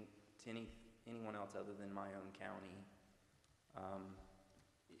speak to anyone else other than my own county.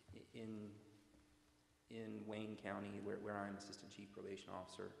 In Wayne County, where I'm Assistant Chief Probation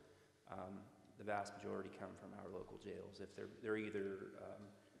Officer, the vast majority come from our local jails. If they're either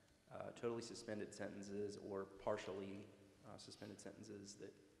totally suspended sentences or partially suspended sentences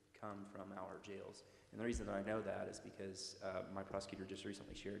that come from our jails. And the reason that I know that is because my prosecutor just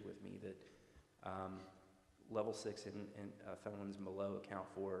recently shared with me that level 6 and felons and below account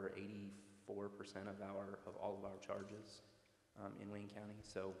for 84% of all of our charges in Wayne County.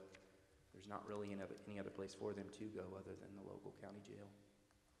 So there's not really any other place for them to go other than the local county jail.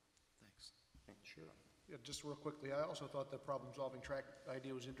 Thanks. Sure. Yeah, just real quickly, I also thought the problem-solving track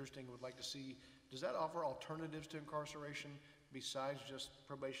idea was interesting. Would like to see, does that offer alternatives to incarceration besides just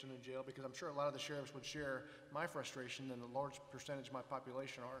probation and jail? Because I'm sure a lot of the sheriffs would share my frustration, and a large percentage of my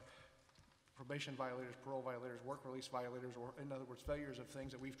population are probation violators, parole violators, work release violators, or in other words, failures of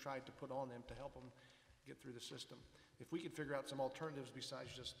things that we've tried to put on them to help them get through the system. If we could figure out some alternatives besides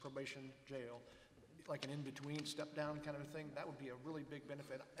just probation, jail, like an in-between, step-down kind of a thing, that would be a really big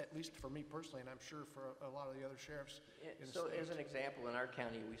benefit, at least for me personally, and I'm sure for a lot of the other sheriffs in the So state. as an example, in our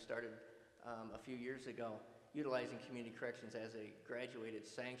county, we started a few years ago utilizing community corrections as a graduated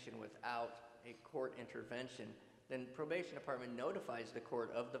sanction without a court intervention. Then probation department notifies the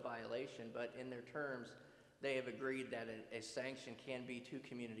court of the violation, but in their terms, they have agreed that a sanction can be to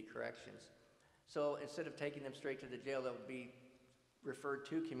community corrections. So instead of taking them straight to the jail, they'll be referred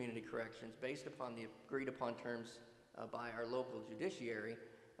to community corrections based upon the agreed upon terms by our local judiciary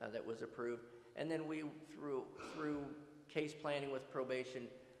that was approved. And then we, through case planning with probation,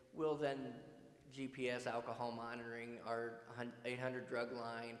 will then GPS alcohol monitoring, our 800 drug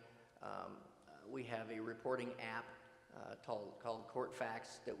line. We have a reporting app called Court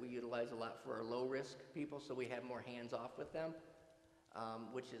Facts that we utilize a lot for our low-risk people, so we have more hands-off with them,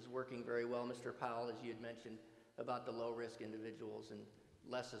 which is working very well. Mr. Powell, as you had mentioned, about the low-risk individuals, and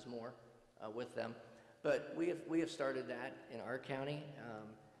less is more with them. But we have started that in our county.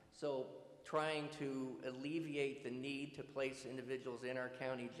 So trying to alleviate the need to place individuals in our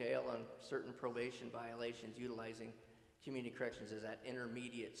county jail on certain probation violations, utilizing community corrections as that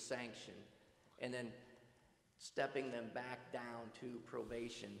intermediate sanction. And then stepping them back down to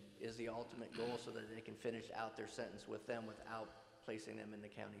probation is the ultimate goal, so that they can finish out their sentence with them without placing them in the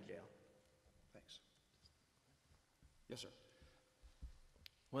county jail. Thanks. Yes, sir.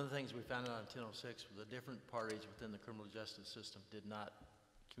 One of the things we found out on 1006 was the different parties within the criminal justice system did not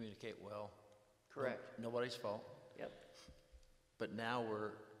communicate well. Correct. Nobody's fault. Yep. But now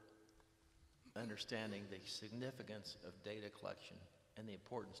we're understanding the significance of data collection and the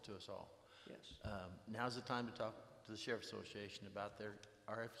importance to us all. Yes. Now's the time to talk to the Sheriff's Association about their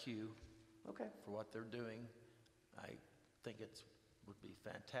RFQ Okay. for what they're doing. I think it would be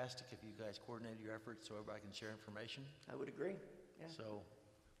fantastic if you guys coordinated your efforts so everybody can share information. I would agree. Yeah. So,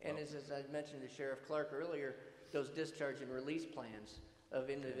 And as I mentioned to Sheriff Clark earlier, those discharge and release plans of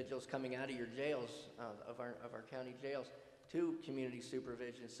individuals coming out of your jails, of our county jails, to community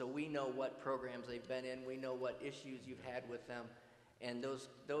supervision. So we know what programs they've been in, we know what issues you've had with them, and those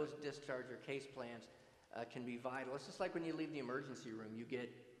discharge or case plans can be vital. It's just like when you leave the emergency room, you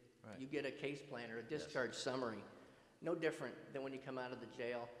get a case plan or a discharge summary. No different than when you come out of the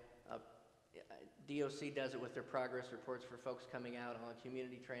jail. DOC does it with their progress reports for folks coming out on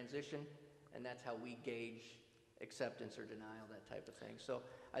community transition, and that's how we gauge acceptance or denial, that type of thing. So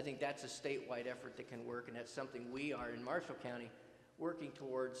I think that's a statewide effort that can work, and that's something we are in Marshall County working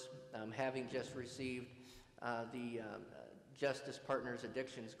towards, having just received the Justice Partners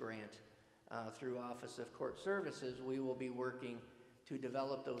Addictions Grant through Office of Court Services. We will be working to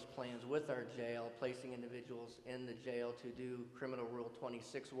develop those plans with our jail, placing individuals in the jail to do Criminal Rule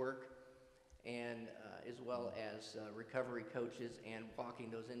 26 work, and as well as recovery coaches, and walking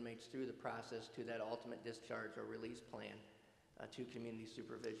those inmates through the process to that ultimate discharge or release plan to community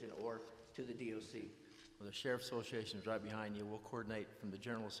supervision or to the DOC. well, the Sheriff's Association is right behind you. We'll coordinate from the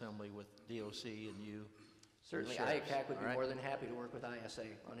General Assembly with DOC and you. Certainly, sheriffs. IACAC would be All right? more than happy to work with ISA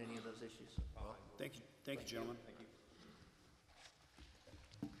on any of those issues. Thank you, gentlemen. Thank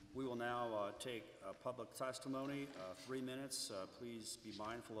you. We will now take public testimony, 3 minutes. Please be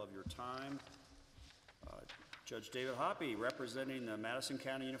mindful of your time. Judge David Hoppy, representing the Madison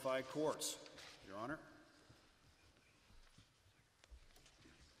County Unified Courts. Your Honor.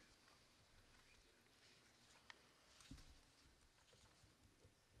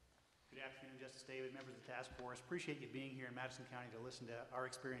 Good afternoon, Justice David, members of the task force. Appreciate you being here in Madison County to listen to our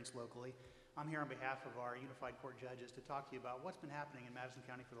experience locally. I'm here on behalf of our Unified Court judges to talk to you about what's been happening in Madison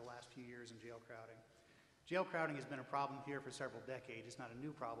County for the last few years in jail crowding. Jail crowding has been a problem here for several decades. It's not a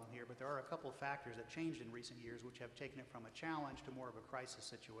new problem here, but there are a couple of factors that changed in recent years which have taken it from a challenge to more of a crisis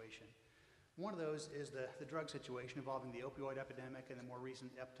situation. One of those is the drug situation involving the opioid epidemic and the more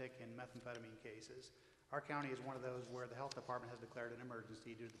recent uptick in methamphetamine cases. Our county is one of those where the health department has declared an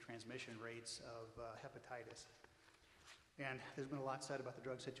emergency due to the transmission rates of hepatitis. And there's been a lot said about the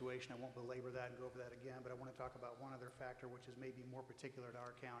drug situation. I won't belabor that and go over that again, but I want to talk about one other factor which is maybe more particular to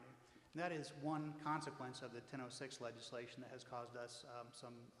our county. And that is one consequence of the 1006 legislation that has caused us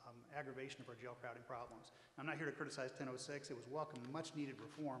some aggravation of our jail crowding problems. I'm not here to criticize 1006. It was welcome, much needed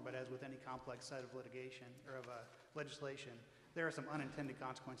reform, but as with any complex set of litigation or of legislation, there are some unintended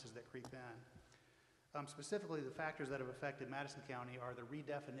consequences that creep in. Specifically, the factors that have affected Madison County are the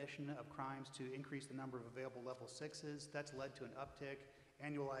redefinition of crimes to increase the number of available level 6s. That's led to an uptick,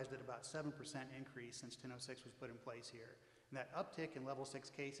 annualized at about 7% increase since 1006 was put in place here. And that uptick in level 6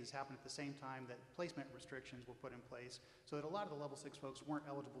 cases happened at the same time that placement restrictions were put in place, so that a lot of the level 6 folks weren't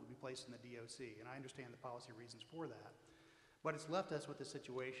eligible to be placed in the DOC, and I understand the policy reasons for that. But it's left us with a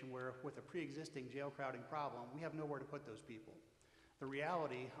situation where, with a pre-existing jail crowding problem, we have nowhere to put those people. The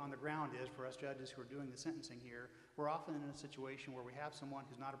reality on the ground is, for us judges who are doing the sentencing here, we're often in a situation where we have someone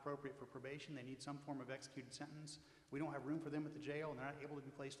who's not appropriate for probation, they need some form of executed sentence, we don't have room for them at the jail, and they're not able to be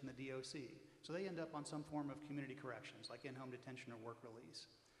placed in the DOC. So they end up on some form of community corrections, like in-home detention or work release.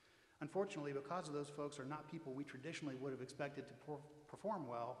 Unfortunately, because of those folks are not people we traditionally would have expected to perform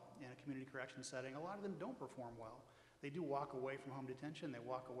well in a community correction setting, a lot of them don't perform well. They do walk away from home detention, they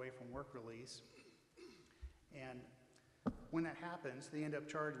walk away from work release, and when that happens, they end up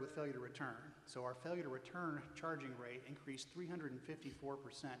charged with failure to return. So our failure to return charging rate increased 354%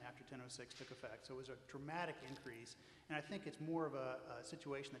 after 1006 took effect. So it was a dramatic increase, and I think it's more of a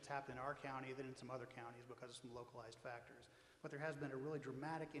situation that's happened in our county than in some other counties because of some localized factors. But there has been a really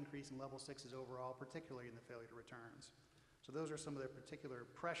dramatic increase in level 6s overall, particularly in the failure to returns. So those are some of the particular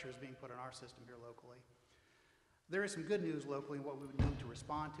pressures being put on our system here locally. There is some good news locally in what we would need to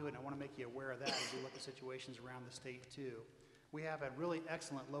respond to it, and I want to make you aware of that as we look at situations around the state too. We have a really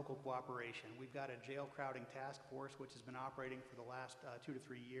excellent local cooperation. We've got a jail crowding task force which has been operating for the last 2 to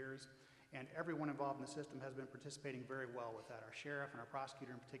 3 years, and everyone involved in the system has been participating very well with that. Our sheriff and our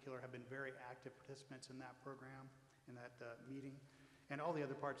prosecutor in particular have been very active participants in that program, in that meeting, and all the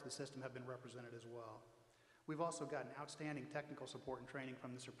other parts of the system have been represented as well. We've also gotten outstanding technical support and training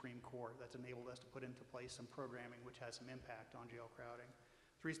from the Supreme Court that's enabled us to put into place some programming which has some impact on jail crowding.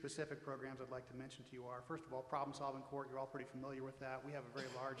 3 specific programs I'd like to mention to you are, first of all, problem-solving court. You're all pretty familiar with that. We have a very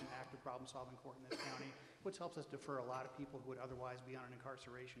large and active problem-solving court in this county, which helps us defer a lot of people who would otherwise be on an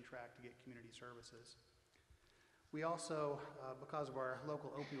incarceration track to get community services. We also, because of our local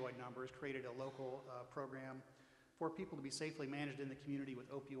opioid numbers, created a local program for people to be safely managed in the community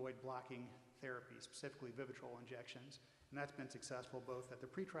with opioid blocking therapy, specifically Vivitrol injections, and that's been successful both at the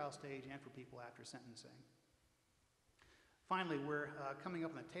pretrial stage and for people after sentencing. Finally, we're coming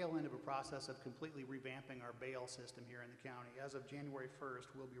up on the tail end of a process of completely revamping our bail system here in the county. As of January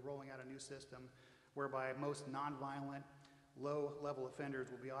 1st, we'll be rolling out a new system whereby most nonviolent, low-level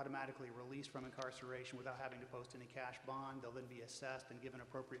offenders will be automatically released from incarceration without having to post any cash bond. They'll then be assessed and given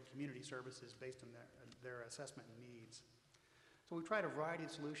appropriate community services based on their assessment and needs. So we've tried a variety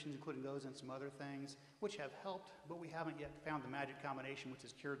of solutions, including those and some other things, which have helped, but we haven't yet found the magic combination which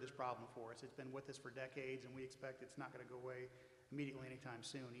has cured this problem for us. It's been with us for decades, and we expect it's not going to go away immediately anytime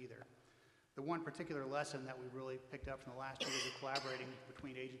soon either. The one particular lesson that we really picked up from the last years of collaborating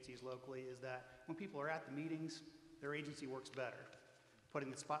between agencies locally is that when people are at the meetings, their agency works better.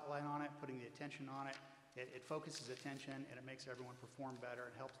 Putting the spotlight on it, putting the attention on it, it focuses attention, and it makes everyone perform better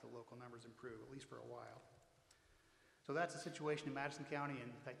and helps the local numbers improve, at least for a while. So that's the situation in Madison County in,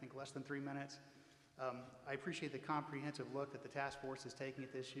 I think, less than 3 minutes. I appreciate the comprehensive look that the task force is taking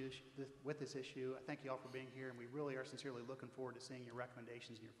at with this issue. I thank you all for being here, and we really are sincerely looking forward to seeing your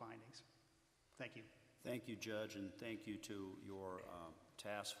recommendations and your findings. Thank you. Thank you, Judge, and thank you to your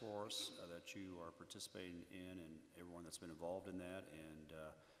task force that you are participating in and everyone that's been involved in that. And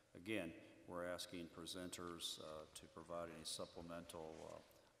again, we're asking presenters to provide any supplemental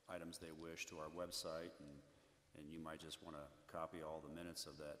items they wish to our website, and and you might just want to copy all the minutes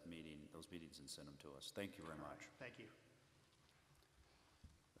of that meeting, those meetings, and send them to us. Thank you very much. Thank you.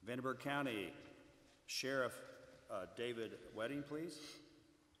 Vanderburgh County Sheriff David Wedding, please.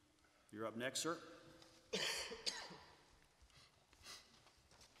 You're up next, sir.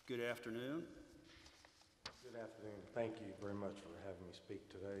 Good afternoon. Good afternoon. Thank you very much for having me speak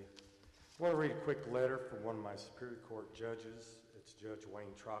today. I want to read a quick letter from one of my Superior Court judges. It's Judge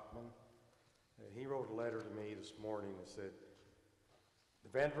Wayne Trockman. He wrote a letter to me this morning that said, "The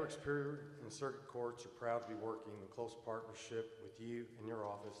Vanderburgh Superior and Circuit Courts are proud to be working in close partnership with you and your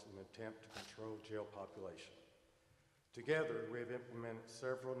office in an attempt to control jail population. Together, we have implemented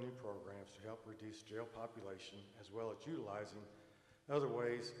several new programs to help reduce jail population, as well as utilizing other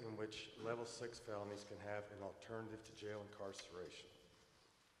ways in which level 6 felonies can have an alternative to jail incarceration.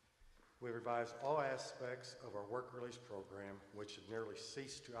 We revised all aspects of our work release program, which had nearly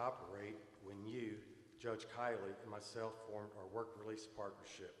ceased to operate when you, Judge Kiley, and myself formed our work release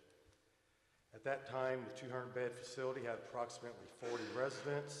partnership. At that time, the 200-bed facility had approximately 40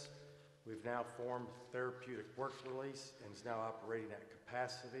 residents. We've now formed therapeutic work release and is now operating at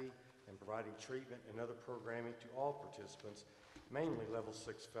capacity and providing treatment and other programming to all participants, mainly level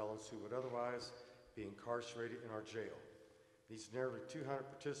 6 felons who would otherwise be incarcerated in our jail. These nearly 200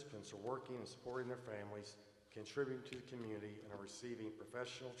 participants are working and supporting their families, contributing to the community, and are receiving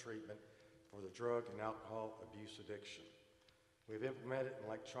professional treatment for their drug and alcohol abuse addiction. We have implemented an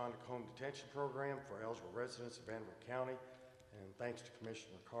electronic home detention program for eligible residents of Vanderburgh County, and thanks to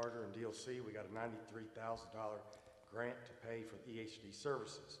Commissioner Carter and DLC, we got a $93,000 grant to pay for the EHD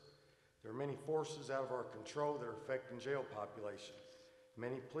services. There are many forces out of our control that are affecting jail population.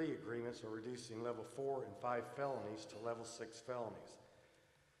 Many plea agreements are reducing level 4 and 5 felonies to level 6 felonies.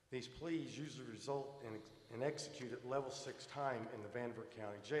 These pleas usually result in executed level 6 time in the Vanderburgh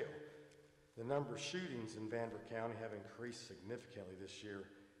County Jail. The number of shootings in Vanderburgh County have increased significantly this year.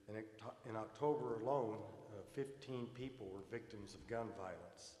 In October alone, 15 people were victims of gun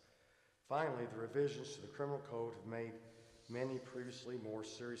violence. Finally, the revisions to the criminal code have made many previously more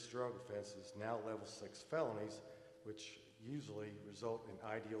serious drug offenses now level 6 felonies, which usually result in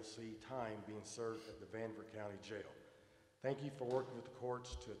IDOC time being served at the Vanderburgh County Jail. Thank you for working with the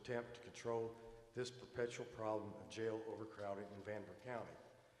courts to attempt to control this perpetual problem of jail overcrowding in Vanderburgh County.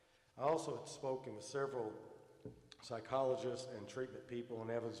 I also have spoken with several psychologists and treatment people in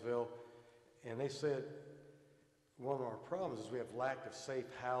Evansville, and they said one of our problems is we have lack of safe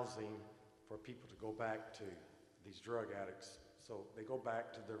housing for people to go back to, these drug addicts. So they go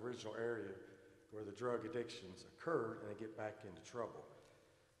back to the original area where the drug addictions occurred, and they get back into trouble.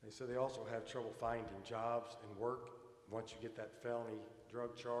 They said they also have trouble finding jobs and work. Once you get that felony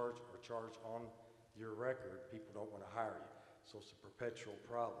drug charge or charge on your record, people don't want to hire you. So it's a perpetual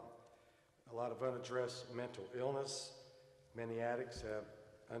problem. A lot of unaddressed mental illness. Many addicts have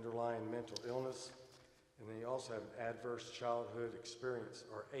underlying mental illness, and they also have an adverse childhood experience,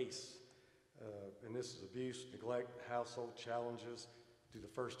 or ACE. And this is abuse, neglect, household challenges through the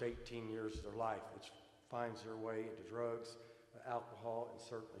first 18 years of their life, which finds their way into drugs, alcohol, and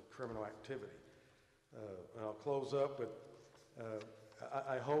certainly criminal activity. And I'll close up with,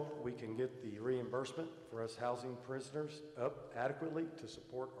 I hope we can get the reimbursement for us housing prisoners up adequately to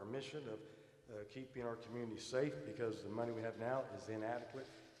support our mission of keeping our community safe, because the money we have now is inadequate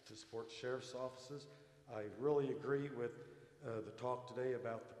to support sheriff's offices. I really agree with the talk today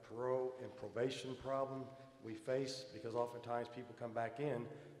about the parole and probation problem we face, because oftentimes people come back in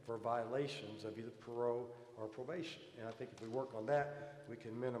for violations of either parole or probation. And I think if we work on that, we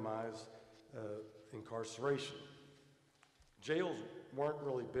can minimize incarceration. Jails weren't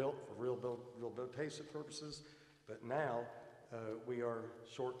really built for rehabilitation purposes, but now we are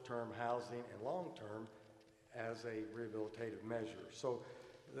short-term housing and long-term as a rehabilitative measure. So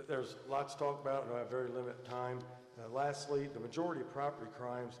there's lots to talk about, and I have very limited time. Lastly, the majority of property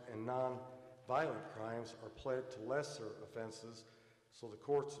crimes and non-violent crimes are pled to lesser offenses, so the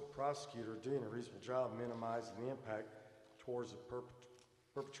courts and prosecutor are doing a reasonable job minimizing the impact towards the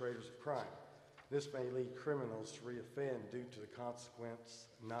perpetrators of crime. This may lead criminals to reoffend due to the consequence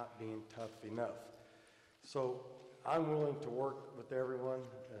not being tough enough. So I'm willing to work with everyone.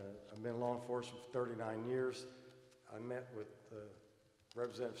 I've been in law enforcement for 39 years. I met with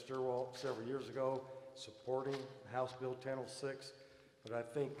Representative Sturwalt several years ago supporting House Bill 1006, but I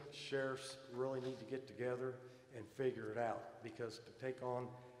think sheriffs really need to get together and figure it out, because to take on,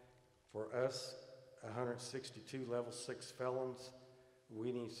 for us, 162 level 6 felons,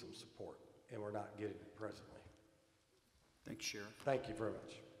 we need some support, and we're not getting it presently. Thanks, Sheriff. Thank you very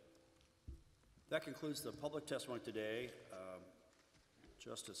much. That concludes the public testimony today.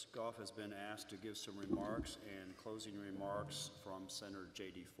 Justice Goff has been asked to give some remarks and closing remarks from Senator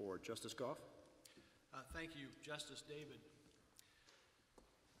J.D. Ford. Justice Goff? Thank you, Justice David.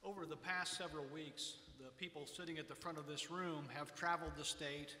 Over the past several weeks, the people sitting at the front of this room have traveled the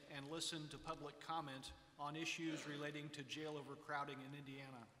state and listened to public comment on issues relating to jail overcrowding in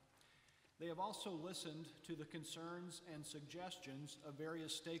Indiana. They have also listened to the concerns and suggestions of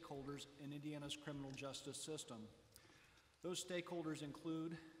various stakeholders in Indiana's criminal justice system. Those stakeholders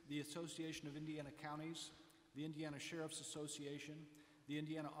include the Association of Indiana Counties, the Indiana Sheriff's Association, the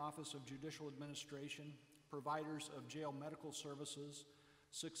Indiana Office of Judicial Administration, providers of jail medical services,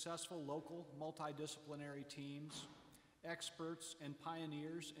 successful local multidisciplinary teams, experts and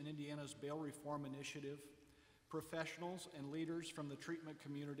pioneers in Indiana's bail reform initiative, professionals and leaders from the treatment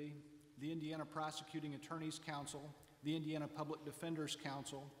community, the Indiana Prosecuting Attorneys Council, the Indiana Public Defenders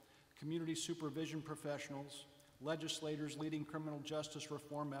Council, community supervision professionals, legislators leading criminal justice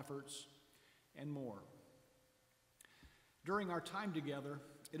reform efforts, and more. During our time together,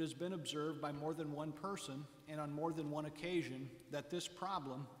 it has been observed by more than one person and on more than one occasion that this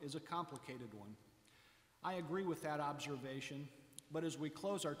problem is a complicated one. I agree with that observation, but as we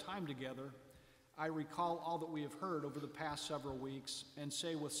close our time together, I recall all that we have heard over the past several weeks and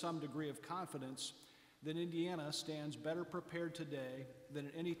say with some degree of confidence that Indiana stands better prepared today than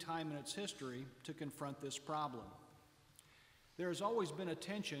at any time in its history to confront this problem. There has always been a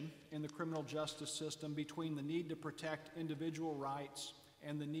tension in the criminal justice system between the need to protect individual rights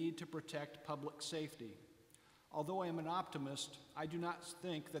and the need to protect public safety. Although I am an optimist, I do not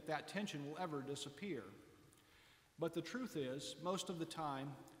think that that tension will ever disappear. But the truth is, most of the time,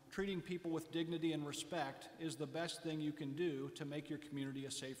 treating people with dignity and respect is the best thing you can do to make your community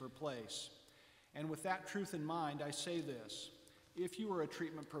a safer place. And with that truth in mind, I say this: if you are a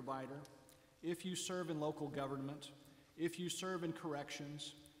treatment provider, if you serve in local government, if you serve in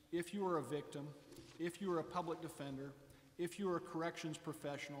corrections, if you are a victim, if you are a public defender, if you are a corrections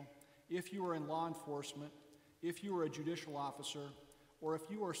professional, if you are in law enforcement, if you are a judicial officer, or if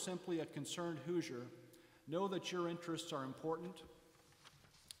you are simply a concerned Hoosier, know that your interests are important.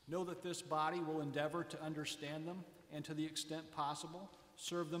 Know that this body will endeavor to understand them and, to the extent possible,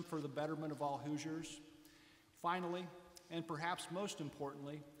 serve them for the betterment of all Hoosiers. Finally, and perhaps most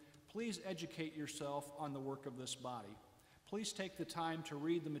importantly, please educate yourself on the work of this body. Please take the time to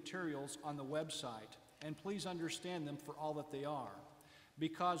read the materials on the website, and please understand them for all that they are.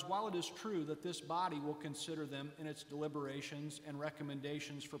 Because while it is true that this body will consider them in its deliberations and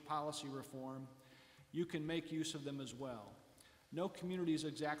recommendations for policy reform, you can make use of them as well. No community is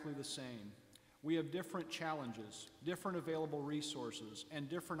exactly the same. We have different challenges, different available resources, and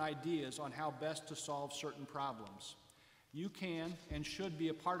different ideas on how best to solve certain problems. You can and should be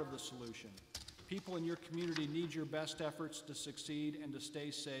a part of the solution. People in your community need your best efforts to succeed and to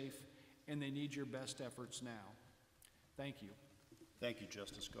stay safe, and they need your best efforts now. Thank you. Thank you,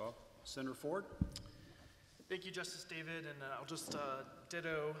 Justice Goff. Senator Ford? Thank you, Justice David, and I'll just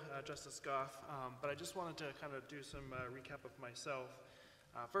ditto Justice Goff, but I just wanted to kind of do some recap of myself.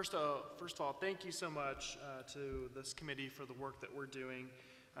 First of all, thank you so much to this committee for the work that we're doing.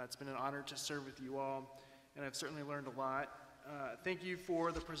 It's been an honor to serve with you all, and I've certainly learned a lot. Thank you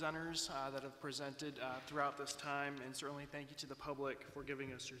for the presenters that have presented throughout this time, and certainly thank you to the public for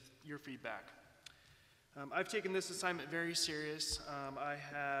giving us your feedback. I've taken this assignment very serious. I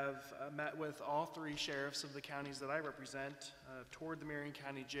have met with all 3 sheriffs of the counties that I represent, toured the Marion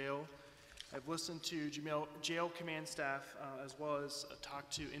County Jail. I've listened to jail command staff as well as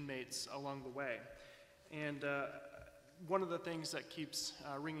talked to inmates along the way. And one of the things that keeps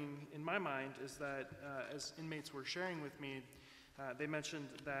ringing in my mind is that as inmates were sharing with me, they mentioned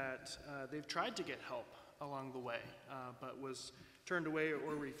that they've tried to get help along the way, but was turned away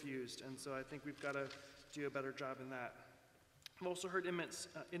or refused. And so I think we've got to do a better job in that. I've also heard inmates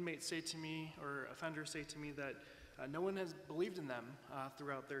say to me, or offenders say to me, that no one has believed in them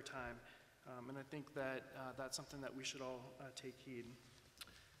throughout their time. And I think that that's something that we should all take heed.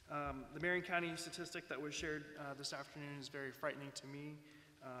 The Marion County statistic that was shared this afternoon is very frightening to me,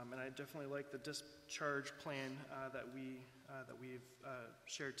 and I definitely like the discharge plan that we've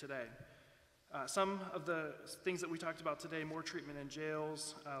shared today. Some of the things that we talked about today: more treatment in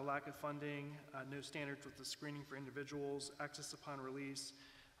jails, lack of funding, no standards with the screening for individuals, access upon release.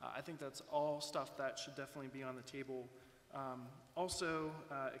 I think that's all stuff that should definitely be on the table. Also,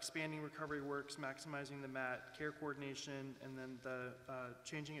 expanding recovery works, maximizing the MAT, care coordination, and then the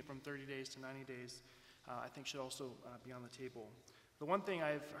changing it from 30 days to 90 days, I think should also be on the table. The one thing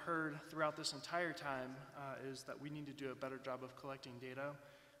I've heard throughout this entire time is that we need to do a better job of collecting data,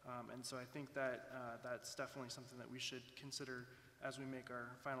 and so I think that that's definitely something that we should consider as we make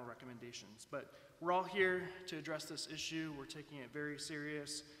our final recommendations. But we're all here to address this issue. We're taking it very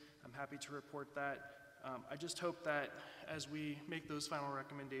serious. I'm happy to report that. I just hope that as we make those final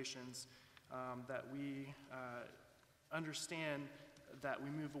recommendations, that we understand that we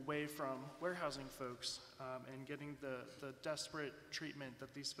move away from warehousing folks and getting the desperate treatment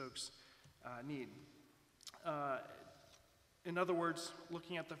that these folks need. In other words,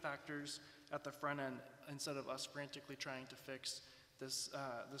 looking at the factors at the front end instead of us frantically trying to fix this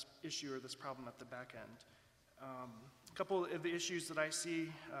issue or this problem at the back end. A couple of the issues that I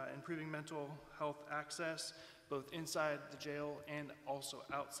see, improving mental health access, both inside the jail and also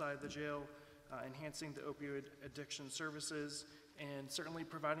outside the jail, enhancing the opioid addiction services, and certainly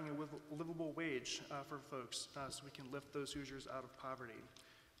providing a livable wage for folks so we can lift those Hoosiers out of poverty.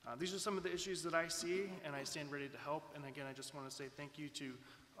 These are some of the issues that I see, and I stand ready to help. And again, I just want to say thank you to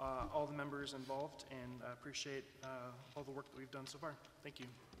all the members involved, and I appreciate all the work that we've done so far. Thank you.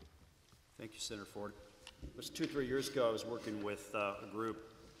 Thank you, Senator Ford. It was 2 or 3 years ago, I was working with a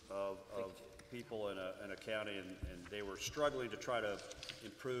group of people in a county, and they were struggling to try to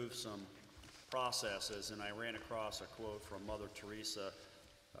improve some processes, and I ran across a quote from Mother Teresa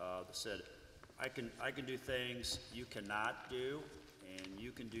that said, I can do things you cannot do, and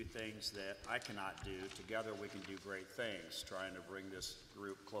you can do things that I cannot do. Together we can do great things, trying to bring this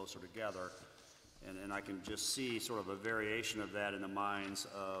group closer together. And I can just see sort of a variation of that in the minds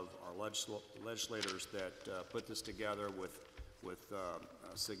of our legislators that put this together with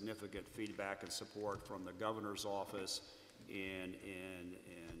significant feedback and support from the governor's office, and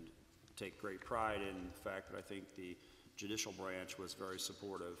take great pride in the fact that I think the judicial branch was very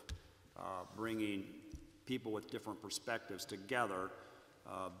supportive, bringing people with different perspectives together,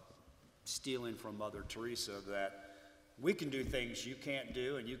 stealing from Mother Teresa that we can do things you can't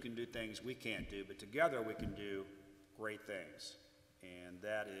do, and you can do things we can't do, but together we can do great things. And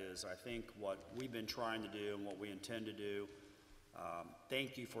that is, I think, what we've been trying to do and what we intend to do.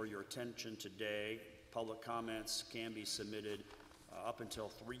 Thank you for your attention today. Public comments can be submitted up until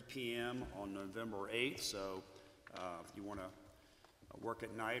 3 p.m. on November 8th, so if you want to work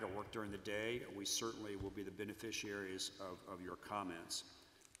at night or work during the day, we certainly will be the beneficiaries of your comments.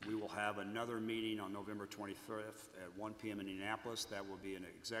 We will have another meeting on November 25th at 1 p.m. in Indianapolis. That will be an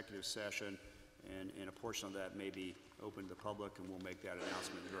executive session, and a portion of that may be open to the public, and we'll make that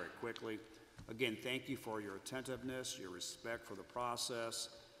announcement very quickly. Again, thank you for your attentiveness, your respect for the process.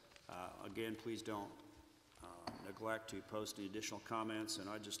 Again, please don't neglect to post any additional comments, and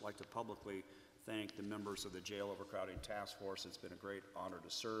I'd just like to publicly thank the members of the Jail Overcrowding Task Force. It's been a great honor to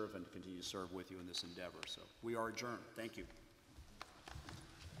serve and to continue to serve with you in this endeavor. So we are adjourned. Thank you.